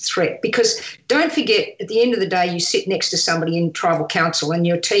biggest threat, because don't forget, at the end of the day, you sit next to somebody in tribal council, and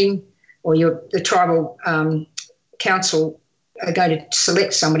your team or the tribal council are going to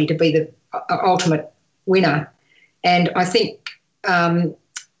select somebody to be the ultimate winner. And I think Rob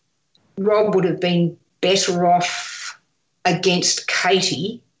would have been better off against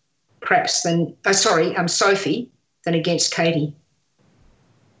Katie, perhaps Sophie, than against Katie.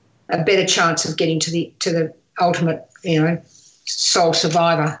 A better chance of getting to the ultimate, sole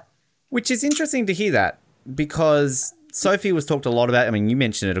survivor. Which is interesting to hear that, because Sophie was talked a lot about. I mean, you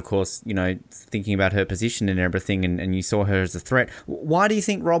mentioned it, of course, thinking about her position and everything, and you saw her as a threat. Why do you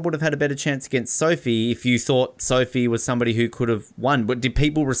think Rob would have had a better chance against Sophie if you thought Sophie was somebody who could have won? But did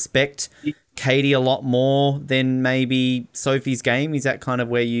people respect Katie a lot more than maybe Sophie's game? Is that kind of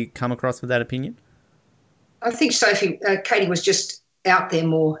where you come across with that opinion? I think Katie was just out there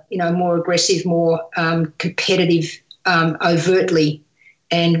more, more aggressive, more competitive, overtly,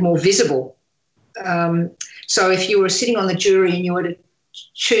 and more visible. So if you were sitting on the jury and you were to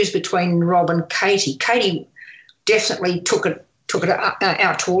choose between Rob and Katie definitely took it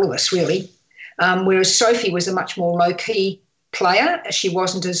out to all of us, really. Whereas Sophie was a much more low-key player. She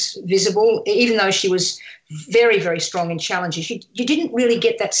wasn't as visible, even though she was very, very strong in challenges. You didn't really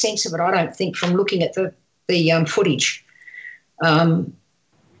get that sense of it, I don't think, from looking at the footage.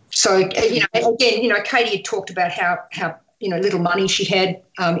 Katie had talked about how little money she had.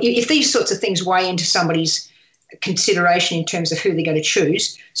 If these sorts of things weigh into somebody's consideration in terms of who they're going to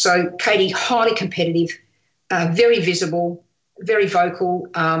choose. So Katie, highly competitive, very visible, very vocal.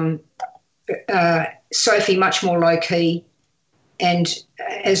 Sophie, much more low-key. And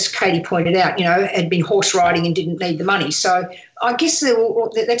as Katie pointed out, had been horse riding and didn't need the money. So I guess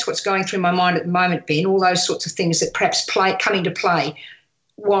that's what's going through my mind at the moment, Ben, all those sorts of things that perhaps come into play.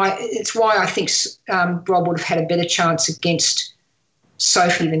 Why I think Rob would have had a better chance against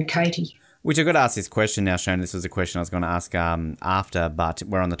Sophie than Katie. Which I've got to ask this question now, Sciona. This was a question I was going to ask after, but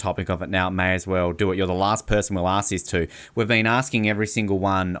we're on the topic of it now. May as well do it. You're the last person we'll ask this to. We've been asking every single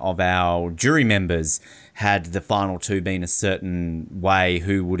one of our jury members, had the final two been a certain way,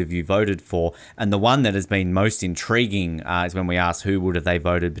 who would have you voted for? And the one that has been most intriguing is when we asked who would have they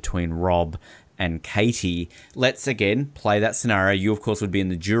voted between Rob and Katie. Let's again play that scenario. You, of course, would be in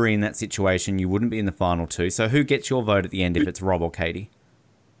the jury in that situation. You wouldn't be in the final two. So who gets your vote at the end if it's Rob or Katie?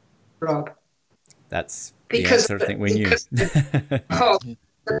 Rob. That's the answer I think we knew.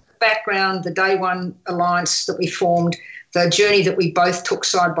 The background, the day one alliance that we formed, the journey that we both took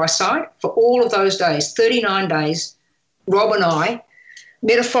side by side for all of those days, 39 days, Rob and I,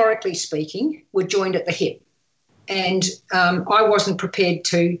 metaphorically speaking, were joined at the hip. And I wasn't prepared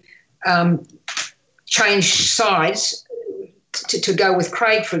to change sides to go with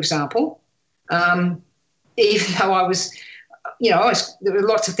Craig, for example, even though I was... there were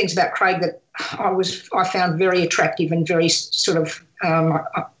lots of things about Craig that I found very attractive and very sort of.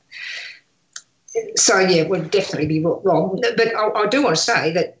 It would definitely be Rob. But I do want to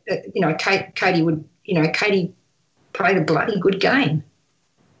say that Katie played a bloody good game.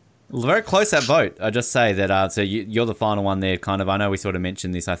 Well, very close that vote. I just say that. So you're the final one there. Kind of. I know we sort of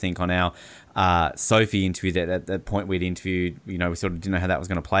mentioned this. I think on our Sophie interview. That at that point we'd interviewed. We sort of didn't know how that was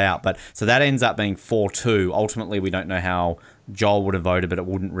going to play out. But so that ends up being 4-2. Ultimately, we don't know how Joel would have voted, but it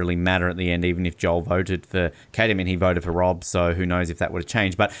wouldn't really matter at the end, even if Joel voted for Katie. I mean, he voted for Rob, so who knows if that would have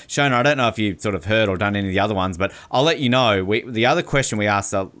changed. But Sciona, I don't know if you've sort of heard or done any of the other ones, but I'll let you know. The other question we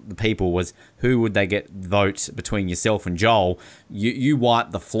asked the people was who would they get vote between yourself and Joel. You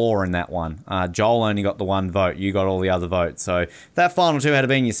wiped the floor in that one. Joel only got the one vote. You got all the other votes. So if that final two had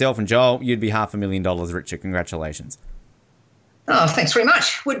been yourself and Joel, you'd be $500,000 richer. Congratulations. Oh, thanks very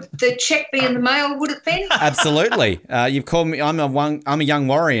much. Would the cheque be in the mail, would it, Ben? Absolutely. You've called me. I'm a young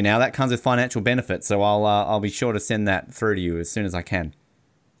warrior now. That comes with financial benefits, so I'll be sure to send that through to you as soon as I can.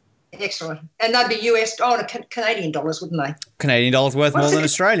 Excellent. And they'd be Canadian dollars, wouldn't they? Canadian dollars worth more than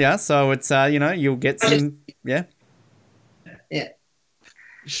Australia, so it's you'll get some. Yeah. Yeah.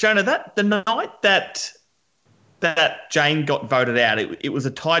 Sciona, the night that Jane got voted out, it was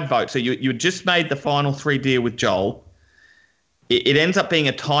a tied vote. So you had just made the final three deal with Joel. It ends up being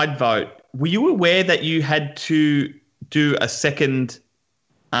a tied vote. were you aware that you had to do a second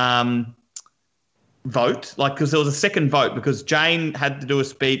vote? Like, because there was a second vote because Jane had to do a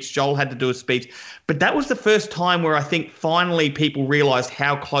speech, Joel had to do a speech. But that was the first time where I think finally people realised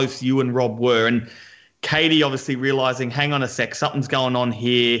how close you and Rob were. And Katie obviously realising, hang on a sec, something's going on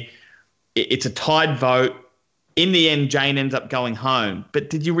here. It's a tied vote. In the end, Jane ends up going home. But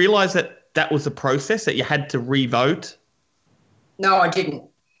did you realise that that was a process, that you had to re-vote? No, I didn't.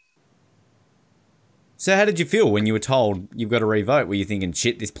 So how did you feel when you were told you've got to re-vote? Were you thinking,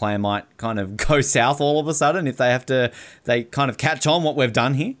 shit, this plan might kind of go south all of a sudden if they kind of catch on what we've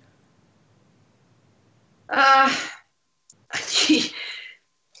done here? I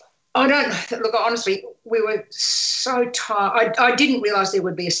don't, look, honestly, we were so tired. I didn't realise there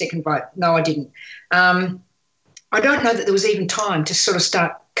would be a second vote. No, I didn't. I don't know that there was even time to sort of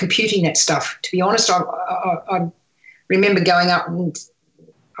start computing that stuff. To be honest, I remember going up and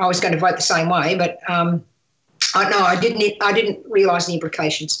I was going to vote the same way, but I didn't realise the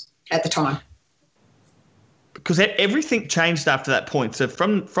implications at the time. Because everything changed after that point. So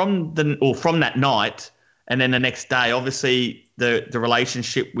from that night and then the next day, obviously the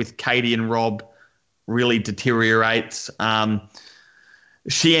relationship with Katie and Rob really deteriorates.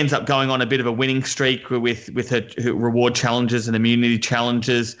 She ends up going on a bit of a winning streak with her reward challenges and immunity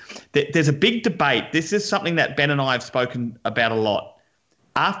challenges. There's a big debate. This is something that Ben and I have spoken about a lot.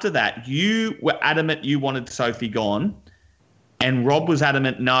 After that, you were adamant you wanted Sophie gone, and Rob was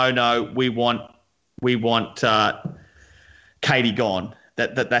adamant, no, we want Katie gone.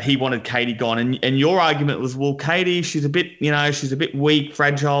 That he wanted Katie gone, and your argument was, well, Katie, she's a bit weak,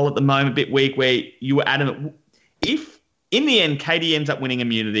 fragile at the moment, a bit weak. Where you were adamant, if in the end Katie ends up winning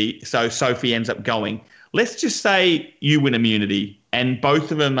immunity, so Sophie ends up going. Let's just say you win immunity and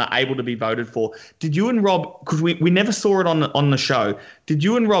both of them are able to be voted for. Did you and Rob, because we never saw it on the show, did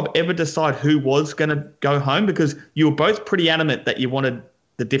you and Rob ever decide who was going to go home? Because you were both pretty adamant that you wanted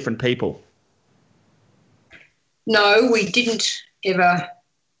the different people. No, we didn't ever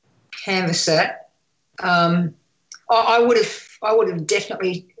canvass that. I would have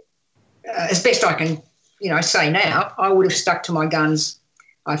definitely, as best I can, say now, I would have stuck to my guns.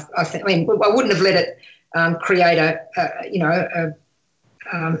 I wouldn't have let it create an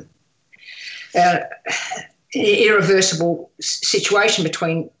irreversible situation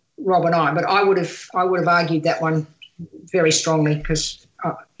between Rob and I. But I would have argued that one very strongly because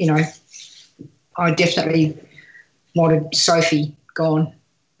I definitely wanted Sophie gone.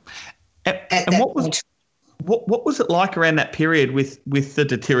 And what was it like around that period with the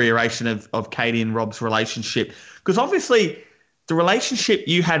deterioration of Katie and Rob's relationship? Because obviously the relationship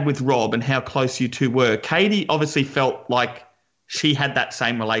you had with Rob and how close you two were, Katie obviously felt like she had that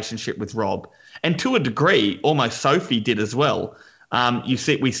same relationship with Rob. And to a degree, almost Sophie did as well.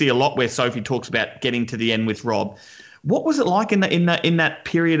 We see a lot where Sophie talks about getting to the end with Rob. What was it like in that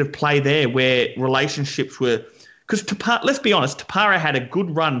period of play there where relationships were... Because let's be honest, Tapara had a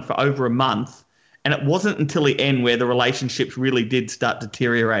good run for over a month, and it wasn't until the end where the relationships really did start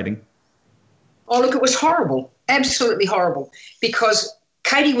deteriorating. Oh, look, it was horrible, absolutely horrible, because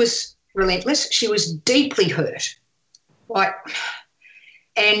Katie was relentless. She was deeply hurt,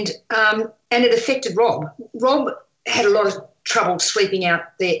 and it affected Rob. Rob had a lot of trouble sleeping out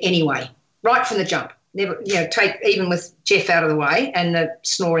there anyway, right from the jump. Never, even with Jeff out of the way and the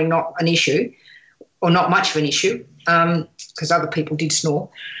snoring not an issue, or not much of an issue, because other people did snore.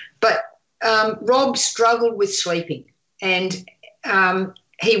 But Rob struggled with sleeping, and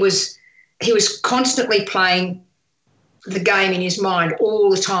he was constantly playing the game in his mind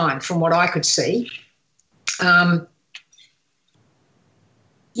all the time, from what I could see.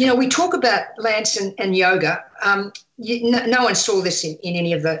 We talk about Lance and yoga. No one saw this in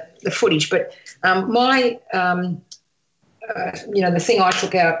any of the footage, but the thing I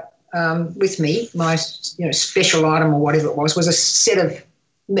took out with me, my special item or whatever it was a set of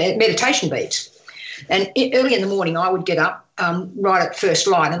meditation beads. And early in the morning, I would get up right at first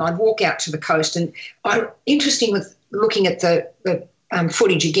light, and I'd walk out to the coast. And interesting with looking at the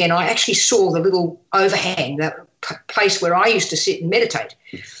footage again, I actually saw the little overhang, that place where I used to sit and meditate,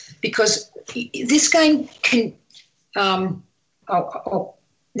 because this game can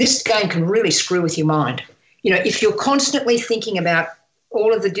really screw with your mind. If you're constantly thinking about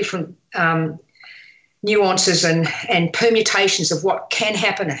all of the different nuances and permutations of what can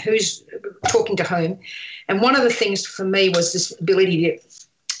happen and who's talking to whom. And one of the things for me was this ability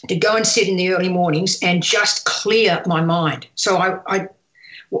to go and sit in the early mornings and just clear my mind. So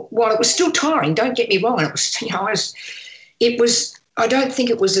while it was still tiring, don't get me wrong, I don't think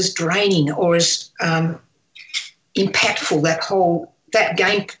it was as draining or as impactful, that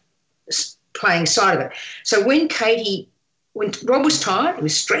game playing side of it. So when Rob was tired, he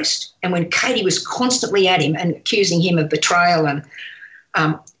was stressed, and when Katie was constantly at him and accusing him of betrayal, and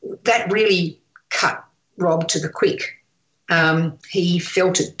that really cut Rob to the quick. He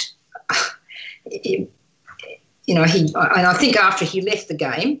felt it. And I think after he left the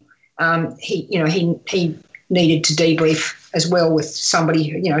game, he needed to debrief as well with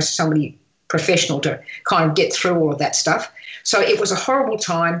somebody professional to kind of get through all of that stuff. So it was a horrible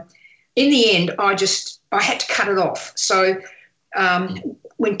time. In the end, I had to cut it off. So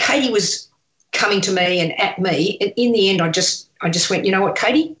when Katie was coming to me and at me, in the end, I just went, you know what,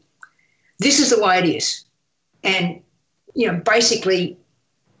 Katie, this is the way it is, and basically,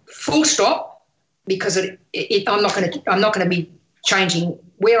 full stop, because I'm not going to be changing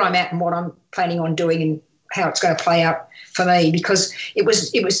where I'm at and what I'm planning on doing and how it's going to play out for me, because it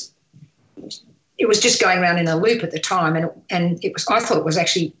was just going around in a loop at the time, and I thought it was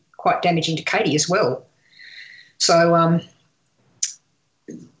actually quite damaging to Katie as well. So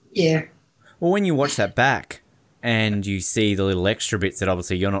yeah. Well, when you watch that back and you see the little extra bits that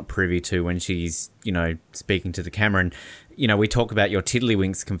obviously you're not privy to when she's, speaking to the camera, and, we talk about your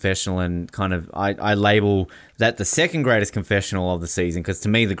Tiddlywinks confessional, and kind of I label that the second greatest confessional of the season, because to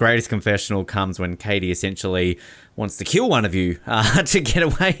me the greatest confessional comes when Katie essentially wants to kill one of you to get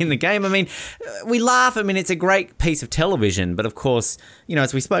away in the game. I mean, we laugh. I mean, it's a great piece of television, but of course,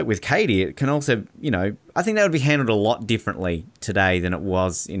 as we spoke with Katie, it can also, I think that would be handled a lot differently today than it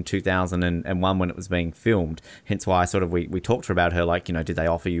was in 2001 when it was being filmed. Hence why we talked to her about her, like, did they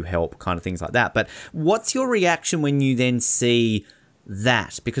offer you help, kind of things like that. But what's your reaction when you then see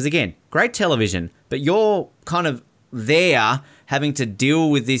that? Because again, great television, but you're kind of there having to deal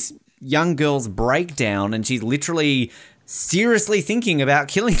with this young girl's breakdown, and she's literally seriously thinking about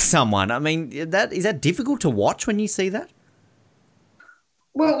killing someone. I mean, is that difficult to watch when you see that?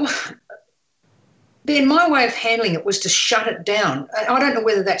 Well, Ben, my way of handling it was to shut it down. I don't know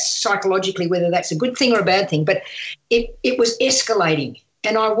whether that's psychologically, whether that's a good thing or a bad thing, but it was escalating,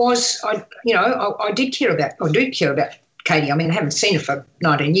 and I do care about Katie. I mean, I haven't seen her for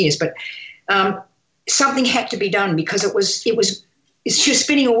 19 years, but something had to be done, because she was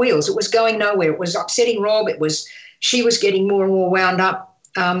spinning her wheels. It was going nowhere. It was upsetting Rob. She was getting more and more wound up.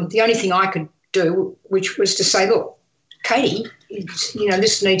 The only thing I could do, which was to say, look, Katie,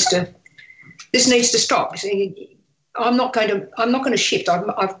 this needs to stop. I'm not going to shift.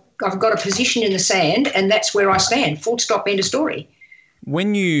 I've got a position in the sand, and that's where I stand. Full stop. End of story.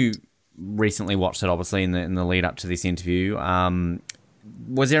 When you recently watched it, obviously in the lead up to this interview,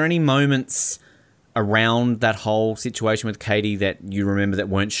 was there any moments around that whole situation with Katie that you remember that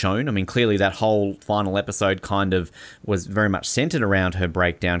weren't shown? I mean, clearly that whole final episode kind of was very much centered around her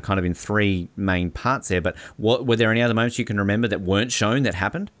breakdown, kind of in three main parts there. But were there any other moments you can remember that weren't shown that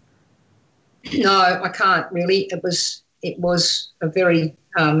happened? No, I can't really. It was a very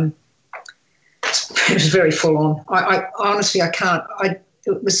it was very full on. I honestly, I can't.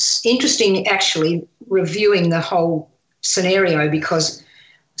 It was interesting actually reviewing the whole scenario, because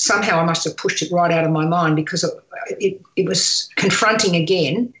somehow I must have pushed it right out of my mind, because it was confronting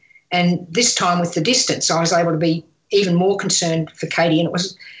again, and this time with the distance I was able to be even more concerned for Katie, and it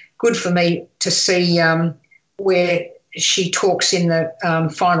was good for me to see where she talks in the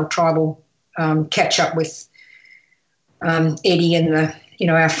final tribal catch up with Eddie and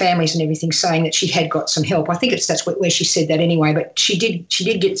our families and everything, saying that she had got some help. I think that's where she said that anyway, but she did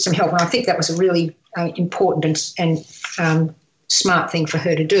get some help, and I think that was a really important and smart thing for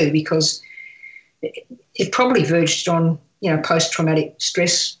her to do, because it probably verged on post-traumatic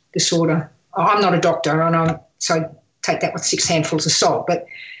stress disorder. I'm not a doctor, so take that with 6 handfuls of salt, but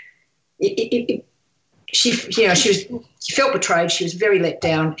she felt betrayed. She was very let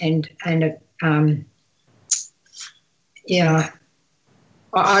down, and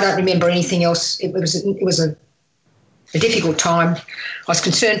I don't remember anything else. It was a difficult time. I was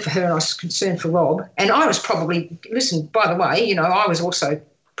concerned for her, and I was concerned for Rob. And I was probably, by the way, I was also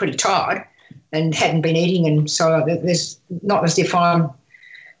pretty tired and hadn't been eating, and so there's not as if I'm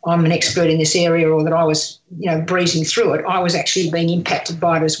an expert in this area, or that I was, breezing through it. I was actually being impacted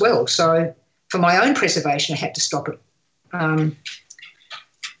by it as well. So for my own preservation, I had to stop it.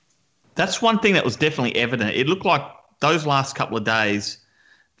 That's one thing that was definitely evident. It looked like those last couple of days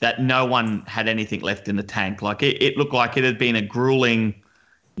that no one had anything left in the tank. Like it looked like it had been a grueling,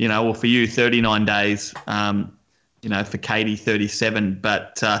 or for you 39 days, for Katie 37.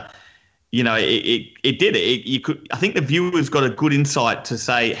 But it did. You could. I think the viewers got a good insight to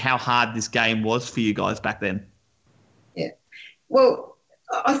say how hard this game was for you guys back then. Yeah. Well,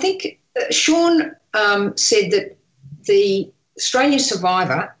 I think Sean said that the Australian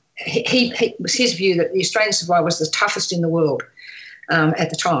Survivor he was his view that the Australian Survivor was the toughest in the world at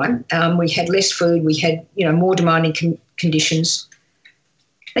the time. We had less food, we had more demanding conditions.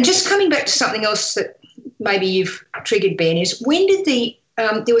 And just coming back to something else that maybe you've triggered, Ben, is when did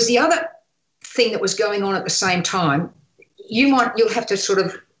there was the other thing that was going on at the same time. You'll have to sort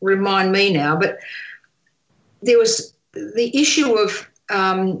of remind me now, but there was the issue of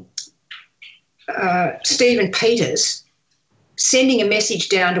Stephen Peters sending a message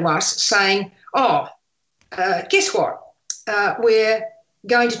down to us saying, guess what? We're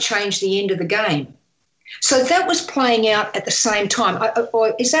going to change the end of the game. So that was playing out at the same time.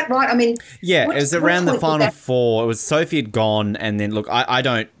 Or is that right? I mean, yeah, it was around the final four. It was Sophie had gone, and then look, I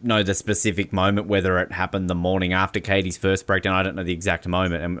don't know the specific moment, whether it happened the morning after Katie's first breakdown. I don't know the exact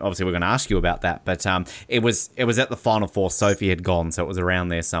moment, and obviously we're going to ask you about that. But it was at the final four. Sophie had gone, so it was around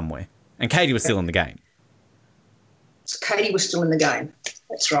there somewhere, and Katie was still in the game. So Katie was still in the game.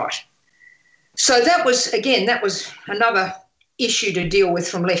 That's right. So that was another issue to deal with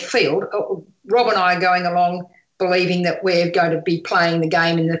from left field. Rob and I are going along believing that we're going to be playing the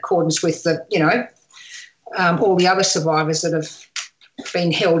game in accordance with all the other survivors that have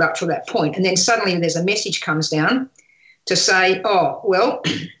been held up to that point. And then suddenly there's a message comes down to say,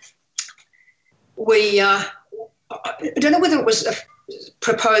 we I don't know whether it was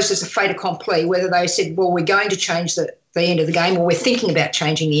proposed as a fait accompli, whether they said, well, we're going to change the end of the game, or we're thinking about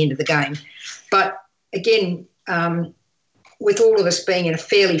changing the end of the game. But again, with all of us being in a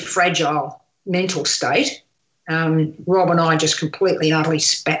fairly fragile mental state, Rob and I just completely and utterly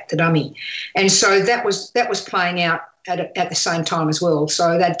spat the dummy. And so that was playing out at the same time as well.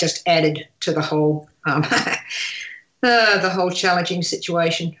 So that just added to the whole challenging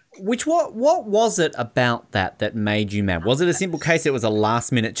situation. What was it about that made you mad? Was it a simple case it was a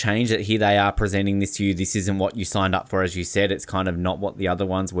last-minute change that here they are presenting this to you, this isn't what you signed up for, as you said, it's kind of not what the other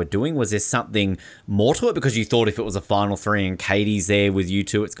ones were doing? Was there something more to it because you thought if it was a final three and Katie's there with you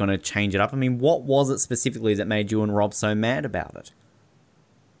two, it's going to change it up? I mean, what was it specifically that made you and Rob so mad about it?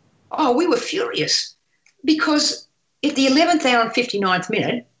 Oh, we were furious because at the 11th hour and 59th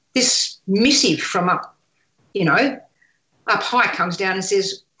minute, this missive from up high comes down and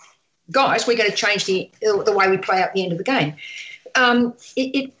says, guys, we're going to change the way we play out the end of the game.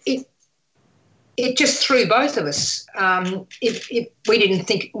 It just threw both of us. If we didn't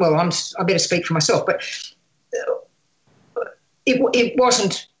think, well, I better speak for myself, but it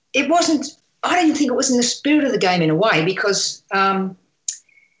wasn't. I don't think it was in the spirit of the game in a way, because I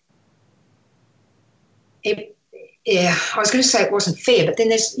was going to say it wasn't fair, but then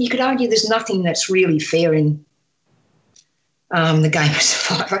you could argue there's nothing that's really fair in the game of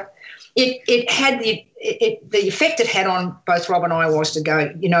Survivor. It had the effect it had on both Rob and I was to go,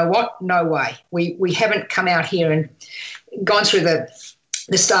 you know what, no way. We haven't come out here and gone through the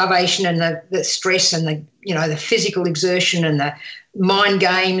starvation and the stress and the physical exertion and the mind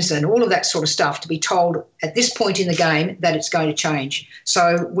games and all of that sort of stuff to be told at this point in the game that it's going to change.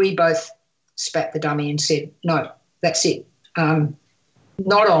 So we both spat the dummy and said, no, that's it.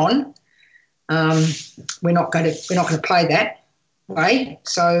 Not on. We're not going to play that way.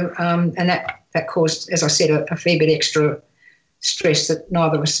 So and that caused, as I said, a fair bit extra stress that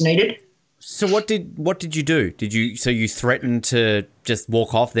neither of us needed. So what did you do? So you threatened to just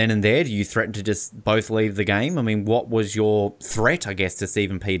walk off then and there? Did you threaten to just both leave the game? I mean, what was your threat, I guess, to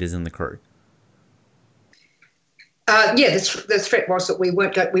Stephen Peters and the crew? The threat was that we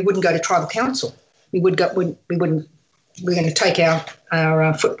wouldn't go to tribal council. We're going to take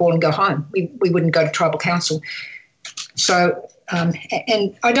our football and go home. We wouldn't go to tribal council. So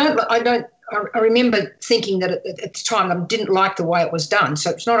and I remember thinking that at the time I didn't like the way it was done. So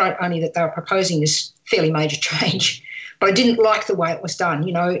it's not only that they were proposing this fairly major change, but I didn't like the way it was done.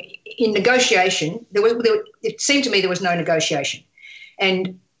 You know, in negotiation, it seemed to me there was no negotiation,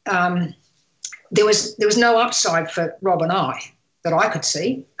 and there was no upside for Rob and I that I could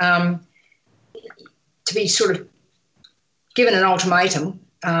see. To be sort of given an ultimatum,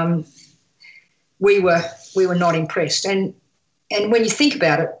 we were not impressed. And when you think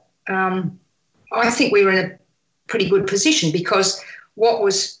about it, I think we were in a pretty good position, because what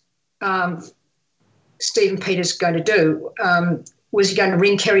was Stephen Peters going to do? Was he going to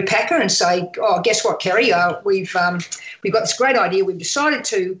ring Kerry Packer and say, "Oh, guess what, Kerry? We've got this great idea. We've decided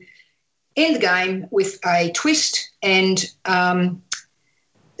to end the game with a twist, and our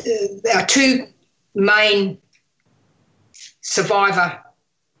two main Survivor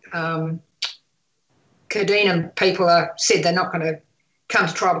Kadina people said they're not going to come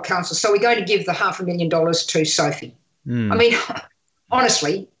to tribal council, so we're going to give the $500,000 to Sophie." I mean,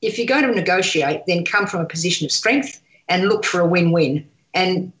 honestly, if you're going to negotiate, then come from a position of strength and look for a win-win.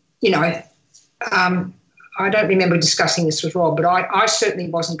 And I don't remember discussing this with Rob, but I certainly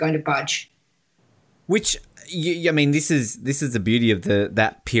wasn't going to budge. Which, I mean, this is the beauty of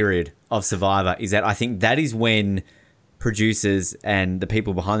that period of Survivor, is that I think that is when producers and the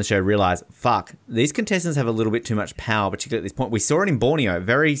people behind the show realize, fuck, these contestants have a little bit too much power, particularly at this point. We saw it in Borneo.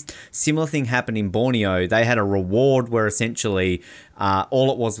 Very similar thing happened in Borneo. They had a reward where essentially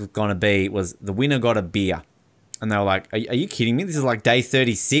all it was going to be was the winner got a beer. And they were like, are you kidding me? This is like day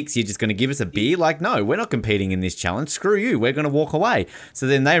 36. You're just going to give us a beer? Like, no, we're not competing in this challenge. Screw you. We're going to walk away. So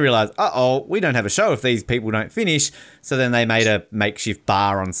then they realized, we don't have a show if these people don't finish. So then they made a makeshift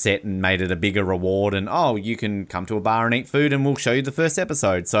bar on set and made it a bigger reward. And, you can come to a bar and eat food and we'll show you the first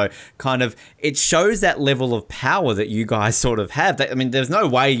episode. So kind of it shows that level of power that you guys sort of have. I mean, there's no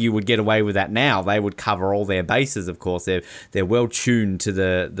way you would get away with that now. They would cover all their bases, of course. They're well tuned to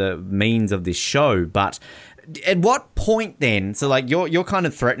the means of this show. But at what point then, so like you're kind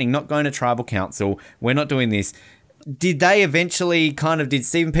of threatening not going to tribal council, we're not doing this. Did they eventually did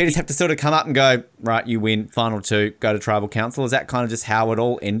Stephen Peters have to sort of come up and go, right, you win, final 2, go to tribal council? Is that kind of just how it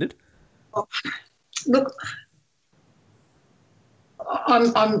all ended? Look,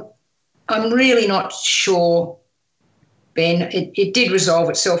 I'm really not sure, Ben. It did resolve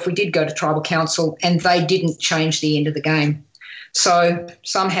itself. We did go to tribal council and they didn't change the end of the game. So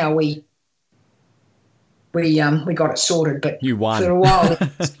somehow we got it sorted, but you won. For a while.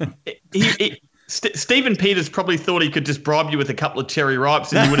 Stephen Peters probably thought he could just bribe you with a couple of cherry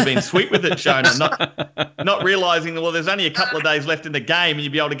ripes and you would have been sweet with it, Sciona, not realising that, there's only a couple of days left in the game and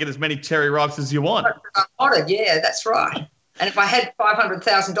you'd be able to get as many cherry ripes as you want. I wanted, yeah, that's right. And if I had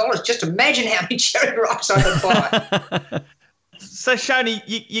 $500,000, just imagine how many cherry ripes I could buy. So, Sciona,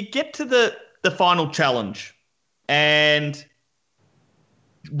 you get to the final challenge and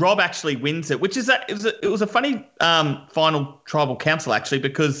Rob actually wins it, which is it was a funny final tribal council actually,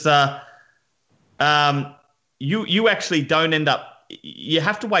 because you actually don't end up. You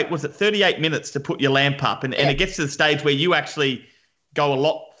have to wait. Was it 38 minutes to put your lamp up, and it gets to the stage where you actually go a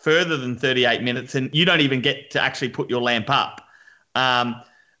lot further than 38 minutes, and you don't even get to actually put your lamp up.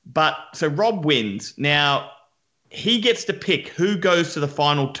 But so Rob wins. Now he gets to pick who goes to the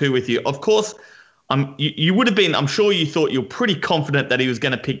final 2 with you. Of course. You would have been, I'm sure you thought you were pretty confident that he was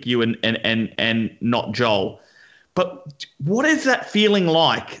going to pick you and not Joel. But what is that feeling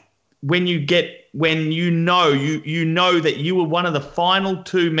like when you know that you were one of the final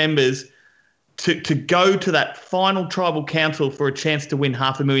 2 members to go to that final tribal council for a chance to win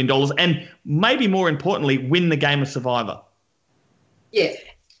 $500,000 and maybe more importantly, win the game of Survivor? Yeah,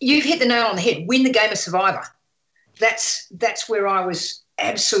 you've hit the nail on the head. Win the game of Survivor. That's where I was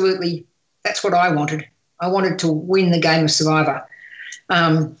absolutely. That's what I wanted. I wanted to win the game of Survivor.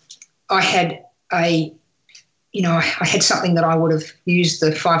 I had I had something that I would have used the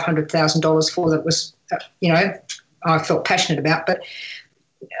 $500,000 for that was, I felt passionate about, but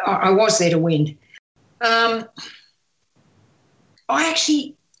I was there to win. I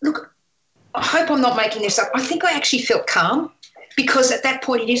actually, look, I hope I'm not making this up. I think I actually felt calm because at that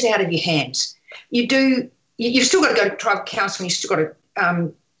point it is out of your hands. You've still got to go to tribal council and you've still got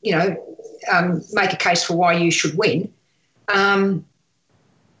to, make a case for why you should win.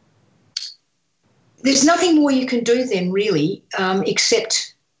 There's nothing more you can do then, really,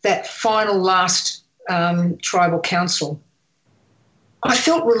 except that final last tribal council. I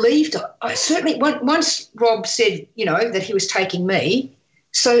felt relieved. I certainly, once Rob said, that he was taking me,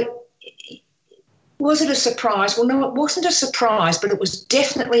 so was it a surprise? Well, no, it wasn't a surprise, but it was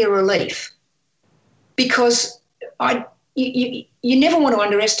definitely a relief because you never want to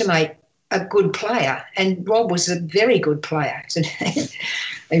underestimate a good player, and Rob was a very good player.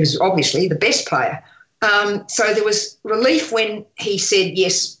 He was obviously the best player. So there was relief when he said,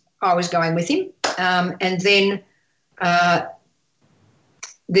 yes, I was going with him. And then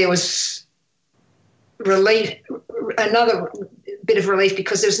there was relief, another bit of relief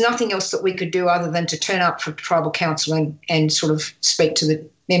because there was nothing else that we could do other than to turn up for tribal council and sort of speak to the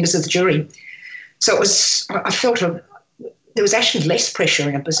members of the jury. So I felt there was actually less pressure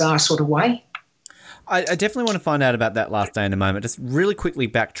in a bizarre sort of way. I definitely want to find out about that last day in a moment. Just really quickly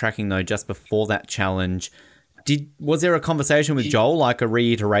backtracking though, just before that challenge, was there a conversation with Joel, like a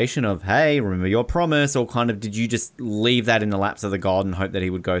reiteration of, hey, remember your promise, or kind of did you just leave that in the laps of the god and hope that he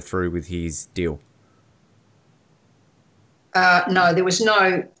would go through with his deal? No, there was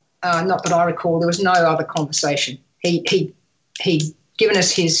no, not that I recall, there was no other conversation. He'd given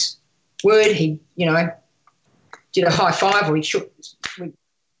us his word, he, did a high five or we shook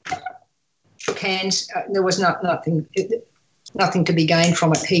hands. There was nothing to be gained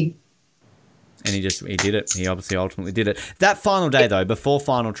from it. And he did it. He obviously ultimately did it. That final day, though, before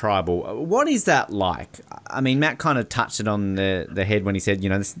final tribal, what is that like? I mean, Matt kind of touched it on the head when he said,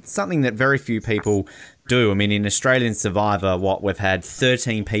 it's something that very few people do. I mean, in Australian Survivor, we've had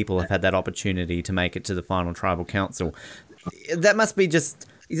 13 people have had that opportunity to make it to the final tribal council. That must be just...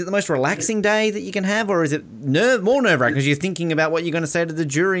 Is it the most relaxing day that you can have, or is it more nerve-wracking because you're thinking about what you're going to say to the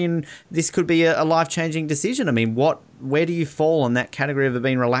jury and this could be a life-changing decision? I mean, where do you fall on that category of it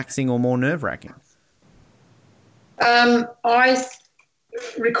being relaxing or more nerve-wracking? I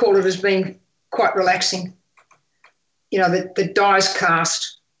recall it as being quite relaxing. The die's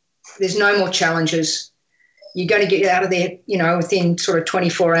cast. There's no more challenges. You're going to get out of there, within sort of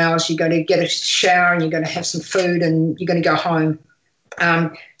 24 hours. You're going to get a shower and you're going to have some food and you're going to go home.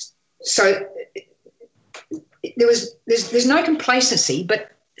 So there's no complacency, but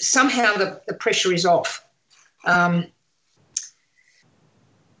somehow the pressure is off.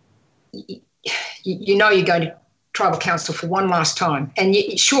 You're going to tribal council for one last time, and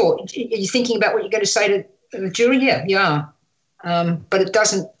you're thinking about what you're going to say to the jury. Yeah, you are, but it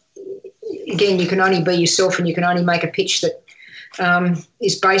doesn't. Again, you can only be yourself, and you can only make a pitch that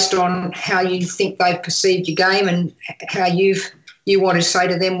is based on how you think they've perceived your game and how you want to say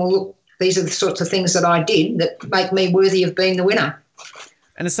to them, well, look, these are the sorts of things that I did that make me worthy of being the winner.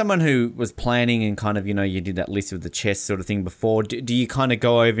 And as someone who was planning and kind of, you did that list with the chess sort of thing before, do you kind of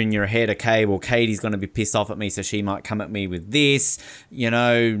go over in your head, okay, well, Katie's going to be pissed off at me, so she might come at me with this,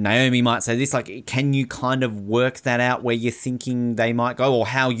 Naomi might say this. Like, can you kind of work that out where you're thinking they might go, or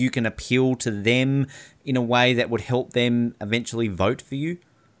how you can appeal to them in a way that would help them eventually vote for you?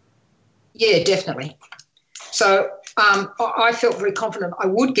 Yeah, definitely. So I felt very confident I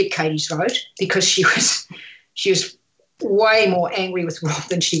would get Katie's vote because she was way more angry with Rob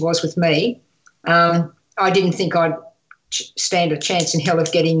than she was with me. I didn't think I'd stand a chance in hell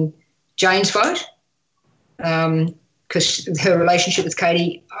of getting Jane's vote because her relationship with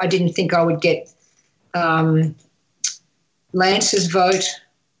Katie, I didn't think I would get Lance's vote.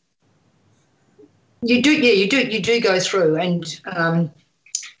 You do go through and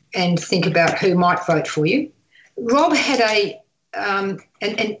think about who might vote for you. Rob had and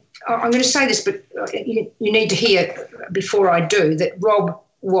I'm going to say this, but you need to hear before I do that Rob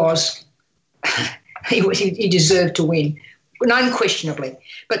was he deserved to win, unquestionably.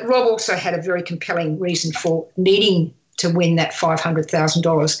 But Rob also had a very compelling reason for needing to win that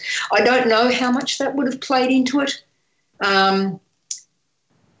 $500,000. I don't know how much that would have played into it. I've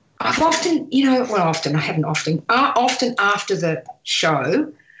often, often after the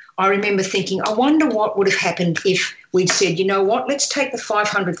show, I remember thinking, I wonder what would have happened if we'd said, let's take the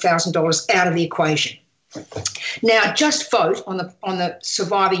 $500,000 out of the equation. Now, just vote on the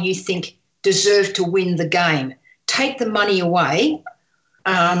survivor you think deserved to win the game. Take the money away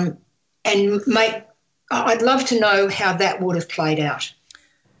and I'd love to know how that would have played out.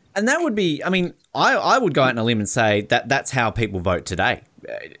 And that would be, I would go out on a limb and say that that's how people vote today.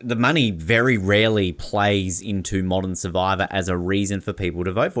 The money very rarely plays into Modern Survivor as a reason for people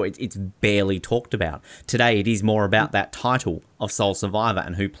to vote for it. It's barely talked about. Today, it is more about that title of Sole Survivor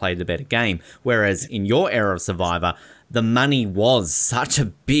and who played the better game. Whereas in your era of Survivor, the money was such a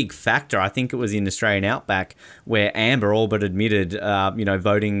big factor. I think it was in Australian Outback where Amber all but admitted,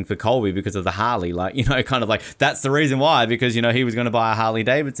 voting for Colby because of the Harley. Kind of like, that's the reason why, because, he was going to buy a Harley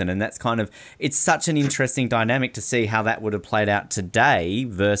Davidson. And that's kind of, it's such an interesting dynamic to see how that would have played out today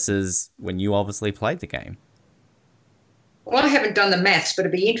versus when you obviously played the game. Well, I haven't done the maths, but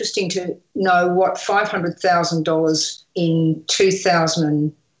it'd be interesting to know what $500,000 in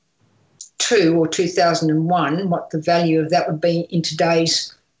 2002 or 2001, what the value of that would be in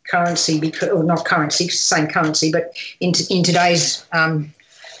today's currency, not currency, same currency, but in today's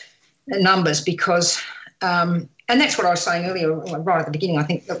numbers, because, and that's what I was saying earlier, right at the beginning. I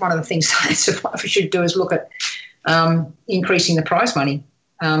think that one of the things that Survivor should do is look at increasing the prize money.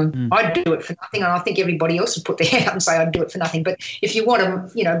 I'd do it for nothing, and I think everybody else would put their hand up and say I'd do it for nothing. But if you want to,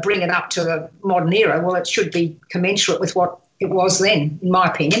 bring it up to the modern era, well, it should be commensurate with what it was then, in my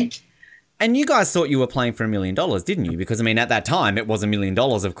opinion. And you guys thought you were playing for $1 million, didn't you? Because, at that time, it was $1 million,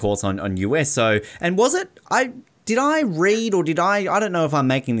 of course, on US. So, and was it, did I read or I don't know if I'm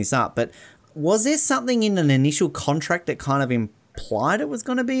making this up, but was there something in an initial contract that kind of implied it was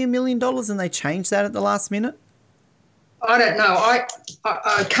going to be $1 million and they changed that at the last minute? I don't know.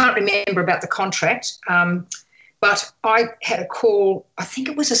 I can't remember about the contract, but I had a call. I think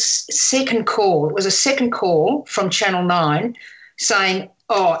it was a second call. It was a second call from Channel 9 saying,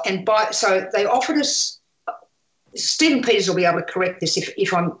 so they offered us, Stephen Peters will be able to correct this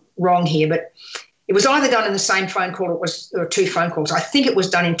if I'm wrong here, but it was either done in the same phone call or there were two phone calls. I think it was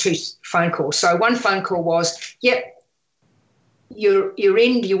done in two phone calls. So one phone call was, yep, you're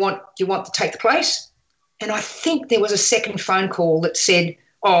in, do you want to take the place? And I think there was a second phone call that said,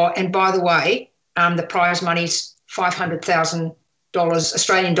 oh, and by the way, the prize money's $500,000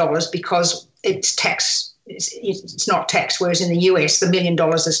 Australian dollars because it's tax. It's not taxed, whereas in the US, the $1 million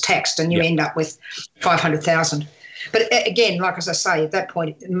is taxed and you end up with 500,000. But again, like as I say, at that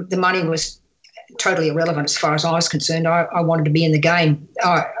point, the money was totally irrelevant as far as I was concerned. I wanted to be in the game.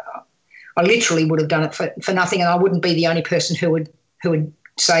 I literally would have done it for nothing, and I wouldn't be the only person who would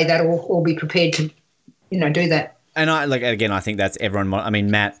say that or be prepared to, do that. And I think that's everyone. I mean,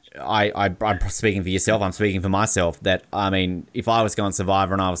 Matt, I'm speaking for yourself. I'm speaking for myself. That if I was going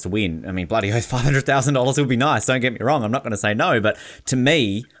Survivor and I was to win, bloody oath, $500,000 would be nice. Don't get me wrong. I'm not going to say no, but to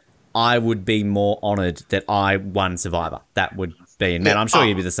me, I would be more honoured that I won Survivor. That would be, and Matt, I'm sure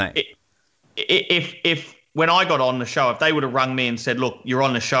you'd be the same. If when I got on the show, if they would have rung me and said, look, you're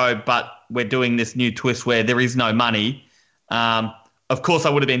on the show, but we're doing this new twist where there is no money, of course I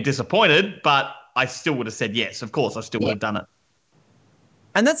would have been disappointed, but I still would have said yes. Of course, I still would have done it.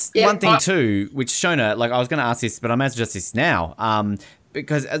 And that's one thing too, which Sciona, I was going to ask this, but I might as well just this now.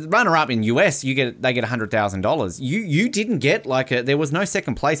 Because as runner-up in US, they get $100,000. You didn't get there was no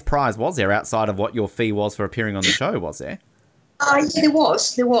second place prize, was there, outside of what your fee was for appearing on the show, was there? Yeah,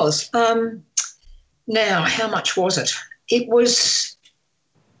 there was. Now, how much was it? It was,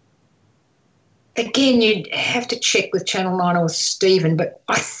 again, you'd have to check with Channel 9 or with Stephen, but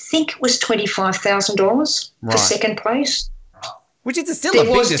I think it was $25,000 for second place. Which is still a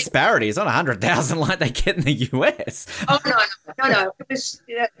big disparity. It's not $100,000 like they get in the US. Oh, no. It was,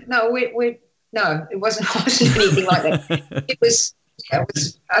 it wasn't anything like that. It was,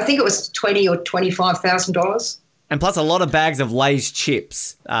 I think it was $20,000 or $25,000. And plus a lot of bags of Lay's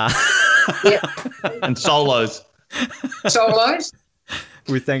chips. And Solos.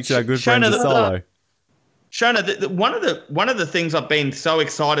 We thanks to our good friends at Solo. Sciona, one of the things I've been so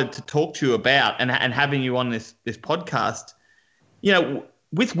excited to talk to you about and having you on this podcast,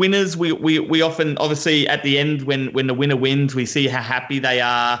 with winners, we often, obviously, at the end when the winner wins, we see how happy they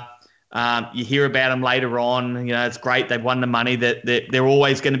are. You hear about them later on. It's great. They've won the money. That they're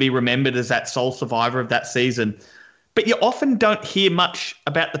always going to be remembered as that sole survivor of that season. But you often don't hear much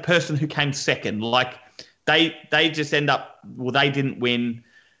about the person who came second. They just end up, well, they didn't win.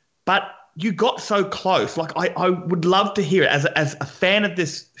 But you got so close. I would love to hear it as a fan of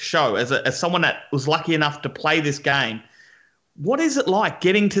this show, as someone that was lucky enough to play this game. What is it like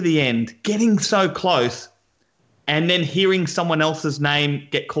getting to the end, getting so close, and then hearing someone else's name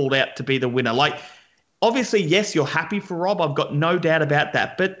get called out to be the winner? Obviously, yes, you're happy for Rob. I've got no doubt about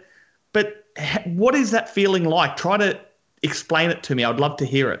that. But what is that feeling like? Try to explain it to me. I'd love to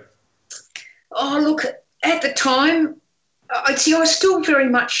hear it. Oh, look, at the time, I was still very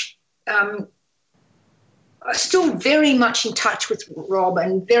much in touch with Rob,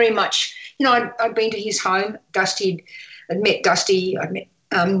 and very much, I'd been to his home. I'd met Dusty, I'd met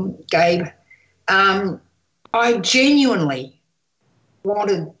Gabe. I genuinely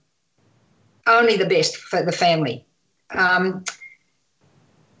wanted only the best for the family. Now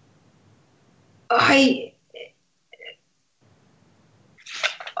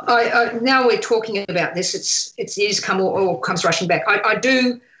we're talking about this. It years all comes rushing back. I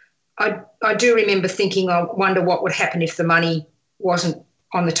do remember thinking, I wonder what would happen if the money wasn't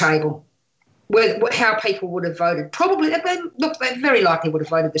on the table. How people would have voted. Probably, they very likely would have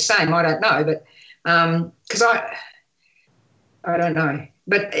voted the same. I don't know, but because I don't know,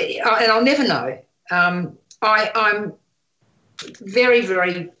 but and I'll never know. I'm very,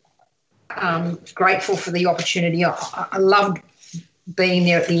 very grateful for the opportunity. I loved being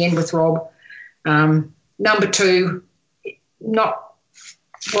there at the end with Rob. Number two, not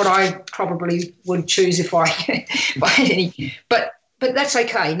what I probably would choose if I had any, but that's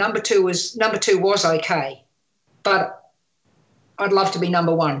okay. Number two was okay, but I'd love to be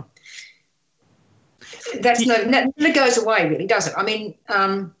number one. That never goes away, really, does it? I mean,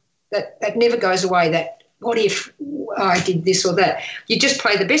 that never goes away. That what if I did this or that? You just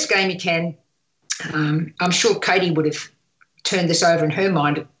play the best game you can. I'm sure Katie would have turned this over in her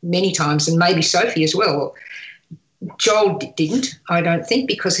mind many times, and maybe Sophie as well. Joel didn't, I don't think,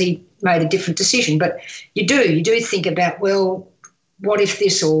 because he made a different decision. But you do think about, well, what if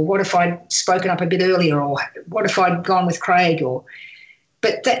this, or what if I'd spoken up a bit earlier, or what if I'd gone with Craig,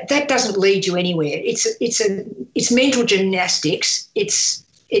 but that doesn't lead you anywhere. It's mental gymnastics.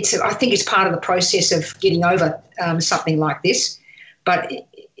 I think it's part of the process of getting over something like this, but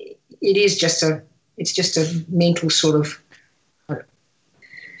it's just a mental sort of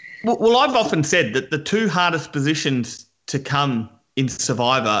Well, I've often said that the two hardest positions to come in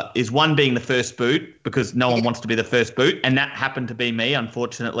Survivor is one being the first boot, because no one wants to be the first boot, and that happened to be me,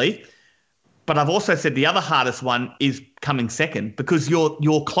 unfortunately. But I've also said the other hardest one is coming second, because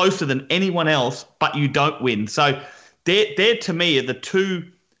you're closer than anyone else, but you don't win. So they're to me are the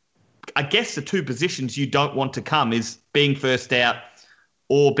two, I guess the two positions you don't want to come is being first out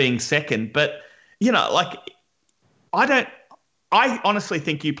or being second. But, like I honestly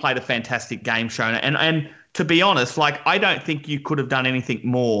think you played a fantastic game, Sciona. And to be honest, I don't think you could have done anything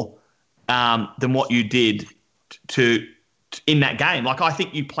more than what you did in that game. I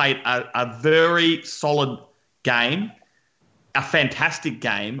think you played a very solid game, a fantastic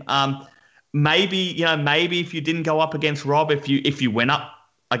game. Maybe if you didn't go up against Rob, if you went up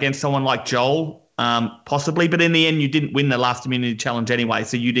against someone like Joel, possibly. But in the end, you didn't win the last immunity challenge anyway,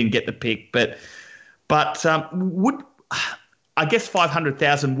 so you didn't get the pick. But I guess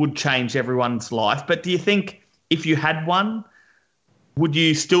 500,000 would change everyone's life. But do you think if you had won, would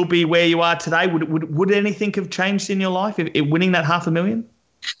you still be where you are today? Would anything have changed in your life if winning that $500,000?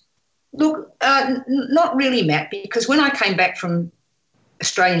 Look, not really, Matt, because when I came back from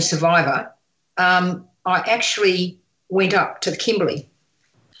Australian Survivor, I actually went up to the Kimberley,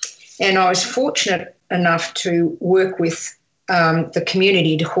 and I was fortunate enough to work with the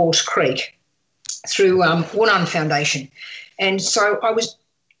community to Halls Creek through Wunun Foundation. And so I was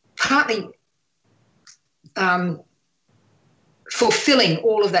partly fulfilling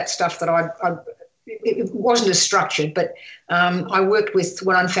all of that stuff that it wasn't as structured, but I worked with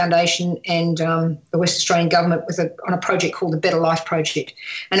Wunun Foundation and the West Australian Government on a project called the Better Life Project.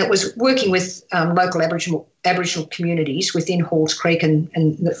 And it was working with local Aboriginal communities within Halls Creek and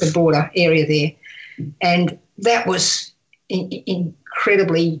the border area there. And that was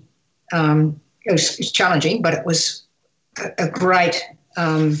incredibly, it was challenging, but it was a great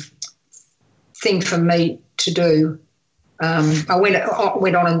thing for me to do. I went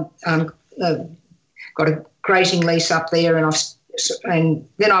on and got a grazing lease up there, and then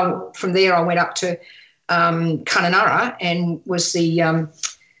from there I went up to Kununurra and was the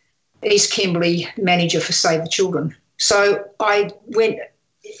East Kimberley manager for Save the Children. So I went.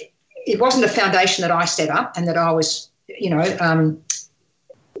 It wasn't a foundation that I set up and that I was,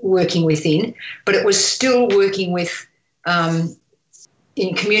 working within, but it was still working with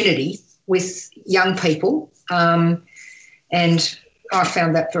in community with young people, and I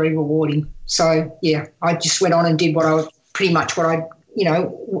found that very rewarding. So yeah, I just went on and did the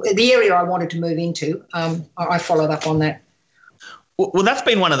area I wanted to move into. I followed up on that. Well, that's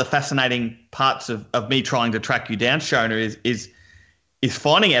been one of the fascinating parts of me trying to track you down, Sciona, is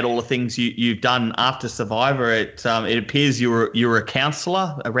finding out all the things you've done after Survivor. It appears you were a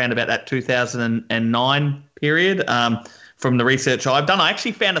counsellor around about that 2009 period. From the research I've done, I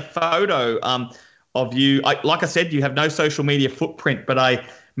actually found a photo of you. Like I said, you have no social media footprint, but I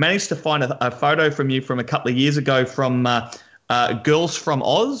managed to find a photo from you from a couple of years ago from Girls from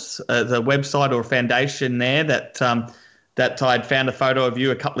Oz, the website or foundation there that I'd found a photo of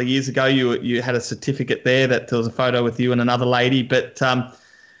you a couple of years ago. You had a certificate there that there was a photo with you and another lady. But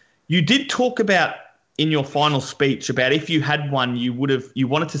you did talk about in your final speech about if you had won, you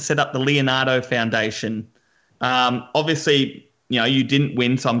wanted to set up the Leonardo Foundation. Obviously, you didn't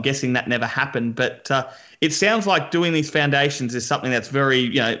win, so I'm guessing that never happened. But it sounds like doing these foundations is something that's very,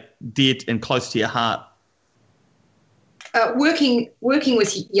 dear and close to your heart. Working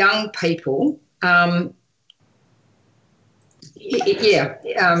with young people. I'm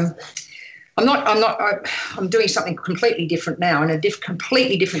doing something completely different now in a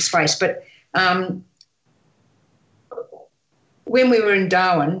completely different space. But when we were in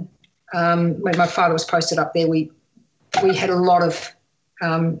Darwin, when my father was posted up there, we had a lot of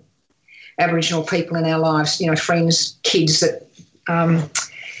Aboriginal people in our lives, friends, kids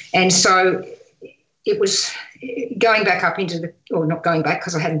and so it was going back up not going back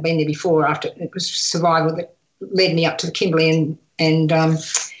because I hadn't been there before. After it was Survivor that led me up to the Kimberley, and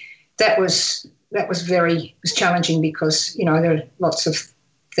that was challenging because there are lots of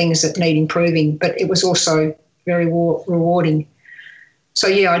things that need improving, but it was also very rewarding. So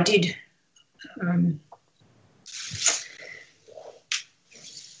yeah, I did. Don't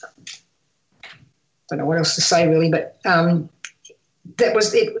know what else to say really, but that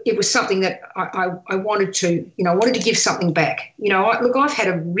was it. It was something that I wanted to, I wanted to give something back. I've had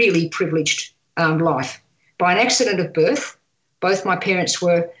a really privileged life. By an accident of birth, both my parents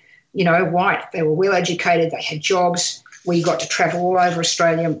were, white. They were well educated. They had jobs. We got to travel all over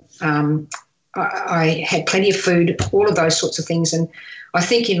Australia. I had plenty of food, all of those sorts of things. And I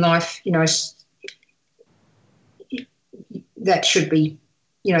think in life, that should be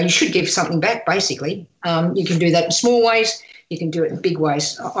you should give something back, basically. You can do that in small ways. You can do it in big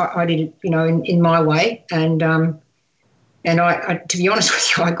ways. I did it, in my way. And I, to be honest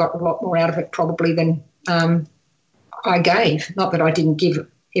with you, I got a lot more out of it probably than I gave. Not that I didn't give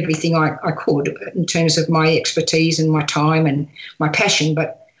everything I could in terms of my expertise and my time and my passion,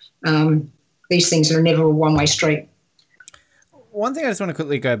 but these things are never a one-way street. One thing I just want to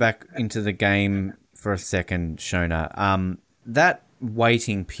quickly go back into the game for a second, Sciona. That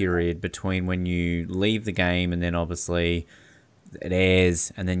waiting period between when you leave the game and then obviously it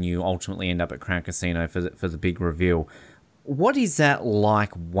airs and then you ultimately end up at Crown Casino for the big reveal. What is that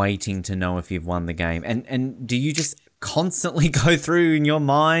like, waiting to know if you've won the game? And do you just constantly go through in your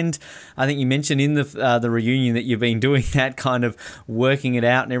mind? I think you mentioned in the reunion that you've been doing that, kind of working it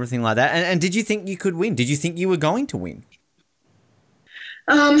out and everything like that. And did you think you could win? Did you think you were going to win?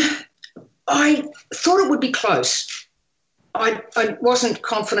 I thought it would be close. I wasn't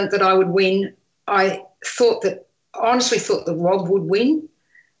confident that I would win. I honestly thought that Rob would win,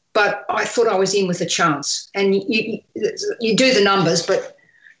 but I thought I was in with a chance. And you do the numbers, but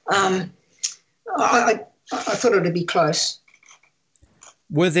I thought it would be close.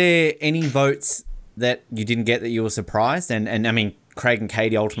 Were there any votes that you didn't get that you were surprised? And I mean, Craig and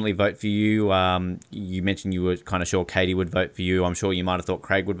Katie ultimately vote for you. You mentioned you were kind of sure Katie would vote for you. I'm sure you might have thought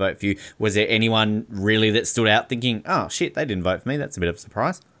Craig would vote for you. Was there anyone really that stood out thinking, oh, shit, they didn't vote for me? That's a bit of a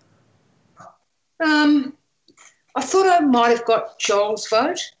surprise. I thought I might have got Joel's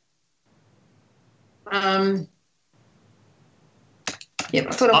vote. I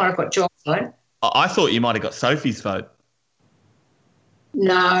thought I might have got Joel's vote. I thought you might have got Sophie's vote.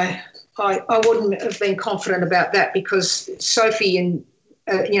 No, I wouldn't have been confident about that, because Sophie and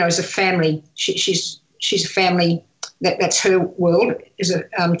as a family, she's a family, that's her world, is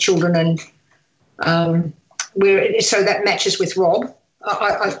children, and so that matches with Rob.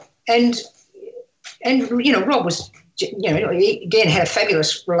 And Rob was, again, had a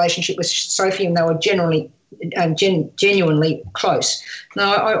fabulous relationship with Sophie, and they were genuinely close. No,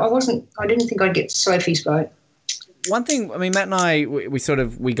 I didn't think I'd get Sophie's vote. One thing, I mean, Matt and I,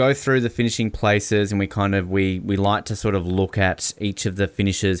 we go through the finishing places, and we like to sort of look at each of the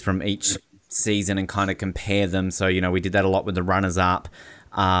finishes from each season and kind of compare them. So, we did that a lot with the runners-up.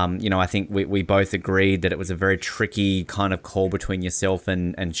 I think we both agreed that it was a very tricky kind of call between yourself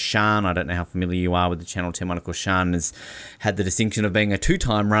and Sean. I don't know how familiar you are with the Channel 10 monocle. Sean has had the distinction of being a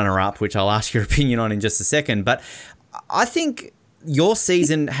 2-time runner-up, which I'll ask your opinion on in just a second. But I think your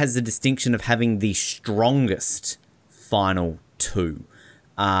season has the distinction of having the strongest final two.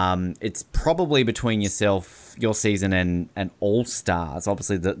 It's probably between your season and All Stars.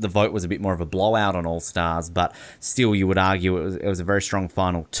 Obviously, the vote was a bit more of a blowout on All Stars, but still, you would argue it was a very strong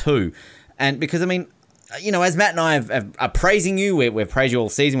final two. And because, I mean, as Matt and I are praising you, we've praised you all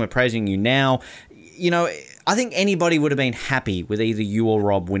season, we're praising you now. I think anybody would have been happy with either you or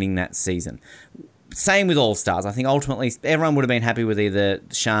Rob winning that season. Same with All Stars. I think ultimately everyone would have been happy with either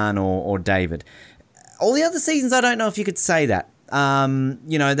Sean or David. All the other seasons, I don't know if you could say that.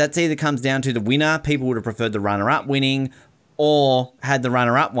 That's either comes down to the winner. People would have preferred the runner-up winning, or had the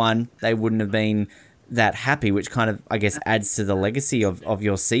runner-up won, they wouldn't have been that happy, which kind of, I guess, adds to the legacy of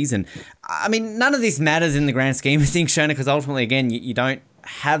your season. I mean, none of this matters in the grand scheme of things, Sciona, because ultimately, again, you don't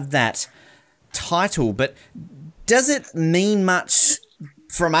have that title. But does it mean much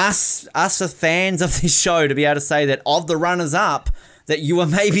from us as fans of this show, to be able to say that of the runners-up, that you are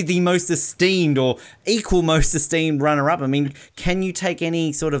maybe the most esteemed or equal most esteemed runner-up? I mean, can you take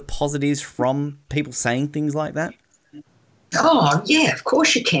any sort of positives from people saying things like that? Oh, yeah, of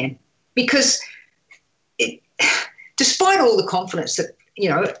course you can. Because despite all the confidence that,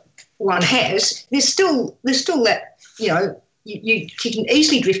 one has, there's still that, you can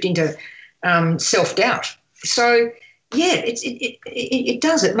easily drift into self-doubt. So, yeah, it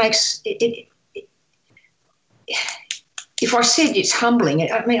does. It makes it if I said it's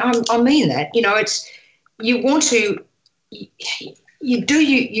humbling, I mean that. It's, you want to, you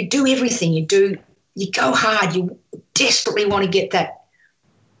do everything. You go hard. You desperately want to get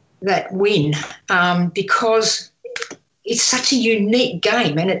that win, because it's such a unique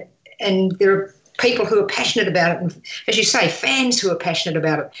game, and there are people who are passionate about it, and, as you say, fans who are passionate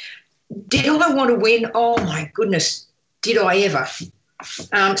about it. Did I want to win? Oh my goodness, did I ever?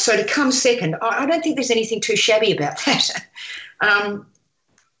 So to come second, I don't think there's anything too shabby about that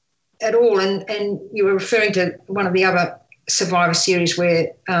at all. And you were referring to one of the other Survivor Series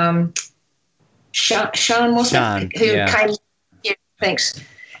where Sean, wasn't it? Who came, yeah, thanks,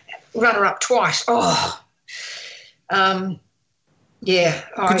 runner-up twice. Oh, yeah.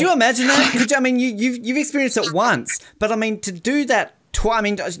 Could you imagine that? You've experienced it once, but I mean, to do that I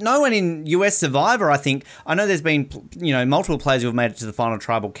mean, no one in US Survivor, I think. I know there's been, multiple players who have made it to the final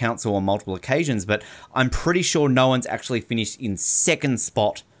tribal council on multiple occasions, but I'm pretty sure no one's actually finished in second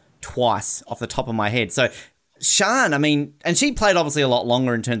spot twice off the top of my head. So Sian, I mean, and she played obviously a lot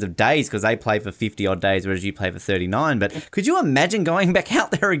longer in terms of days because they play for 50 odd days, whereas you play for 39. But could you imagine going back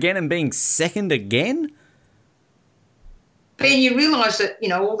out there again and being second again? Ben, you realise that,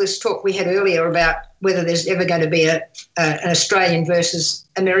 all this talk we had earlier about whether there's ever going to be an Australian versus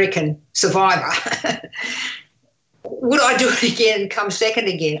American Survivor. Would I do it again and come second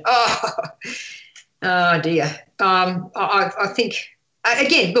again? Oh dear. I think,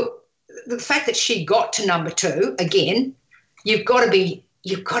 again, look, the fact that she got to number 2 again, you've got to be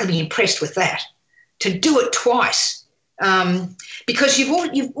impressed with that. To do it twice, because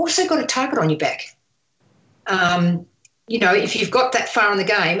you've also got a target on your back. If you've got that far in the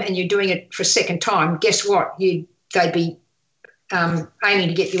game and you're doing it for a second time, guess what? They'd be aiming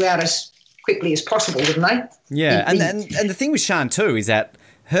to get you out as quickly as possible, wouldn't they? Yeah, and the thing with Sian too is that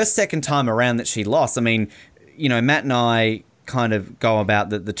her second time around that she lost, I mean, Matt and I kind of go about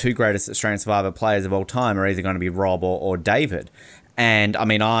that the 2 greatest Australian Survivor players of all time are either going to be Rob or David. And I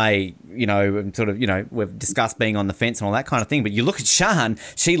mean, we've discussed being on the fence and all that kind of thing, but you look at Sian,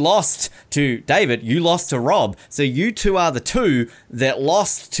 she lost to David, you lost to Rob. So you two are the 2 that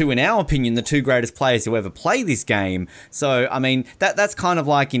lost to, in our opinion, the 2 greatest players who ever play this game. So, I mean, that's kind of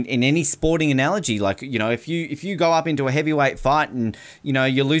like in any sporting analogy, like, if you go up into a heavyweight fight and,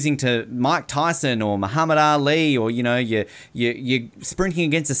 you're losing to Mike Tyson or Muhammad Ali, or, you're sprinting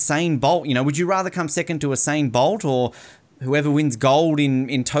against Usain Bolt, would you rather come second to Usain Bolt or whoever wins gold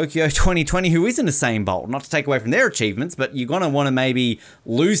in Tokyo 2020 who isn't Usain Bolt? Not to take away from their achievements, but you're going to want to maybe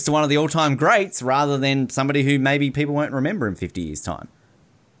lose to one of the all-time greats rather than somebody who maybe people won't remember in 50 years' time.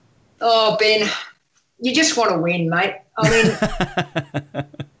 Oh, Ben, you just want to win, mate. I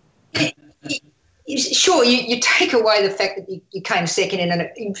mean, sure, you take away the fact that you came second in a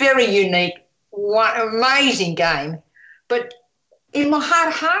very unique, amazing game, but in my heart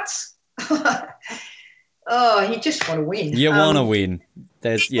of hearts, you just want to win. You want to win.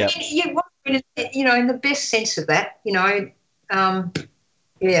 You want to win, in the best sense of that, yeah.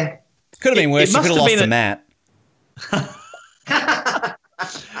 Could have been worse. You could have lost to Matt.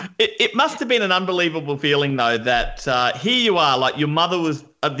 It must have been an unbelievable feeling, though, that here you are, like your mother was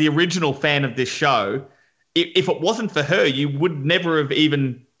the original fan of this show. If it wasn't for her, you would never have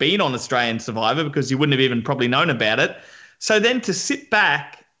even been on Australian Survivor because you wouldn't have even probably known about it. So then to sit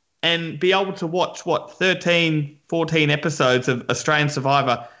back and be able to watch, 13, 14 episodes of Australian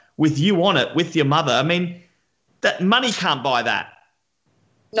Survivor with you on it, with your mother. I mean, that money can't buy that.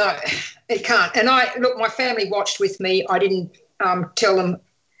 No, it can't. And my family watched with me. I didn't tell them.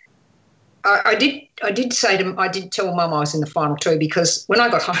 I did say to them, I did tell Mum I was in the final 2 because when I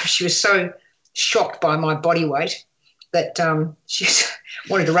got home, she was so shocked by my body weight that she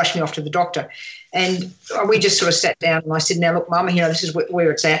wanted to rush me off to the doctor. And we just sort of sat down and I said, now, look, Mum, this is where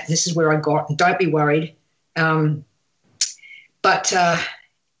it's at. This is where I got, and don't be worried. I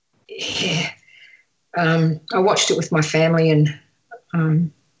watched it with my family, and I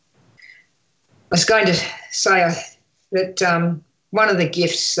was going to say that one of the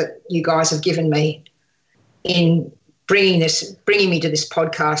gifts that you guys have given me in bringing me to this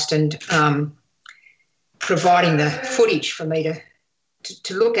podcast and providing the footage for me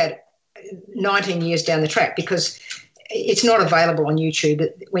to look at 19 years down the track, because it's not available on YouTube.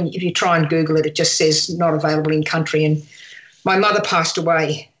 If you try and Google it, it just says not available in country. And my mother passed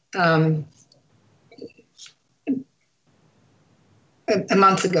away a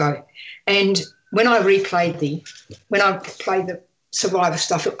month ago, and when I played the Survivor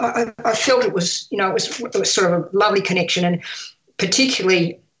stuff, I felt it was sort of a lovely connection, and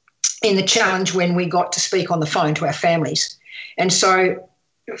particularly in the challenge when we got to speak on the phone to our families. And so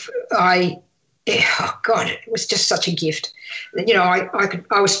it was just such a gift. I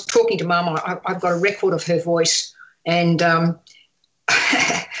was talking to Mum. I've got a record of her voice, and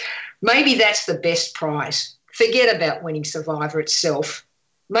maybe that's the best prize. Forget about winning Survivor itself.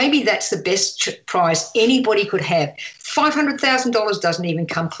 Maybe that's the best prize anybody could have. $500,000 doesn't even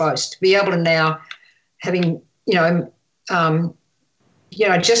come close. To be able to now, having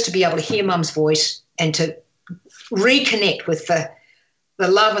just to be able to hear Mum's voice and to reconnect with the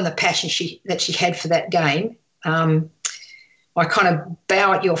love and the passion that she had for that game. I kind of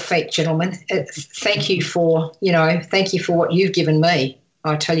bow at your feet, gentlemen. Thank you for what you've given me.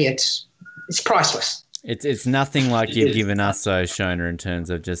 I tell you, it's priceless. It's nothing like you've given us, though, Sciona, in terms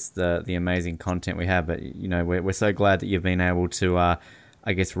of just the amazing content we have. But we're so glad that you've been able to,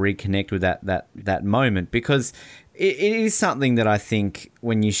 reconnect with that moment, because it is something that I think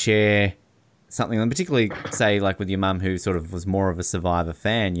when you share something, and particularly say like with your mum who sort of was more of a Survivor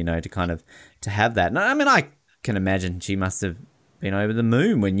fan, you know, to have that. And I mean, I can imagine she must have been over the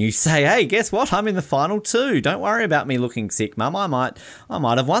moon when you say, hey, guess what? I'm in the final 2. Don't worry about me looking sick, Mum. I might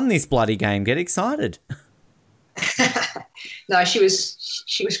have won this bloody game. Get excited. No, she was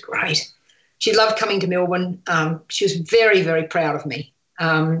great. She loved coming to Melbourne. She was very, very proud of me,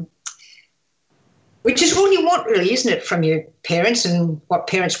 which is all you want, really, isn't it, from your parents and what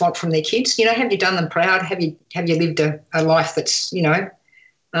parents want from their kids? You know, have you done them proud? Have you lived a life that's, you know,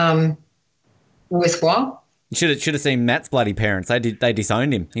 worthwhile? You should have seen Matt's bloody parents. They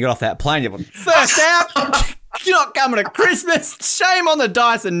disowned him. He got off that plane. First out, you're not coming to Christmas. Shame on the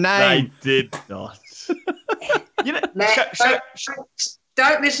Dyson name. They did not. You know, Matt,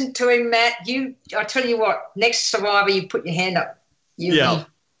 don't listen to him, Matt. I tell you what. Next Survivor, you put your hand up. He got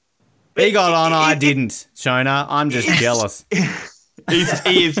on. I didn't, Sciona. I'm just jealous.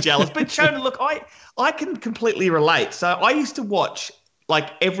 He is jealous. But Sciona, look, I can completely relate. So I used to watch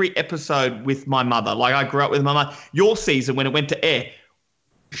like every episode with my mother. Like I grew up with my mother. Your season, when it went to air,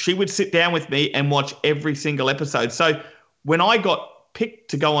 she would sit down with me and watch every single episode. So when I got picked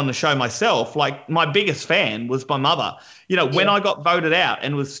to go on the show myself, like my biggest fan was my mother. You know, when I got voted out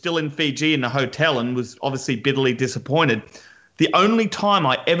and was still in Fiji in the hotel and was obviously bitterly disappointed, the only time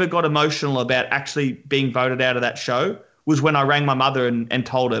I ever got emotional about actually being voted out of that show was when I rang my mother and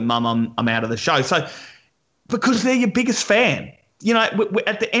told her, Mum, I'm out of the show. So because they're your biggest fan. You know,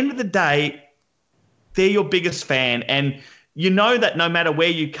 at the end of the day, they're your biggest fan, and you know that no matter where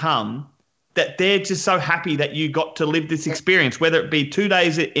you come, that they're just so happy that you got to live this experience, whether it be 2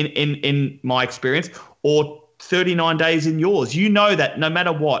 days in my experience or 39 days in yours. You know that no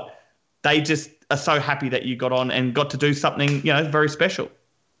matter what, they just are so happy that you got on and got to do something, you know, very special.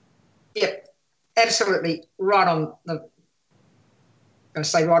 Yep, absolutely right on the. I'm going to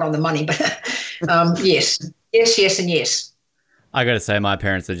say right on the money, but yes, and yes. I got to say, my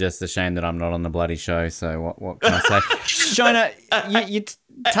parents are just ashamed that I'm not on the bloody show. So what can I say? Sciona, you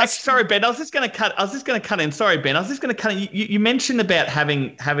touched. Sorry, Ben. I was just going to cut in. Sorry, Ben. I was just going to cut in. You mentioned about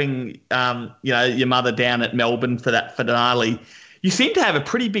having you know, your mother down at Melbourne for that finale. You seem to have a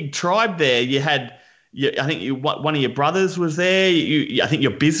pretty big tribe there. You had, I think one of your brothers was there. I think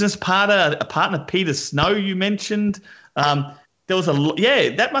your business partner Peter Snow. You mentioned. There was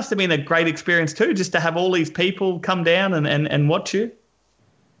that must have been a great experience too, just to have all these people come down and watch you.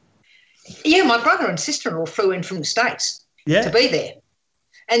 Yeah, my brother and sister-in-law flew in from the States to be there.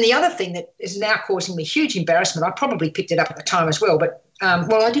 And the other thing that is now causing me huge embarrassment, I probably picked it up at the time as well, but,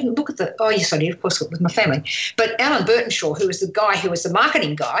 I didn't look at oh, yes, I did, of course, with my family. But Alan Burtonshaw, who was the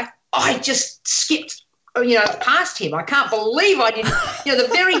marketing guy, I just skipped, you know, past him. I can't believe I didn't, you know, the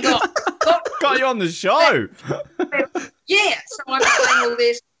very guy got you on the show. Yeah, so I'm saying all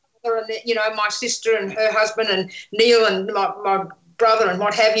this, and you know, my sister and her husband and Neil and my brother and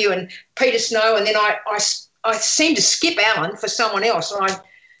what have you, and Peter Snow, and then I seemed to skip Alan for someone else, and I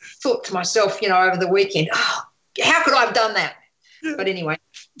thought to myself, you know, over the weekend, oh, how could I have done that? But anyway,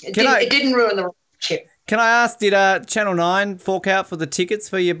 it didn't ruin the relationship. Can I ask, did Channel 9 fork out for the tickets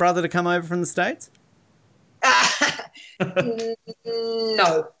for your brother to come over from the States?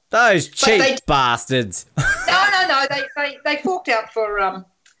 No. Those cheap bastards. No. They forked out for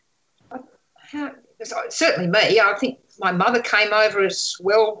certainly me. I think my mother came over as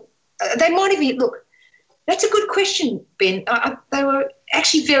well. They might even look. That's a good question, Ben. They were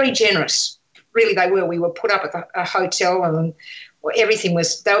actually very generous. Really, they were. We were put up at a hotel, and everything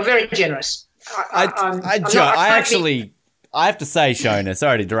was. They were very generous. I have to say, Sciona,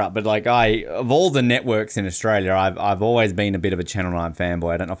 sorry to interrupt, but like of all the networks in Australia, I've always been a bit of a Channel 9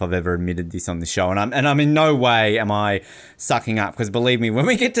 fanboy. I don't know if I've ever admitted this on the show, and I'm in no way am I sucking up, because believe me, when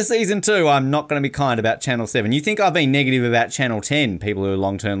we get to season 2, I'm not going to be kind about Channel 7. You think I've been negative about Channel 10, people who are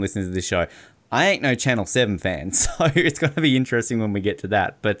long-term listeners of this show. I ain't no Channel 7 fan, so it's going to be interesting when we get to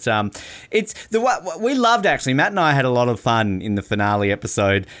that. But we loved, actually, Matt and I had a lot of fun in the finale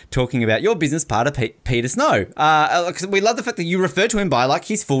episode talking about your business partner, Peter Snow. Because we love the fact that you referred to him by like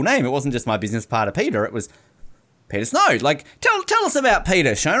his full name. It wasn't just my business partner, Peter. It was Peter Snow. Like, tell us about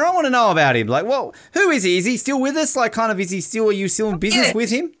Peter, Sciona. I want to know about him. Like, well, who is he? Is he still with us? Like, kind of, are you still in business with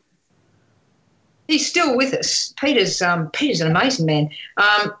him? He's still with us. Peter's an amazing man.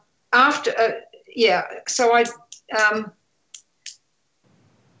 So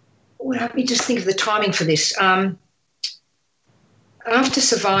let me just think of the timing for this. After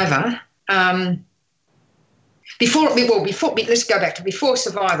Survivor, let's go back to before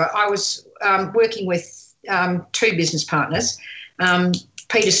Survivor, I was working with 2 business partners.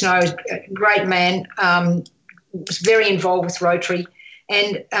 Peter Snow is a great man, was very involved with Rotary,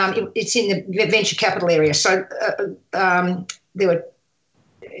 and it's in the venture capital area. So there were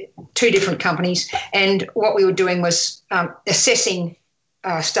two different companies, and what we were doing was assessing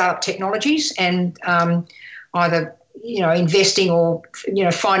startup technologies and either investing or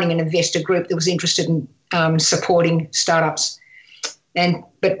finding an investor group that was interested in supporting startups.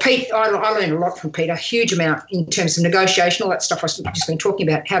 But Pete, I learned a lot from Peter, a huge amount in terms of negotiation, all that stuff I've just been talking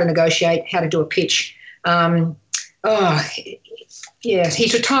about, how to negotiate, how to do a pitch.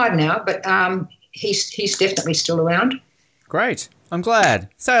 He's retired now, but he's definitely still around. Great. I'm glad.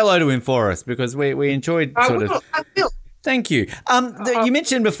 Say hello to him for us, because we enjoyed I will. Thank you. You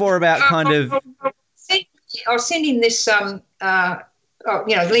mentioned before about kind of... I'll send him this, link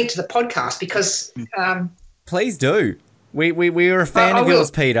to the podcast because... Please do. We are a fan of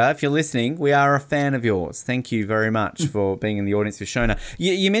yours, Peter. If you're listening, we are a fan of yours. Thank you very much for being in the audience with Sciona.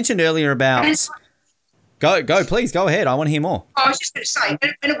 You mentioned earlier about... Go, please, go ahead. I want to hear more. I was just going to say,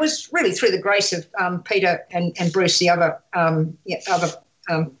 and it was really through the grace of Peter and Bruce, the other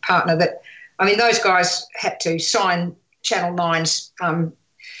partner, that, those guys had to sign Channel 9's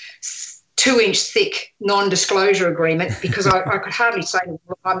 2-inch thick non-disclosure agreement because I could hardly say,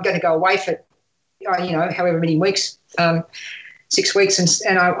 well, I'm going to go away for, however many weeks, 6 weeks,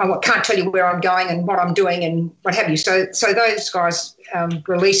 and I can't tell you where I'm going and what I'm doing and what have you. So those guys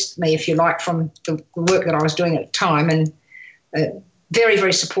released me, if you like, from the work that I was doing at the time, and very,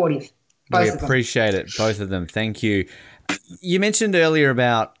 very supportive, both of them. We appreciate it, both of them. Thank you. You mentioned earlier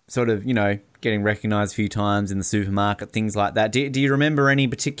about sort of, getting recognised a few times in the supermarket, things like that. Do you remember any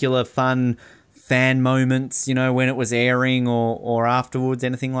particular fun fan moments, when it was airing or afterwards,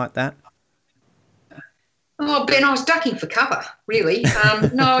 anything like that? Oh, Ben, I was ducking for cover, really.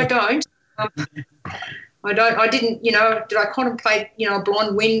 No, I don't. I didn't, did I contemplate, a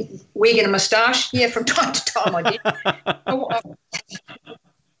blonde wig and a moustache? Yeah, from time to time I did.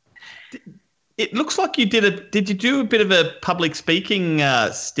 It looks like you did you do a bit of a public speaking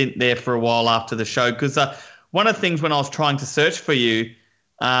stint there for a while after the show? Because one of the things when I was trying to search for you,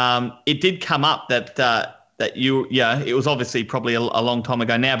 it did come up that you, it was obviously probably a long time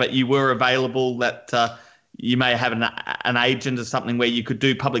ago now, but you were available, that you may have an agent or something where you could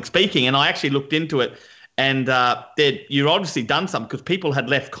do public speaking. And I actually looked into it, and you'd obviously done something, because people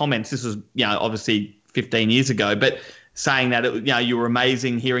had left comments. This was, obviously 15 years ago, but saying that, you were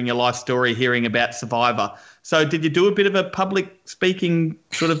amazing, hearing your life story, hearing about Survivor. So did you do a bit of a public speaking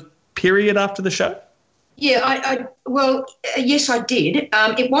sort of period after the show? Yeah, yes, I did.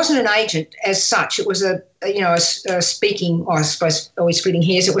 It wasn't an agent as such. It was a speaking, I suppose, always splitting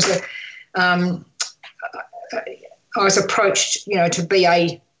hairs. It was I was approached, to be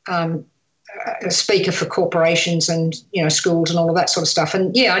a speaker for corporations and, schools and all of that sort of stuff.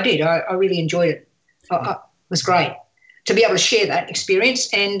 And, yeah, I did. I really enjoyed it. It was great to be able to share that experience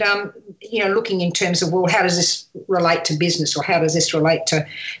and, looking in terms of, well, how does this relate to business, or how does this relate to,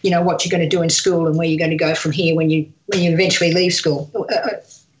 what you're going to do in school and where you're going to go from here when you eventually leave school.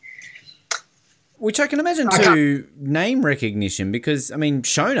 Which I can imagine too, name recognition, because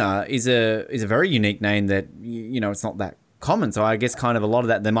Sciona is a very unique name that it's not that common. So I guess kind of a lot of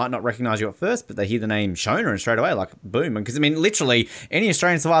that, they might not recognise you at first, but they hear the name Sciona and straight away, like boom. Because literally any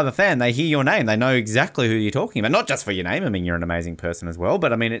Australian Survivor fan, they hear your name, they know exactly who you're talking about. Not just for your name. You're an amazing person as well,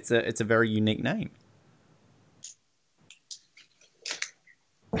 but it's a very unique name.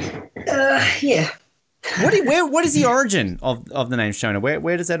 Yeah. What is the origin of the name Sciona?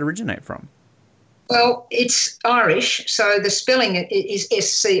 Where does that originate from? Well, it's Irish, so the spelling is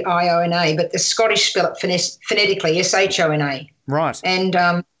Sciona, but the Scottish spell it phonetically, Shona. Right. And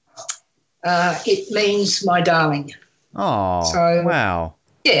it means my darling. Oh, so, wow.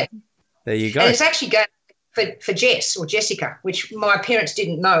 Yeah. There you go. And it's actually going for Jess or Jessica, which my parents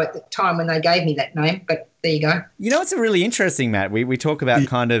didn't know at the time when they gave me that name, but there you go. It's a really interesting, Matt. We talk about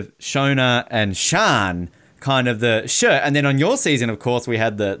kind of Sciona and Shan, kind of the sh, and then on your season, of course, we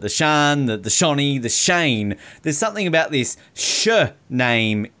had the Shan, the Shonny, the Shane. There's something about this sh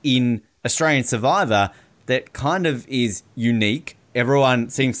name in Australian Survivor that kind of is unique. Everyone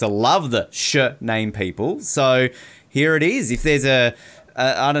seems to love the sh name people. So here it is. If there's a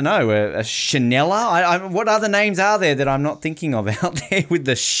Chanella, what other names are there that I'm not thinking of out there with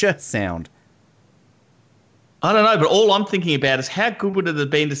the sh sound? I don't know, but all I'm thinking about is how good would it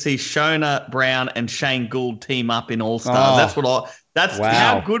have been to see Sciona Browne and Shane Gould team up in All Stars. Oh, wow.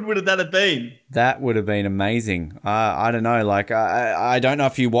 How good would that have been? That would have been amazing. I don't know, I don't know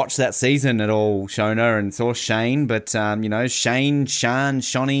if you watched that season at all, Sciona, and saw Shane, but Shane, Shan,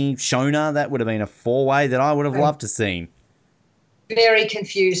 Shonny, Sciona, that would have been a four-way that I would have loved to seen. Very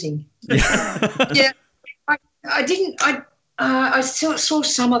confusing. Yeah. I didn't. I saw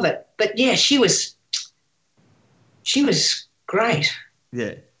some of it, but yeah, she was great.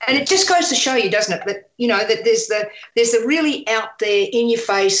 Yeah. And it just goes to show you, doesn't it, that that there's the really out there, in your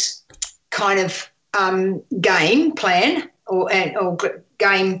face kind of game plan or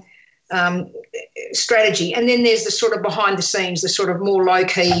game strategy, and then there's the sort of behind the scenes, the sort of more low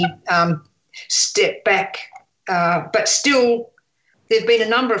key step back. But still, there've been a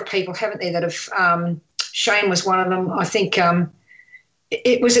number of people, haven't there, that have. Shane was one of them. I think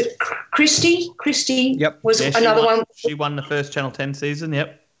it was Christy. Christy was another one. She won the first Channel 10 season.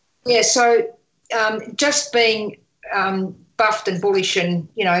 Yep. Yeah. So just being buffed and bullish and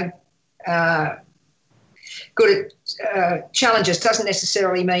good at challenges doesn't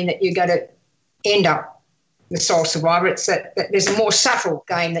necessarily mean that you're going to end up the sole survivor. It's that there's a more subtle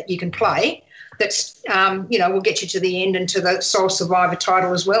game that you can play that's will get you to the end and to the sole survivor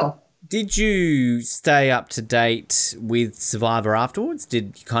title as well. Did you stay up to date with Survivor afterwards?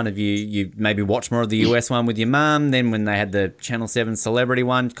 Did you maybe watch more of the US one with your mum? Then when they had the Channel 7 celebrity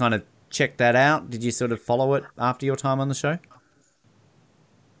one, kind of check that out? Did you sort of follow it after your time on the show?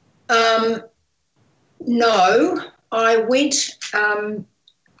 No, I went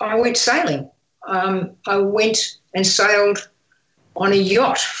sailing. I went and sailed on a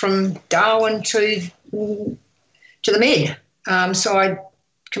yacht from Darwin to the Med. So I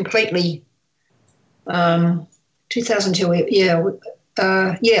completely 2002. I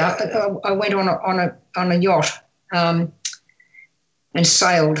went on a yacht and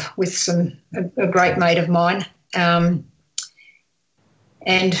sailed with a great mate of mine, and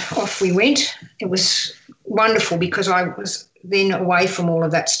off we went. It was wonderful because I was then away from all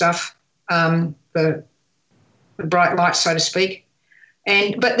of that stuff, the bright lights, so to speak.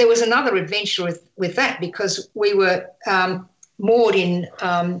 But there was another adventure with that because we were moored in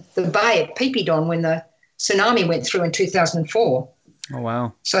the bay at Pipidon when the tsunami went through in 2004. Oh,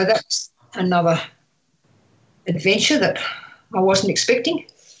 wow. So that's another adventure that I wasn't expecting.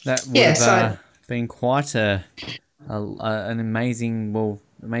 That would have been quite an amazing, well,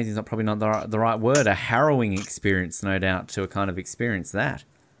 amazing is probably not the right word, a harrowing experience, no doubt, to kind of experience that.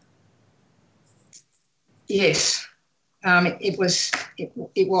 Yes. It was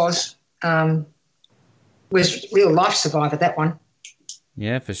real life Survivor, that one.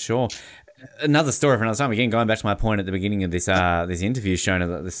 Yeah, for sure. Another story for another time. Again, going back to my point at the beginning of this interview, Sciona,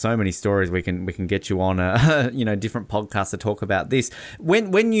 that there's so many stories we can get you on different podcasts to talk about this.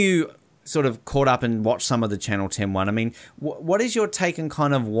 When you sort of caught up and watched some of the Channel 10 one, I mean, what is your take on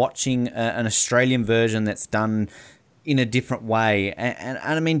kind of watching an Australian version that's done in a different way? And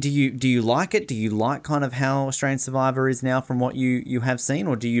I mean, do you like it? Do you like kind of how Australian Survivor is now from what you have seen,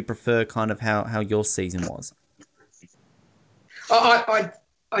 or do you prefer kind of how your season was?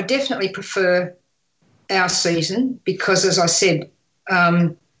 I definitely prefer our season because, as I said,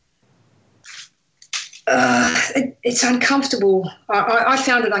 it's uncomfortable. I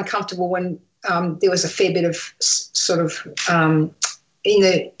found it uncomfortable when there was a fair bit of sort of in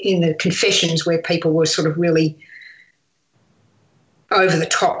the confessions where people were sort of really over the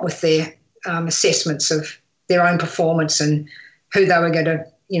top with their assessments of their own performance and who they were going to,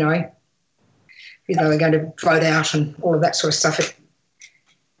 who they were going to vote out and all of that sort of stuff.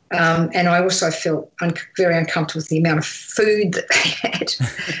 And I also felt very uncomfortable with the amount of food that they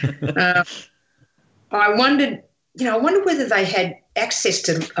had. I wondered whether they had access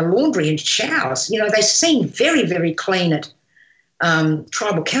to a laundry and showers. They seemed very, very clean at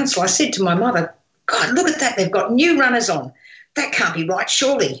Tribal Council. I said to my mother, God, look at that. They've got new runners on. That can't be right,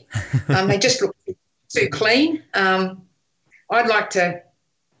 surely. They just look too clean. I'd like to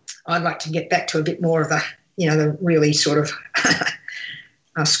get back to a bit more of the really sort of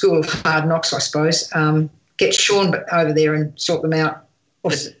school of hard knocks, I suppose. Get Sean over there and sort them out.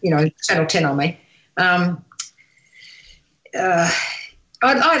 Or, Channel 10 on me. I've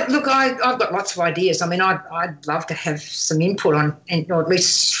got lots of ideas. I mean, I'd love to have some input on, or at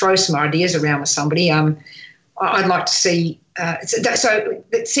least throw some ideas around with somebody. I'd like to see. So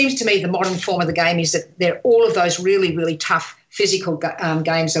it seems to me the modern form of the game is that all of those really, really tough physical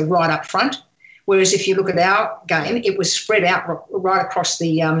games are right up front. Whereas if you look at our game, it was spread out right across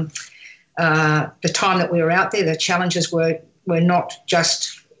the time that we were out there. The challenges were not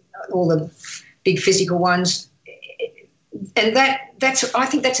just all the big physical ones, and I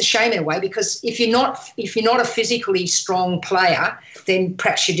think that's a shame in a way, because if you're not a physically strong player, then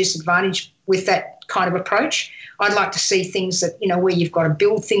perhaps you're disadvantaged with that kind of approach. I'd like to see things that, where you've got to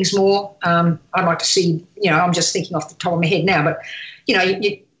build things more. I'd like to see, I'm just thinking off the top of my head now, but,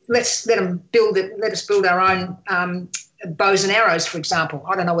 let's let us build our own bows and arrows, for example.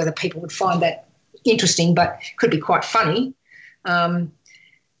 I don't know whether people would find that interesting, but could be quite funny.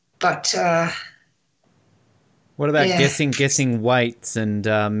 But what about guessing weights and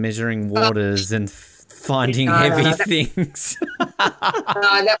measuring waters and finding heavy things?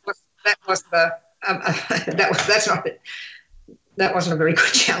 that wasn't a very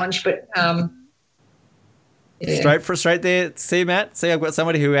good challenge, but straight there. See, Matt. See, I've got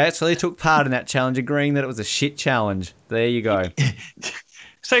somebody who actually took part in that challenge, agreeing that it was a shit challenge. There you go.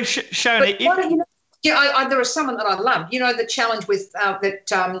 So, Sciona, there was someone that I loved. You know, the challenge with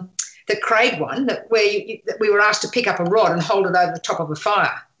that Craig won, that we were asked to pick up a rod and hold it over the top of a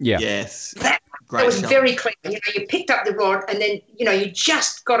fire. Yeah. Yes. That was very clever. You know, you picked up the rod and then, you know, you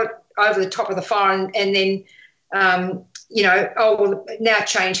just got it over the top of the fire and then, you know, now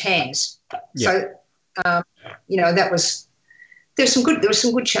change hands. Yeah. So, you know, there's some good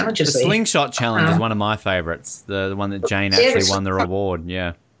challenges. The slingshot challenge is one of my favourites. The one that Jane actually won the reward.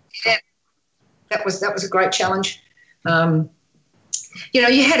 Yeah. Yeah. That was a great challenge. You know,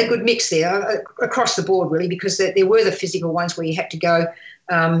 you had a good mix there across the board, really, because there were the physical ones where you had to go,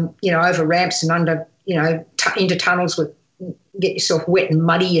 you know, over ramps and under, you know, into tunnels get yourself wet and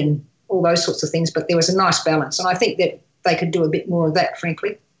muddy and all those sorts of things. But there was a nice balance, and I think that they could do a bit more of that,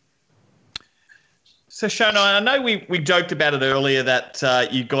 frankly. So, Sciona, I know we joked about it earlier that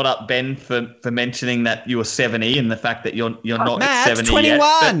you got up Ben for mentioning that you were 70 and the fact that you're not Matt, 70 21.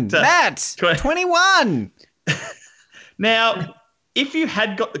 yet. But, Matt, 21. Now, if you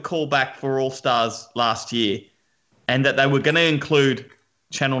had got the call back for All Stars last year and that they were going to include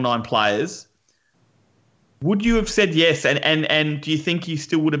Channel 9 players, would you have said yes? And do you think you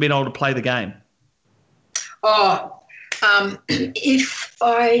still would have been able to play the game?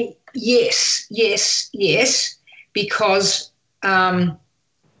 Yes, because I'm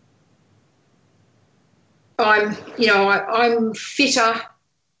fitter,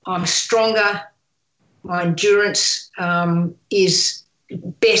 I'm stronger, my endurance is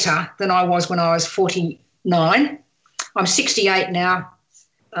better than I was when I was 49. I'm 68 now,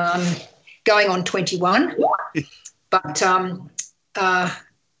 going on 21. But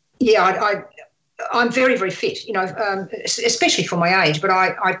I'm very, very fit, you know, especially for my age. But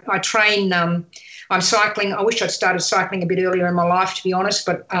I train. I'm cycling. I wish I'd started cycling a bit earlier in my life, to be honest.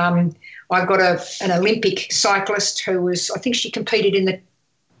 But I've got an Olympic cyclist who I think she competed in the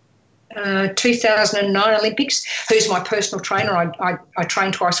 2009 Olympics, who's my personal trainer. I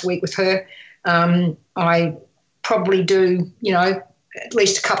train twice a week with her. I probably do, you know, at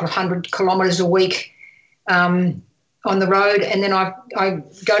least a couple of 100 kilometres a week on the road, and then I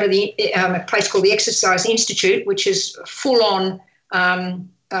go to a place called the Exercise Institute, which is full-on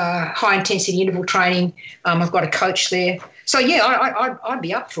high-intensity interval training. I've got a coach there. So, yeah, I'd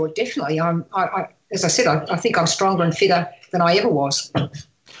be up for it, definitely. As I said, I think I'm stronger and fitter than I ever was.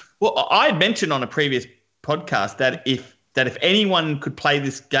 Well, I had mentioned on a previous podcast that if anyone could play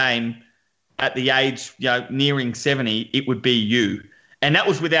this game at the age, you know, nearing 70, it would be you. And that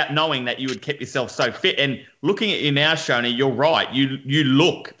was without knowing that you had kept yourself so fit. And looking at you now, Sciona, you're right. You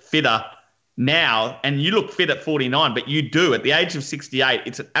look fitter now, and you look fit at 49, but you do. At the age of 68,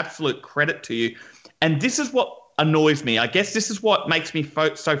 it's an absolute credit to you. And this is what annoys me. I guess this is what makes me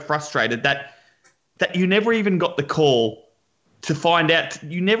so frustrated, that you never even got the call to find out.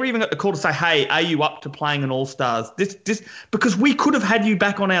 You never even got the call to say, hey, are you up to playing an All-Stars? This because we could have had you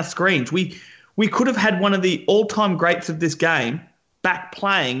back on our screens. We could have had one of the all-time greats of this game back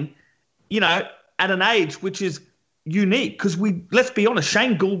playing, you know, at an age which is unique, because let's be honest,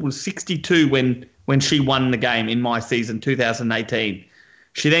 Shane Gould was 62 when she won the game in my season 2018.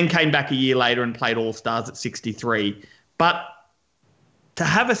 She then came back a year later and played All Stars at 63. But to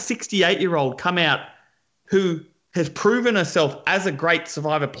have a 68-year-old come out who has proven herself as a great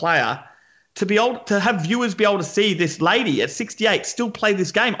Survivor player, to be able to have viewers be able to see this lady at 68 still play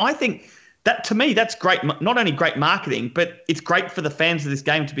this game, I think that, to me, that's great. Not only great marketing, but it's great for the fans of this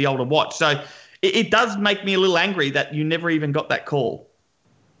game to be able to watch. So it does make me a little angry that you never even got that call.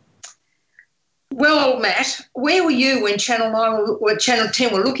 Well, Matt, where were you when Channel 9 or Channel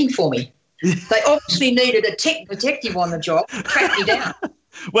 10 were looking for me? They obviously needed a detective on the job to track me down.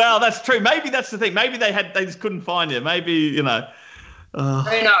 Well, that's true. Maybe that's the thing. Maybe they just couldn't find you. Maybe, you know.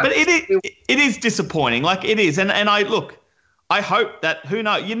 But it is disappointing. Like, it is. And I hope that, who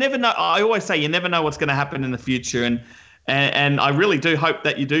knows, you never know. I always say you never know what's going to happen in the future. And I really do hope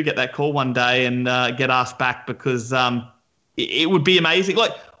that you do get that call one day and get asked back, because it would be amazing.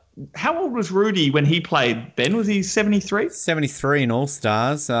 Like, how old was Rudy when he played, Ben? Was he 73? 73 in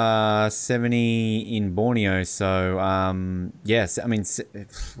All-Stars, 70 in Borneo. So, yes, I mean,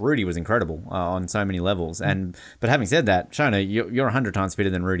 Rudy was incredible on so many levels. But having said that, Sciona, you're 100 times fitter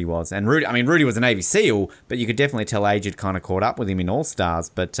than Rudy was. And Rudy was a Navy SEAL, but you could definitely tell age had kind of caught up with him in All-Stars.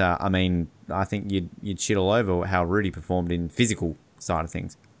 But, I think you'd shit all over how Rudy performed in physical side of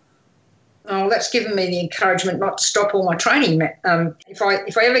things. Oh, that's given me the encouragement not to stop all my training. If I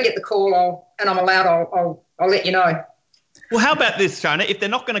ever get the call and I'm allowed, I'll let you know. Well, how about this, Sciona? If they're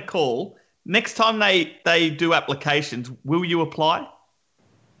not going to call, next time they do applications, will you apply?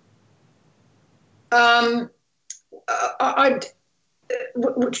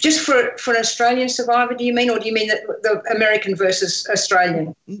 Just for an Australian survivor, do you mean, or do you mean the American versus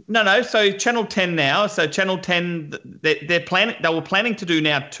Australian? No. So Channel 10 now. So Channel 10, they're planning. They were planning to do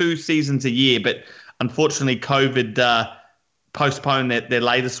now 2 seasons a year, but unfortunately, COVID postponed their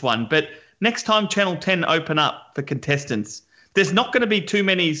latest one. But next time Channel 10 open up for contestants, there's not going to be too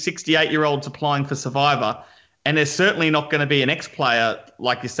many 68-year-olds applying for Survivor, and there's certainly not going to be an ex-player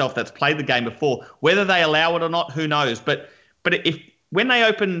like yourself that's played the game before. Whether they allow it or not, who knows? But when they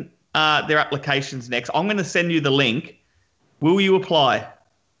open their applications next, I'm going to send you the link. Will you apply?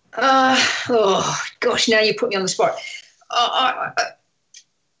 Oh, gosh, now you put me on the spot. I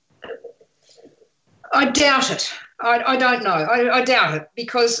doubt it. I don't know. I doubt it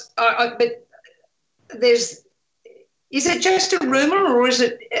because but is it just a rumour, or are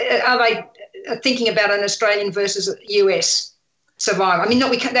they thinking about an Australian versus US survivor? I mean,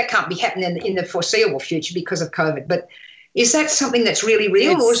 that can't be happening in the foreseeable future because of COVID, but is that something that's really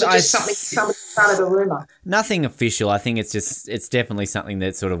real, or is it just something started a rumour? Nothing official. I think it's definitely something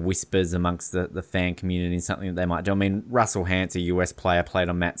that sort of whispers amongst the fan community, something that they might do. I mean, Russell Hantz, a US player, played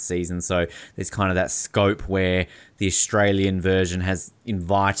on Matt's season, so there's kind of that scope where the Australian version has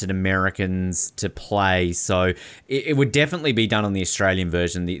invited Americans to play. So it would definitely be done on the Australian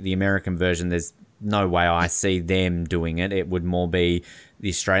version. The American version, there's no way I see them doing it. It would more be the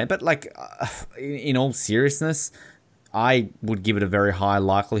Australian. But in all seriousness, I would give it a very high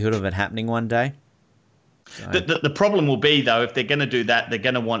likelihood of it happening one day. So. The problem will be, though, if they're going to do that, they're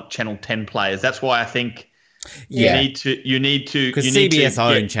going to want Channel 10 players. That's why I think you need to because CBS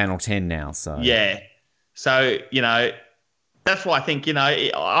own Channel 10 now. So yeah, so that's why I think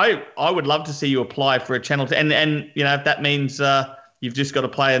I would love to see you apply for a Channel 10, and if that means you've just got to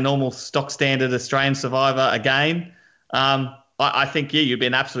play a normal stock standard Australian Survivor again, I think you'd be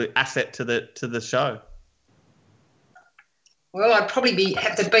an absolute asset to the show. Well, I'd probably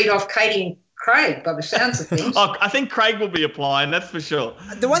have to beat off Katie and Craig by the sounds of things. I think Craig will be applying, that's for sure.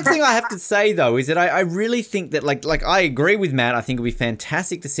 The one thing I have to say, though, is that I really think that, like I agree with Matt. I think it would be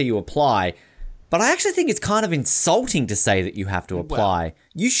fantastic to see you apply. But I actually think it's kind of insulting to say that you have to apply. Well,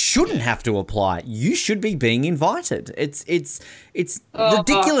 you shouldn't have to apply. You should be being invited. It's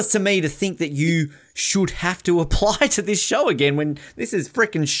ridiculous to me to think that you should have to apply to this show again when this is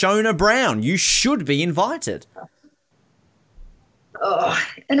frickin' Sciona Browne. You should be invited. Oh,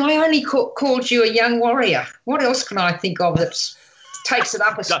 and I only called you a young warrior. What else can I think of that takes it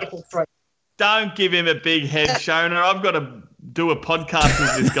up a step or three? Don't give him a big head, Sciona. I've got to do a podcast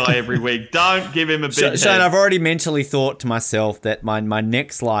with this guy every week. Don't give him a big head. Sciona, I've already mentally thought to myself that my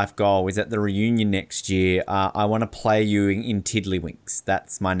next life goal is at the reunion next year. I want to play you in Tiddlywinks.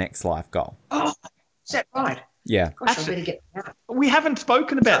 That's my next life goal. Oh, is that right? Yeah. Gosh, I better get that. We haven't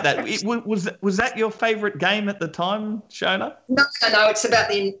spoken about that. Was that your favourite game at the time, Sciona? No. It's about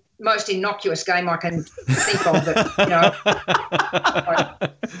the most innocuous game I can think of.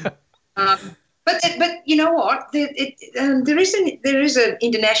 But you know what? There is an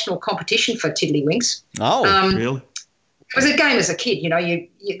international competition for Tiddlywinks. Oh, really? It was a game as a kid.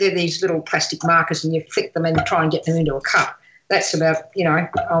 They're these little plastic markers, and you flick them and try and get them into a cup. That's about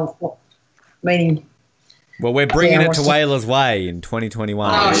meaning. Well, we're bringing it to Whalers Way in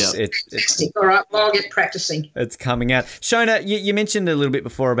 2021. Oh, fantastic. All right, well, I'll get practicing. It's coming out. Sciona, you mentioned a little bit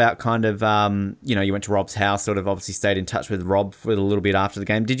before about kind of, you went to Rob's house, sort of obviously stayed in touch with Rob for a little bit after the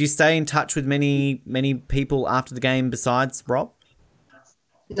game. Did you stay in touch with many people after the game besides Rob?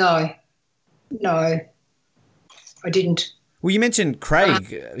 No, I didn't. Well, you mentioned Craig,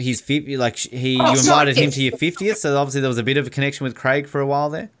 you invited him to your 50th, so obviously there was a bit of a connection with Craig for a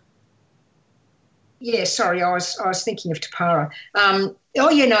while there. Yeah, sorry, I was thinking of Tapara. Craig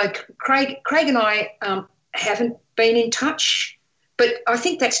and I haven't been in touch, but I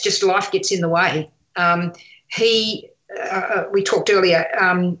think that's just life gets in the way. We talked earlier.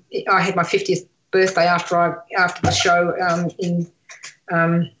 I had my 50th birthday after the show,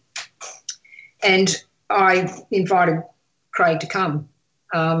 and I invited Craig to come.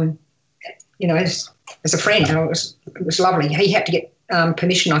 as a friend. It was lovely. He had to get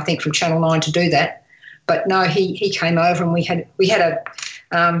permission, I think, from Channel 9 to do that. But no, he came over and we had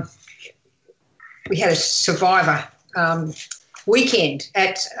a Survivor weekend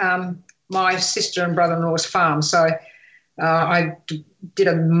at my sister and brother-in-law's farm. So I did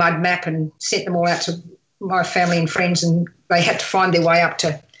a mud map and sent them all out to my family and friends, and they had to find their way up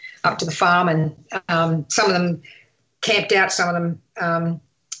to the farm. And some of them camped out, some of them,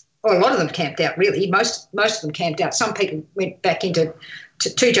 a lot of them camped out, really. Most of them camped out. Some people went back into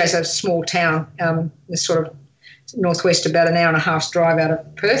Tujo's a small town, sort of northwest, about an hour and a half's drive out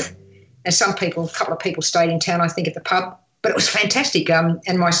of Perth. And a couple of people stayed in town, I think, at the pub. But it was fantastic. And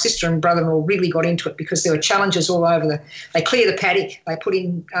my sister and brother-in-law really got into it because there were challenges all over they cleared the paddock, they put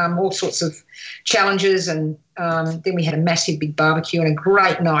in all sorts of challenges, and then we had a massive big barbecue and a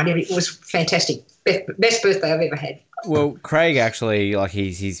great night. It was fantastic. Best birthday I've ever had. Well, Craig actually, like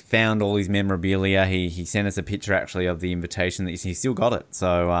he's found all his memorabilia. He sent us a picture actually of the invitation that he's still got it.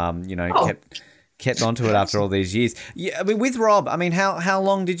 So kept onto it after all these years. Yeah, I mean, with Rob, I mean, how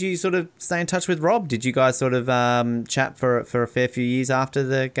long did you sort of stay in touch with Rob? Did you guys sort of chat for a fair few years after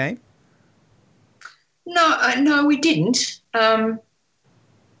the game? No, we didn't.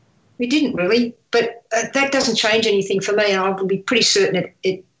 We didn't really, but that doesn't change anything for me, and I would be pretty certain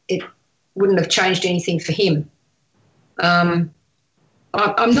it wouldn't have changed anything for him. I'm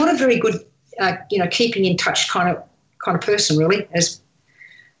not a very good, keeping in touch kind of person, really, as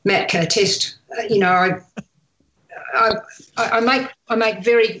Matt can attest. I make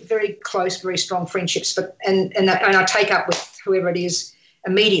very, very close, very strong friendships, and I take up with whoever it is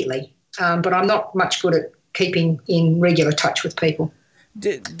immediately. But I'm not much good at keeping in regular touch with people.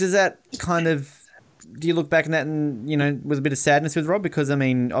 Does that kind of? Do you look back on that and, with a bit of sadness with Rob? Because, I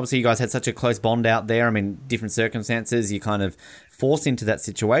mean, obviously you guys had such a close bond out there. I mean, different circumstances, you kind of forced into that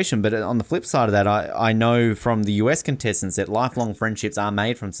situation. But on the flip side of that, I know from the US contestants that lifelong friendships are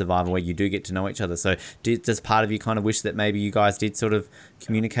made from Survivor where you do get to know each other. So does part of you kind of wish that maybe you guys did sort of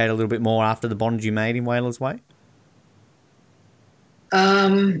communicate a little bit more after the bond you made in Whalers Way?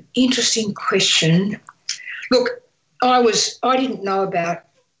 Interesting question. Look, I didn't know about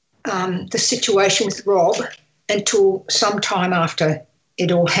the situation with Rob until some time after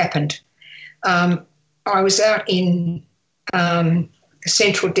it all happened. I was out in the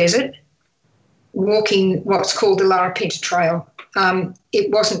Central Desert walking what's called the Larapinta Trail.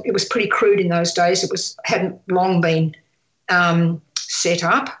 It was pretty crude in those days. Hadn't long been set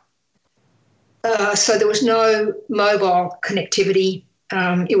up. So there was no mobile connectivity.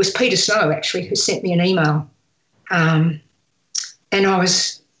 It was Peter Snow, actually, who sent me an email. And I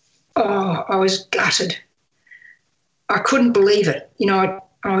was gutted. I couldn't believe it. I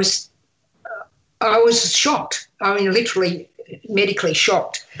was shocked. I mean, literally medically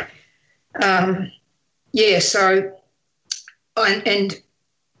shocked. My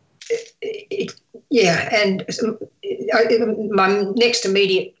next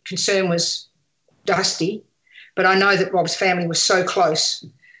immediate concern was Dusty, but I know that Rob's family was so close.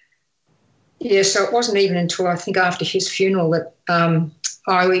 Yeah, so it wasn't even until I think after his funeral that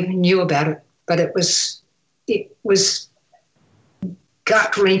I even knew about it. But it was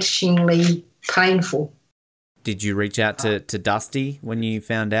gut-wrenchingly painful. Did you reach out to Dusty when you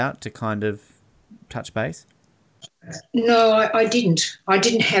found out to kind of touch base? No, I didn't. I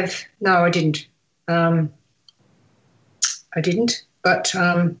didn't. But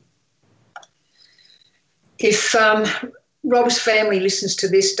if Rob's family listens to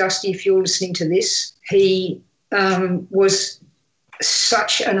this, Dusty, if you're listening to this, he was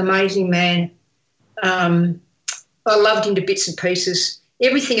such an amazing man. I loved him to bits and pieces.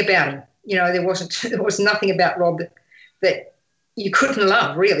 Everything about him. There was nothing about Rob that you couldn't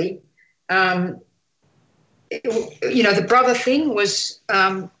love, really. The brother thing was,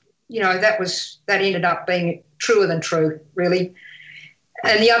 that ended up being truer than true, really.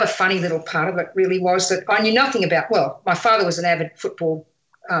 And the other funny little part of it really was that I knew nothing about. Well, my father was an avid football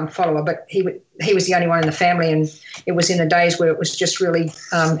follower, but he was the only one in the family, and it was in the days where it was just really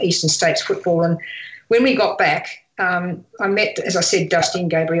Eastern States football. And when we got back, I met, as I said, Dusty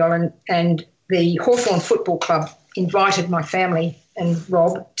and Gabrielle, and the Hawthorn Football Club invited my family and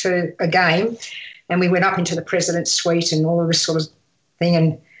Rob to a game, and we went up into the president's suite and all of this sort of thing.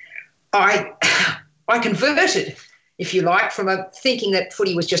 And I converted, if you like, from thinking that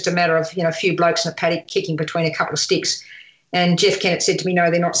footy was just a matter of a few blokes in a paddock kicking between a couple of sticks. And Jeff Kennett said to me,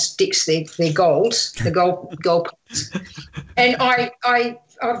 "No, they're not sticks; they're goals. The goal posts." And I'm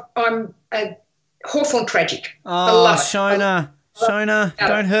a Hawthorn tragic. Oh, Sciona,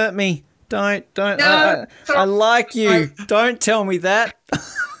 don't hurt me. Don't. No, I like you. Don't tell me that.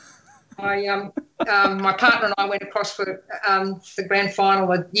 My partner and I went across for the grand final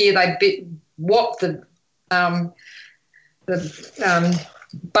the year they whopped the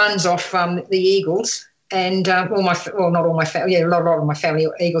buns off the Eagles, and not all my family, a lot of my family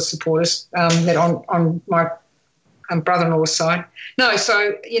are Eagles supporters. That on my brother-in-law's side. No,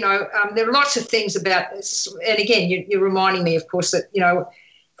 so there are lots of things about this, and again, you're reminding me, of course, that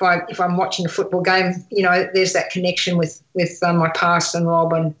if I'm watching a football game, there's that connection with my past and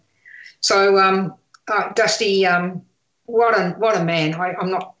Rob, and so Dusty, what a man.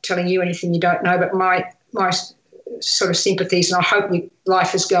 I'm not telling you anything you don't know, but my sort of sympathies, and I hope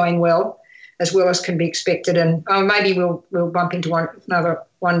life is going well as can be expected, and maybe we'll bump into one another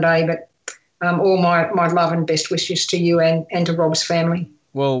one day, but all my love and best wishes to you and to Rob's family.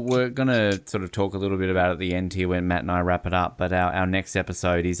 Well, we're going to sort of talk a little bit about it at the end here when Matt and I wrap it up, but our next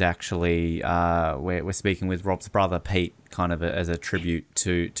episode is actually, we're speaking with Rob's brother, Pete, kind of as a tribute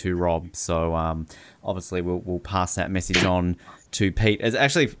to Rob. So obviously we'll pass that message on to Pete. As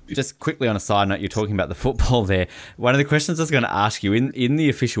actually, just quickly on a side note, you're talking about the football there. One of the questions I was going to ask you, in the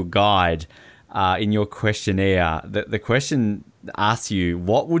official guide, in your questionnaire, the question asks you,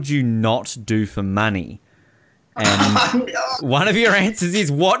 what would you not do for money? And one of your answers is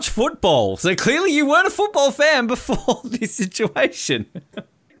watch football. So clearly you weren't a football fan before this situation.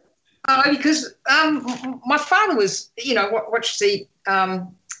 Because my father was, watched the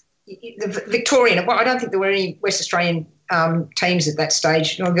Victorian. Well, I don't think there were any West Australian teams at that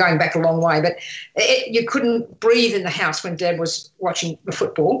stage, going back a long way. But you couldn't breathe in the house when Dad was watching the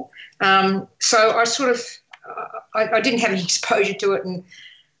football. So I sort of, I didn't have any exposure to it, and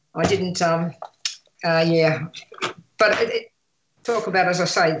I didn't. But talk about, as I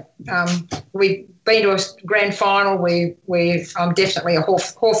say, we've been to a grand final. I'm definitely a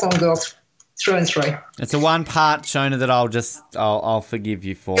Hawthorn girl through and through. It's a one part, Sciona, that I'll forgive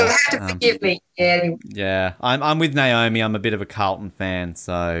you for. You'll have to forgive me. Yeah. Yeah, I'm with Naomi. I'm a bit of a Carlton fan,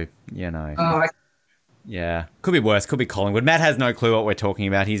 so Oh, yeah, could be worse. Could be Collingwood. Matt has no clue what we're talking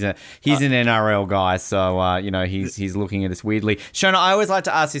about. He's an NRL guy, so he's looking at us weirdly. Sciona, I always like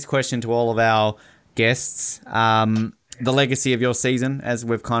to ask this question to all of our guests. The legacy of your season, as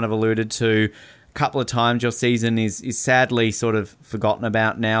we've kind of alluded to a couple of times, your season is sadly sort of forgotten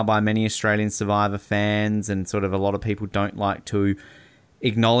about now by many Australian Survivor fans, and sort of a lot of people don't like to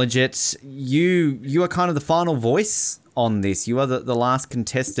acknowledge it. You are kind of the final voice on this. You are the last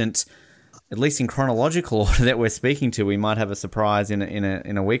contestant, at least in chronological order, that we're speaking to. We might have a surprise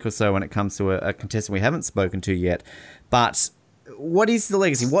in a week or so when it comes to a contestant we haven't spoken to yet. But what is the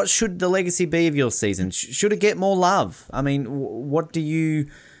legacy? What should the legacy be of your season? Should it get more love? I mean, what do you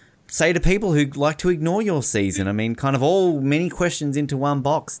say to people who like to ignore your season? I mean, kind of many questions into one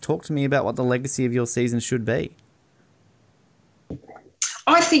box. Talk to me about what the legacy of your season should be.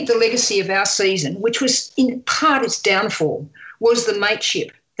 I think the legacy of our season, which was in part its downfall, was the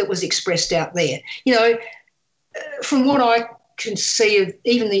mateship that was expressed out there. From what I can see of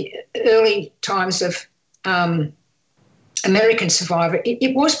even the early times of American Survivor,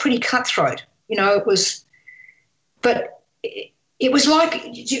 it was pretty cutthroat. It was, but it was like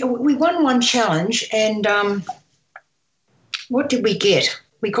we won one challenge, and what did we get?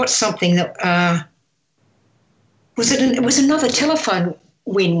 We got something that it was another telephone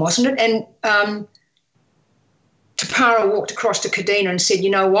win, wasn't it? And Tapara walked across to Kadena and said, "You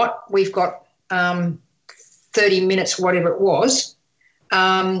know what? We've got 30 minutes, whatever it was,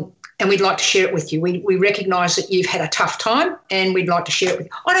 and we'd like to share it with you. We recognise that you've had a tough time, and we'd like to share it with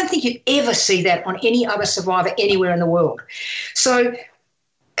you." I don't think you'd ever see that on any other Survivor anywhere in the world. So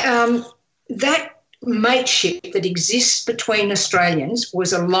that mateship that exists between Australians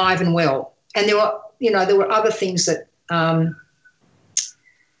was alive and well. And there were other things that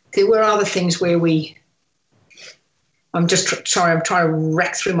where we. I'm trying to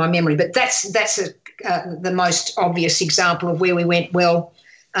rack through my memory, but that's the most obvious example of where we went, well,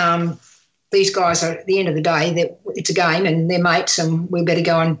 these guys are, at the end of the day, it's a game and they're mates, and we better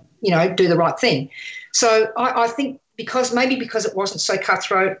go and, do the right thing. So I think because it wasn't so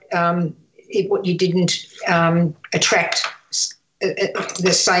cutthroat, you didn't attract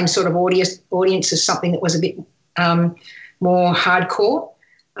the same sort of audience as something that was a bit more hardcore.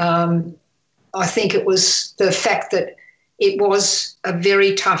 I think it was the fact that it was a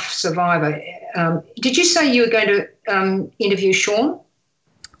very tough Survivor. Did you say you were going to interview Sean?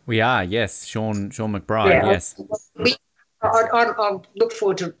 We are, yes. Sean McBride, yes. I'll look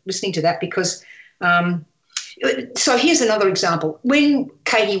forward to listening to that because so here's another example. When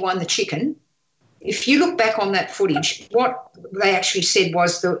Katie won the chicken, if you look back on that footage, what they actually said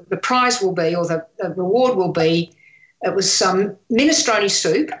was the prize will be, or the reward will be, It was some minestrone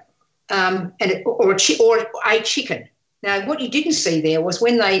soup or a chicken. Now, what you didn't see there was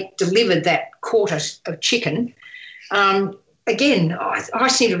when they delivered that quarter of chicken, again, I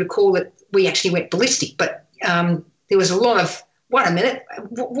seem to recall that we actually went ballistic, but there was a lot of, wait a minute,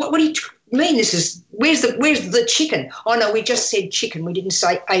 what do you mean this is, where's the chicken? Oh, no, we just said chicken. We didn't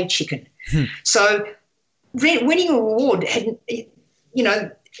say a chicken. So winning a reward,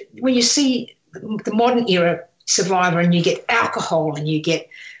 when you see the modern era Survivor and you get alcohol and you get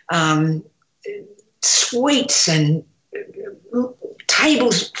sweets and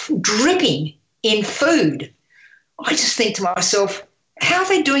tables dripping in food, I just think to myself, how are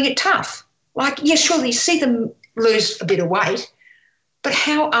they doing it tough? Like, yeah, sure, you see them lose a bit of weight, but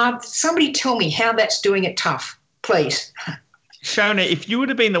somebody tell me how that's doing it tough, please. Sciona, if you would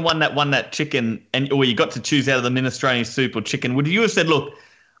have been the one that won that chicken or you got to choose out of the minestrone soup or chicken, would you have said, look,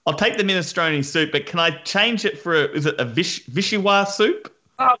 I'll take the minestrone soup, but can I change it for is it a vichyssoise soup?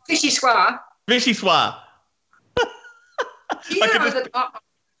 Oh, vichyssoise. Vichyssoise.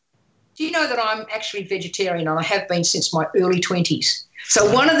 Do you know that I'm actually vegetarian and I have been since my early 20s?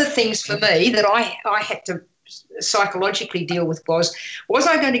 So one of the things for me that I had to psychologically deal with was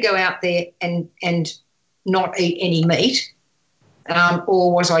I going to go out there and not eat any meat,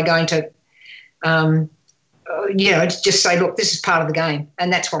 or was I going to, just say, look, this is part of the game,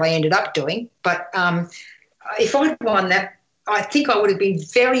 and that's what I ended up doing. But if I'd won that, I think I would have been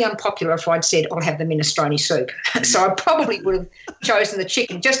very unpopular if I'd said I'll have the minestrone soup. So I probably would have chosen the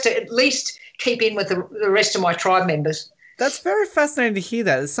chicken just to at least keep in with the rest of my tribe members. That's very fascinating to hear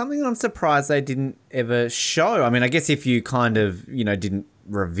that. It's something that I'm surprised they didn't ever show. I mean, I guess if you kind of, didn't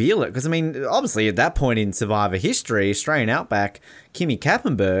reveal it, because, I mean, obviously at that point in Survivor history, Australian Outback, Kimmy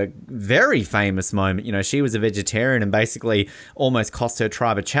Kappenberg, very famous moment. She was a vegetarian and basically almost cost her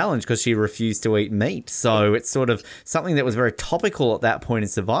tribe a challenge because she refused to eat meat. So it's sort of something that was very topical at that point in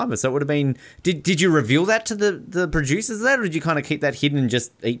Survivor. So it would have been, did you reveal that to the producers of that, or did you kind of keep that hidden and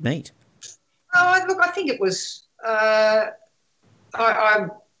just eat meat? Oh, look, I think it was... it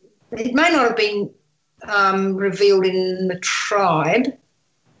may not have been revealed in the tribe.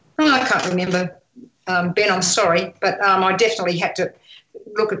 Oh, I can't remember, Ben, I'm sorry, but I definitely had to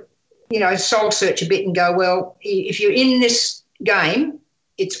look at, soul search a bit and go, well, if you're in this game,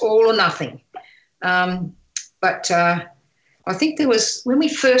 it's all or nothing. But I think there was, when we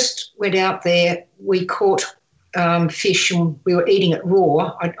first went out there, we caught fish and we were eating it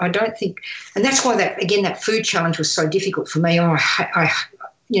raw. I don't think, and that's why that food challenge was so difficult for me. I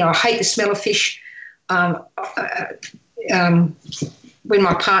hate the smell of fish. When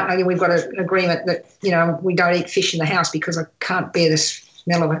my partner, we've got an agreement that, we don't eat fish in the house because I can't bear the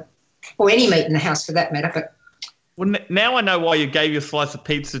smell of it, or any meat in the house for that matter. But well, now I know why you gave your slice of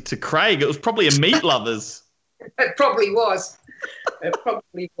pizza to Craig. It was probably a meat lovers. It probably was. It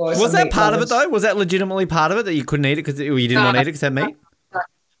probably was. Was that part of it, though? Was that legitimately part of it, that you couldn't eat it because you didn't want to eat it because it had meat?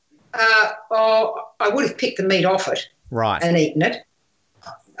 I would have picked the meat off it, right, and eaten it.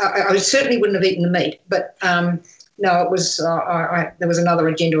 I certainly wouldn't have eaten the meat, but no, it was. There was another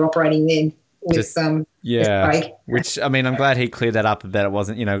agenda operating then with Craig. Which, I mean, I'm glad he cleared that up a bit. It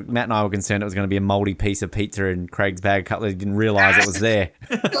wasn't, Matt and I were concerned it was going to be a mouldy piece of pizza in Craig's bag of cutlery. He didn't realise it was there.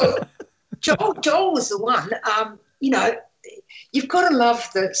 Joel was the one. You've got to love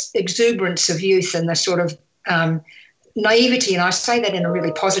the exuberance of youth and the sort of naivety, and I say that in a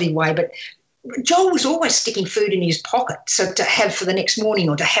really positive way, but Joel was always sticking food in his pocket so to have for the next morning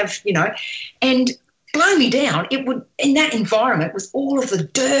or to have, and blow me down, it would, in that environment with all of the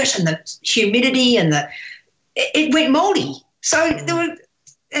dirt and the humidity and it went mouldy. So there were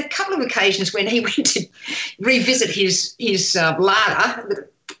a couple of occasions when he went to revisit his larder,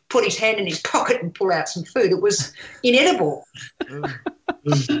 put his hand in his pocket and pull out some food. It was inedible.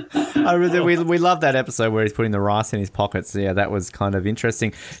 We love that episode where he's putting the rice in his pockets. Yeah, that was kind of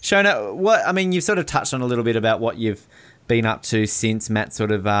interesting. Sciona, you've sort of touched on a little bit about what you've been up to since. Matt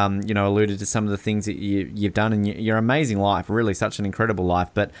sort of, alluded to some of the things that you've done in your amazing life, really such an incredible life.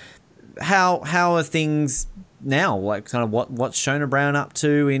 But how are things now? Like, kind of what's Sciona Browne up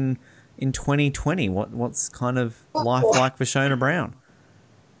to in 2020? What's kind of life like for Sciona Browne?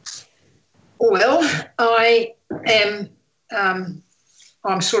 Well, I am,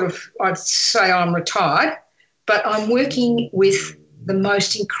 I'd say I'm retired, but I'm working with the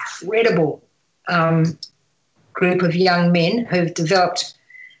most incredible group of young men who've developed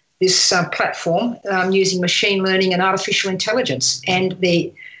this platform using machine learning and artificial intelligence. And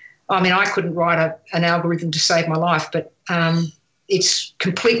I couldn't write an algorithm to save my life, but it's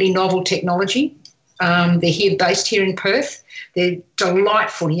completely novel technology. They're based here in Perth. They're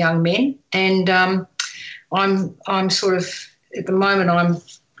delightful young men, and I'm sort of at the moment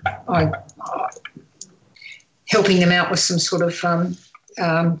I'm helping them out with some sort of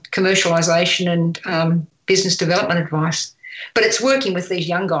commercialisation and business development advice. But it's working with these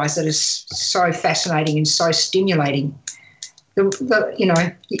young guys that is so fascinating and so stimulating. And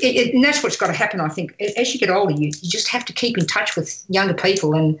that's what's got to happen, I think. As you get older, you just have to keep in touch with younger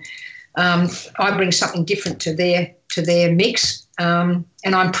people, and I bring something different to their mix, and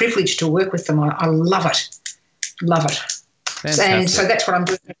I'm privileged to work with them. I love it. Fantastic. And so that's what I'm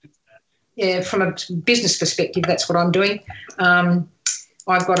doing. Yeah, from a business perspective, that's what I'm doing.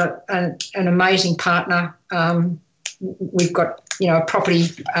 I've got an amazing partner. We've got, a property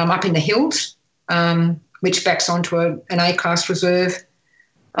up in the hills, which backs onto an A-class reserve.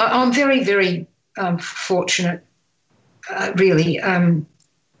 I'm very, very fortunate, really. Well,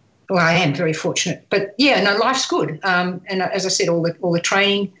 I am very fortunate. But, yeah, no, life's good. And as I said, all the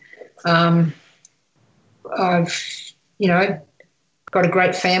training. I've, got a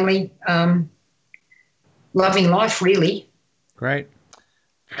great family, loving life, really. Great.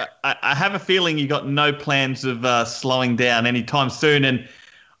 I have a feeling you got no plans of slowing down anytime soon. And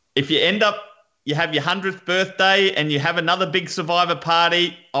if you end up, you have your 100th birthday and you have another big Survivor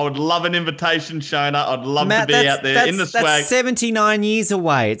party, I would love an invitation, Sciona. I'd love to be out there in the swag. That's 79 years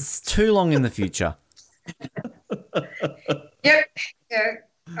away. It's too long in the future. Yep.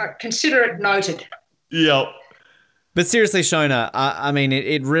 Yeah. Consider it noted. Yep. But seriously, Sciona, I mean,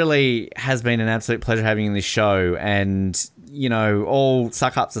 it really has been an absolute pleasure having you in this show. And, all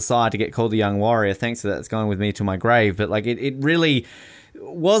suck-ups aside to get called the Young Warrior, thanks for that. It's going with me to my grave. But, it really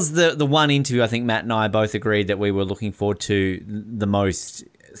was the one interview I think Matt and I both agreed that we were looking forward to the most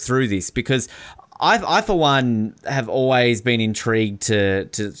through this, because I for one, have always been intrigued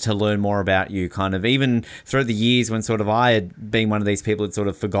to learn more about you, kind of, even throughout the years when sort of I had been one of these people who'd sort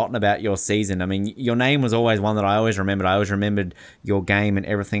of forgotten about your season. I mean, your name was always one that I always remembered. I always remembered your game and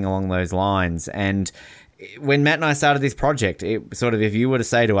everything along those lines. And when Matt and I started this project, it sort of, if you were to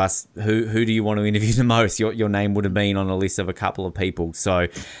say to us, who do you want to interview the most, your name would have been on a list of a couple of people. So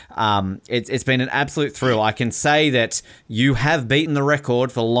it's been an absolute thrill. I can say that you have beaten the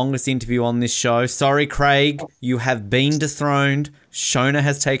record for the longest interview on this show. Sorry, Craig, you have been dethroned. Sciona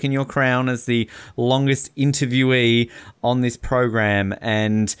has taken your crown as the longest interviewee on this program,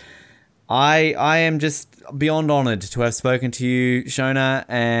 and I am just beyond honoured to have spoken to you, Sciona,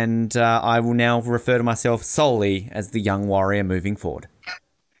 and I will now refer to myself solely as the Young Warrior moving forward.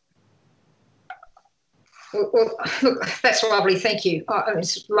 Well, look, that's lovely. Thank you.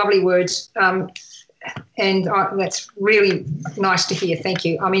 It's lovely words, and that's really nice to hear. Thank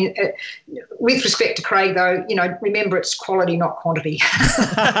you. I mean, with respect to Craig, though, remember it's quality, not quantity.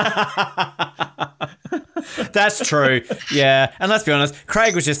 That's true. Yeah. And let's be honest,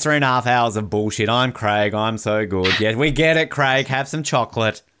 Craig was just 3.5 hours of bullshit. I'm Craig. I'm so good. Yeah, we get it, Craig. Have some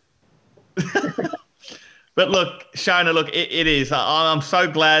chocolate. But look, Sciona, it is. I'm so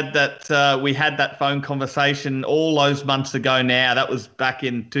glad that we had that phone conversation all those months ago now. That was back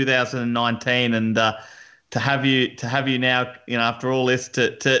in 2019. And to have you now, after all this,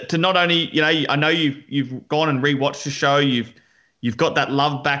 to not only, I know you've gone and rewatched the show. You've got that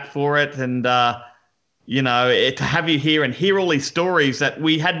love back for it. And, to have you here and hear all these stories that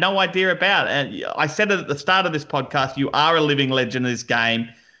we had no idea about. And I said it at the start of this podcast, you are a living legend in this game.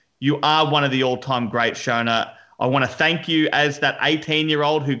 You are one of the all-time greats, Sciona. I want to thank you as that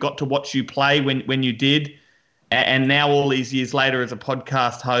 18-year-old who got to watch you play when you did, and now all these years later as a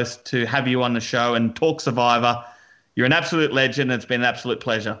podcast host to have you on the show and talk Survivor. You're an absolute legend. It's been an absolute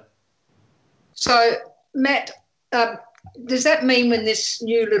pleasure. So, Matt, does that mean when this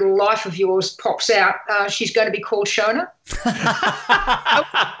new little life of yours pops out, she's going to be called Sciona?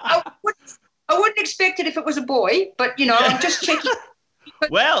 I wouldn't expect it if it was a boy, but, I'm just checking.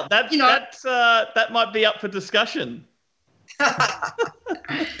 But, well, that might be up for discussion.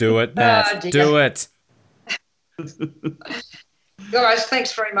 Do it, Matt. Do it. Guys,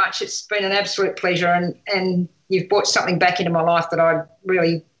 thanks very much. It's been an absolute pleasure, and you've brought something back into my life that I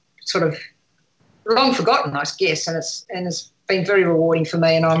really sort of long forgotten, I guess, and it's been very rewarding for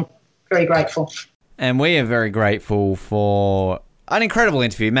me, and I'm very grateful. And we are very grateful for an incredible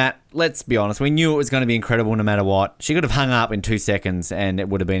interview, Matt. Let's be honest. We knew it was going to be incredible no matter what. She could have hung up in 2 seconds and it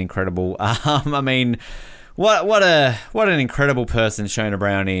would have been incredible. I mean, what an incredible person Sciona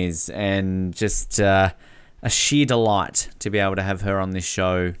Browne is, and just a sheer delight to be able to have her on this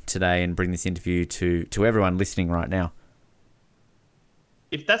show today and bring this interview to everyone listening right now.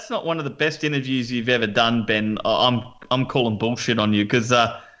 If that's not one of the best interviews you've ever done, Ben, I'm calling bullshit on you, because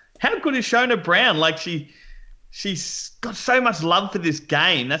how good is Sciona Browne? Like, she's got so much love for this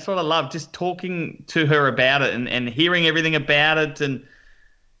game. That's what I love, just talking to her about it and hearing everything about it. And,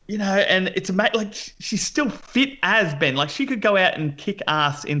 and it's amazing. Like, she's still fit as Ben. Like, she could go out and kick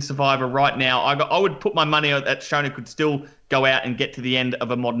ass in Survivor right now. I would put my money on that Sciona could still go out and get to the end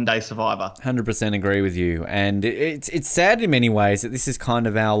of a modern-day Survivor. 100% agree with you. And it's sad in many ways that this is kind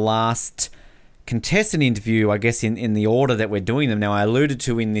of our last contestant interview, I guess, in the order that we're doing them. Now, I alluded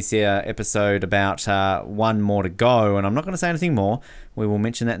to in this episode about one more to go, and I'm not going to say anything more. We will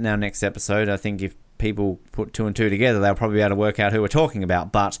mention that in our next episode. I think if people put two and two together, they'll probably be able to work out who we're talking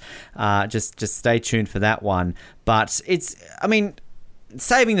about. But just stay tuned for that one. But saving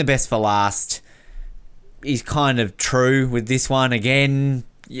the best for last is kind of true with this one. Again,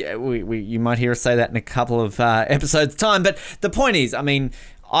 yeah, you might hear us say that in a couple of episodes' time. But the point is, I'm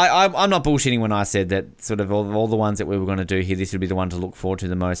not bullshitting when I said that sort of all the ones that we were going to do here, this would be the one to look forward to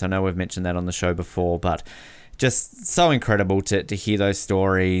the most. I know we've mentioned that on the show before, but just so incredible to hear those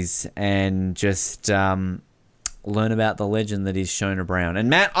stories and just learn about the legend that is Sciona Browne. And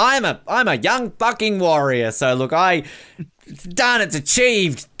Matt, I'm a young fucking warrior, so look, it's done, it's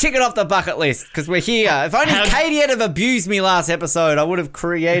achieved. Tick it off the bucket list because we're here. If only Katie had have abused me last episode, I would have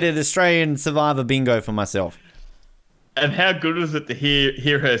created Australian Survivor bingo for myself. And how good was it to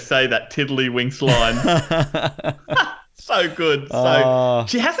hear her say that Tiddlywinks line? So good. So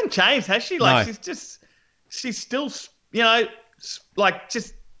she hasn't changed, has she? Like, no. She's still, she's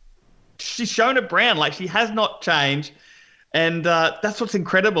Sciona Browne. Like, she has not changed. And that's what's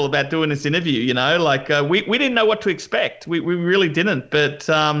incredible about doing this interview, Like, we didn't know what to expect. We really didn't. But,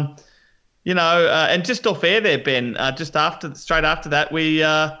 and just off air there, Ben, straight after that, we...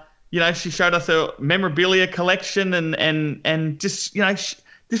 she showed us a memorabilia collection and just,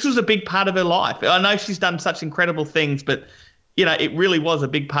 this was a big part of her life. I know she's done such incredible things, but, it really was a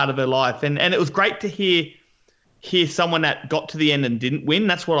big part of her life. And it was great to hear someone that got to the end and didn't win.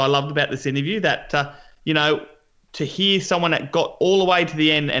 That's what I loved about this interview, that, to hear someone that got all the way to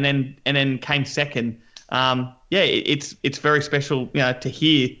the end and then came second. It's very special, to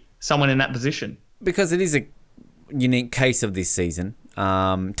hear someone in that position. Because it is a unique case of this season.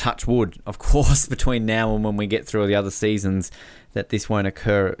 Touch wood, of course, between now and when we get through the other seasons, that this won't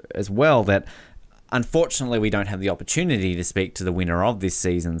occur as well. That unfortunately we don't have the opportunity to speak to the winner of this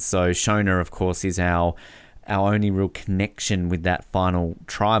season. So Sciona, of course, is our only real connection with that final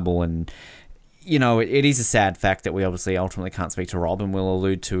tribal. And it is a sad fact that we obviously ultimately can't speak to Rob, and we'll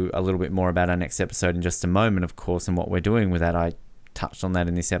allude to a little bit more about our next episode in just a moment, of course, and what we're doing with that. I touched on that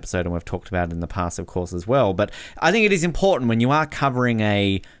in this episode, and we've talked about it in the past, of course, as well. But I think it is important when you are covering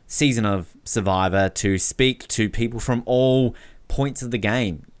a season of Survivor to speak to people from all points of the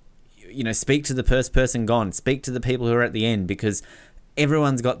game. Speak to the first person gone, speak to the people who are at the end, because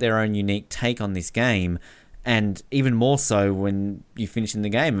everyone's got their own unique take on this game. And even more so when you finish in the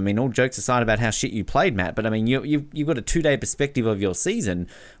game. All jokes aside about how shit you played, Matt, but you've got a 2-day perspective of your season,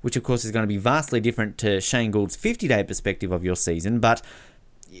 which of course is going to be vastly different to Shane Gould's 50-day perspective of your season. But,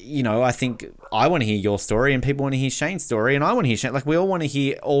 I think I want to hear your story, and people want to hear Shane's story, and I want to hear Shane. Like, we all want to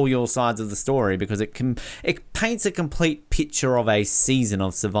hear all your sides of the story, because it paints a complete picture of a season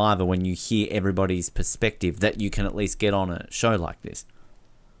of Survivor when you hear everybody's perspective that you can at least get on a show like this.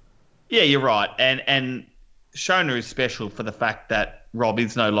 Yeah, you're right. And Sciona is special for the fact that Rob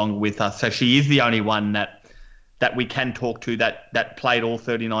is no longer with us. So she is the only one that we can talk to that played all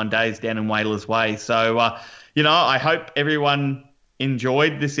 39 days down in Whalers Way. So, I hope everyone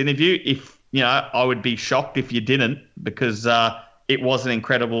enjoyed this interview. If, I would be shocked if you didn't, because it was an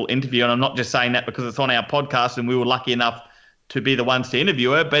incredible interview. And I'm not just saying that because it's on our podcast and we were lucky enough to be the ones to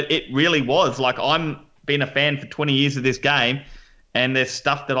interview her, but it really was. Like, I'm been a fan for 20 years of this game, and there's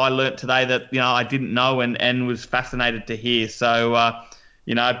stuff that I learnt today that, I didn't know and was fascinated to hear. So,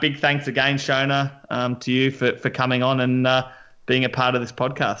 big thanks again, Sciona, to you for coming on and being a part of this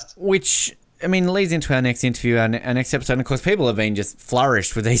podcast. Which, leads into our next interview, our next episode. And of course, people have been just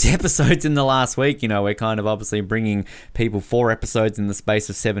flourished with these episodes in the last week. We're kind of obviously bringing people 4 episodes in the space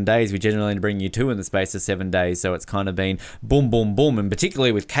of 7 days. We generally bring you 2 in the space of 7 days. So it's kind of been boom, boom, boom. And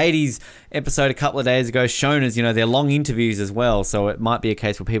particularly with Katie's episode a couple of days ago, Shauna's, they're long interviews as well. So it might be a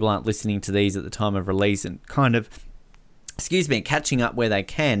case where people aren't listening to these at the time of release and kind of, catching up where they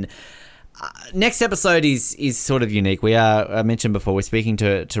can. Next episode is sort of unique. I mentioned before, we're speaking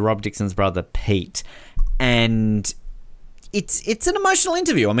to Rob Dixon's brother Pete, and it's an emotional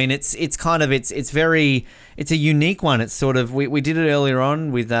interview. It's a unique one. It's sort of, we did it earlier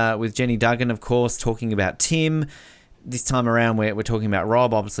on with Jenny Duggan, of course, talking about Tim. This time around we're talking about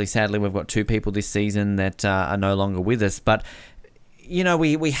Rob. Obviously, sadly, we've got 2 people this season that are no longer with us, but you know,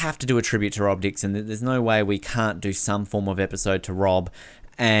 we have to do a tribute to Rob Dixon. There's no way we can't do some form of episode to Rob.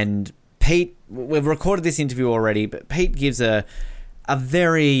 And Pete, we've recorded this interview already, but Pete gives a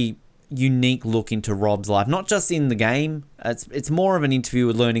very unique look into Rob's life, not just in the game. It's more of an interview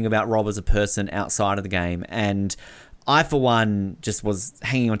with learning about Rob as a person outside of the game. And I, for one, just was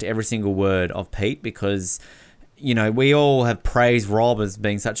hanging on to every single word of Pete because, you know, we all have praised Rob as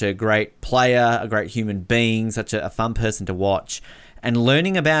being such a great player, a great human being, such a fun person to watch. And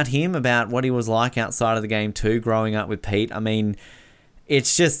learning about him, about what he was like outside of the game too, growing up with Pete, I mean,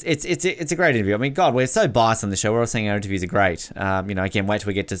 it's just, it's a great interview. I mean, God, we're so biased on the show. We're all saying our interviews are great. You know, again, wait till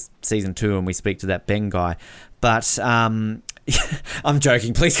we get to season 2 and we speak to that Ben guy. But I'm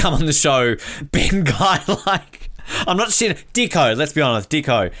joking. Please come on the show, Ben guy. Like, I'm not shit. Dicko, let's be honest,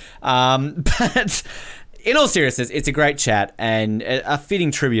 Dicko. But in all seriousness, it's a great chat and a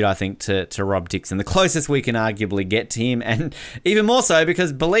fitting tribute, I think, to Rob Dixon. The closest we can arguably get to him, and even more so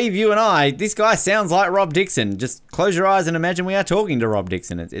because, believe you and I, this guy sounds like Rob Dixon. Just close your eyes and imagine we are talking to Rob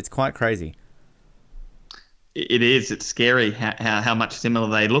Dixon. It's quite crazy. It is. It's scary how much similar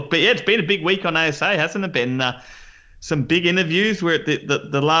they look. But yeah, it's been a big week on ASA, hasn't it, Ben? Some big interviews. We're at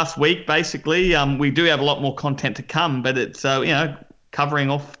the last week, basically. We do have a lot more content to come, but it's, you know, covering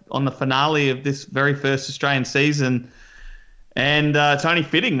off on the finale of this very first Australian season. And it's only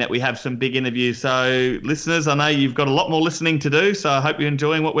fitting that we have some big interviews. So, listeners, I know you've got a lot more listening to do, so I hope you're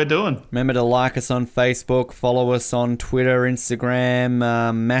enjoying what we're doing. Remember to like us on Facebook, follow us on Twitter,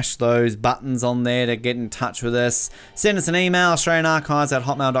 Instagram, mash those buttons on there to get in touch with us. Send us an email,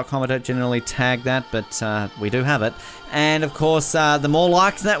 AustralianArchives@hotmail.com. I don't generally tag that, but we do have it. And, of course, the more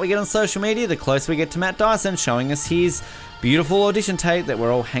likes that we get on social media, the closer we get to Matt Dyson showing us his beautiful audition tape that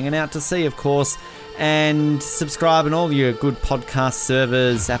we're all hanging out to see, of course. And subscribe on all your good podcast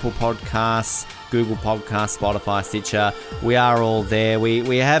servers, Apple Podcasts, Google Podcasts, Spotify, Stitcher. We are all there.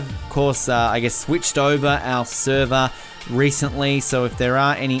 We have, of course, I guess, switched over our server recently. So if there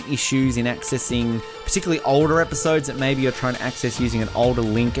are any issues in accessing particularly older episodes that maybe you're trying to access using an older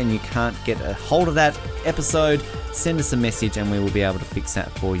link and you can't get a hold of that episode, send us a message and we will be able to fix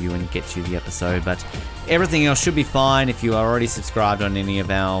that for you and get you the episode. But everything else should be fine. If you are already subscribed on any of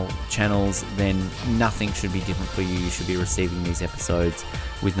our channels, then nothing should be different for you. You should be receiving these episodes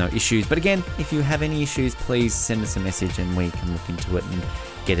with no issues. But again, if you have any issues, please send us a message and we can look into it and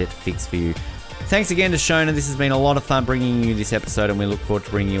get it fixed for you. Thanks again to Sciona. This has been a lot of fun bringing you this episode, and we look forward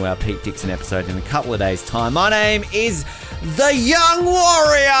to bringing you our Pete Dixon episode in a couple of days' time. My name is The Young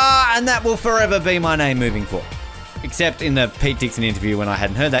Warrior, and that will forever be my name moving forward. Except in the Pete Dixon interview when I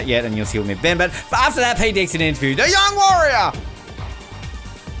hadn't heard that yet, and you'll see with me Ben. But after that Pete Dixon interview, The Young Warrior!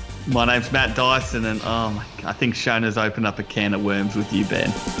 My name's Matt Dyson, and I think Siona's opened up a can of worms with you,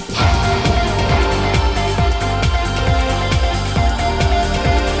 Ben.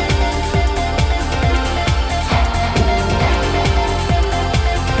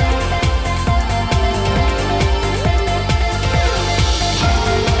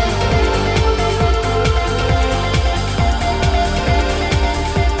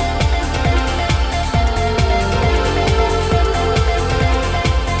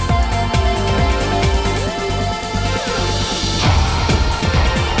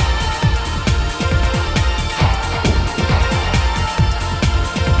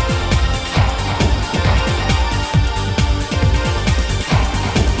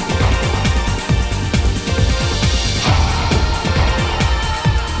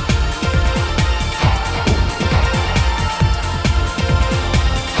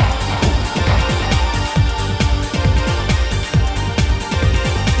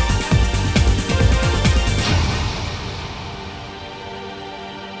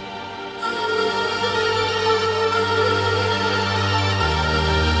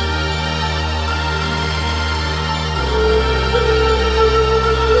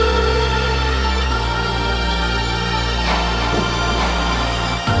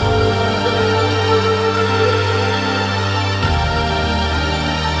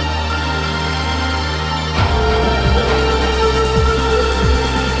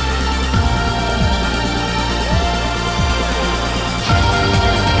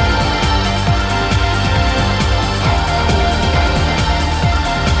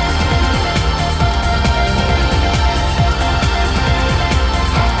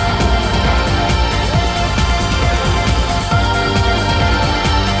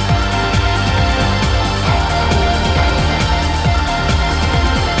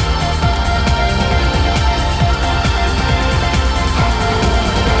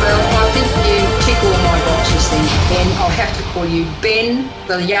 I'll have to call you Ben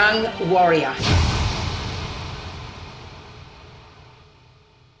the Young Warrior.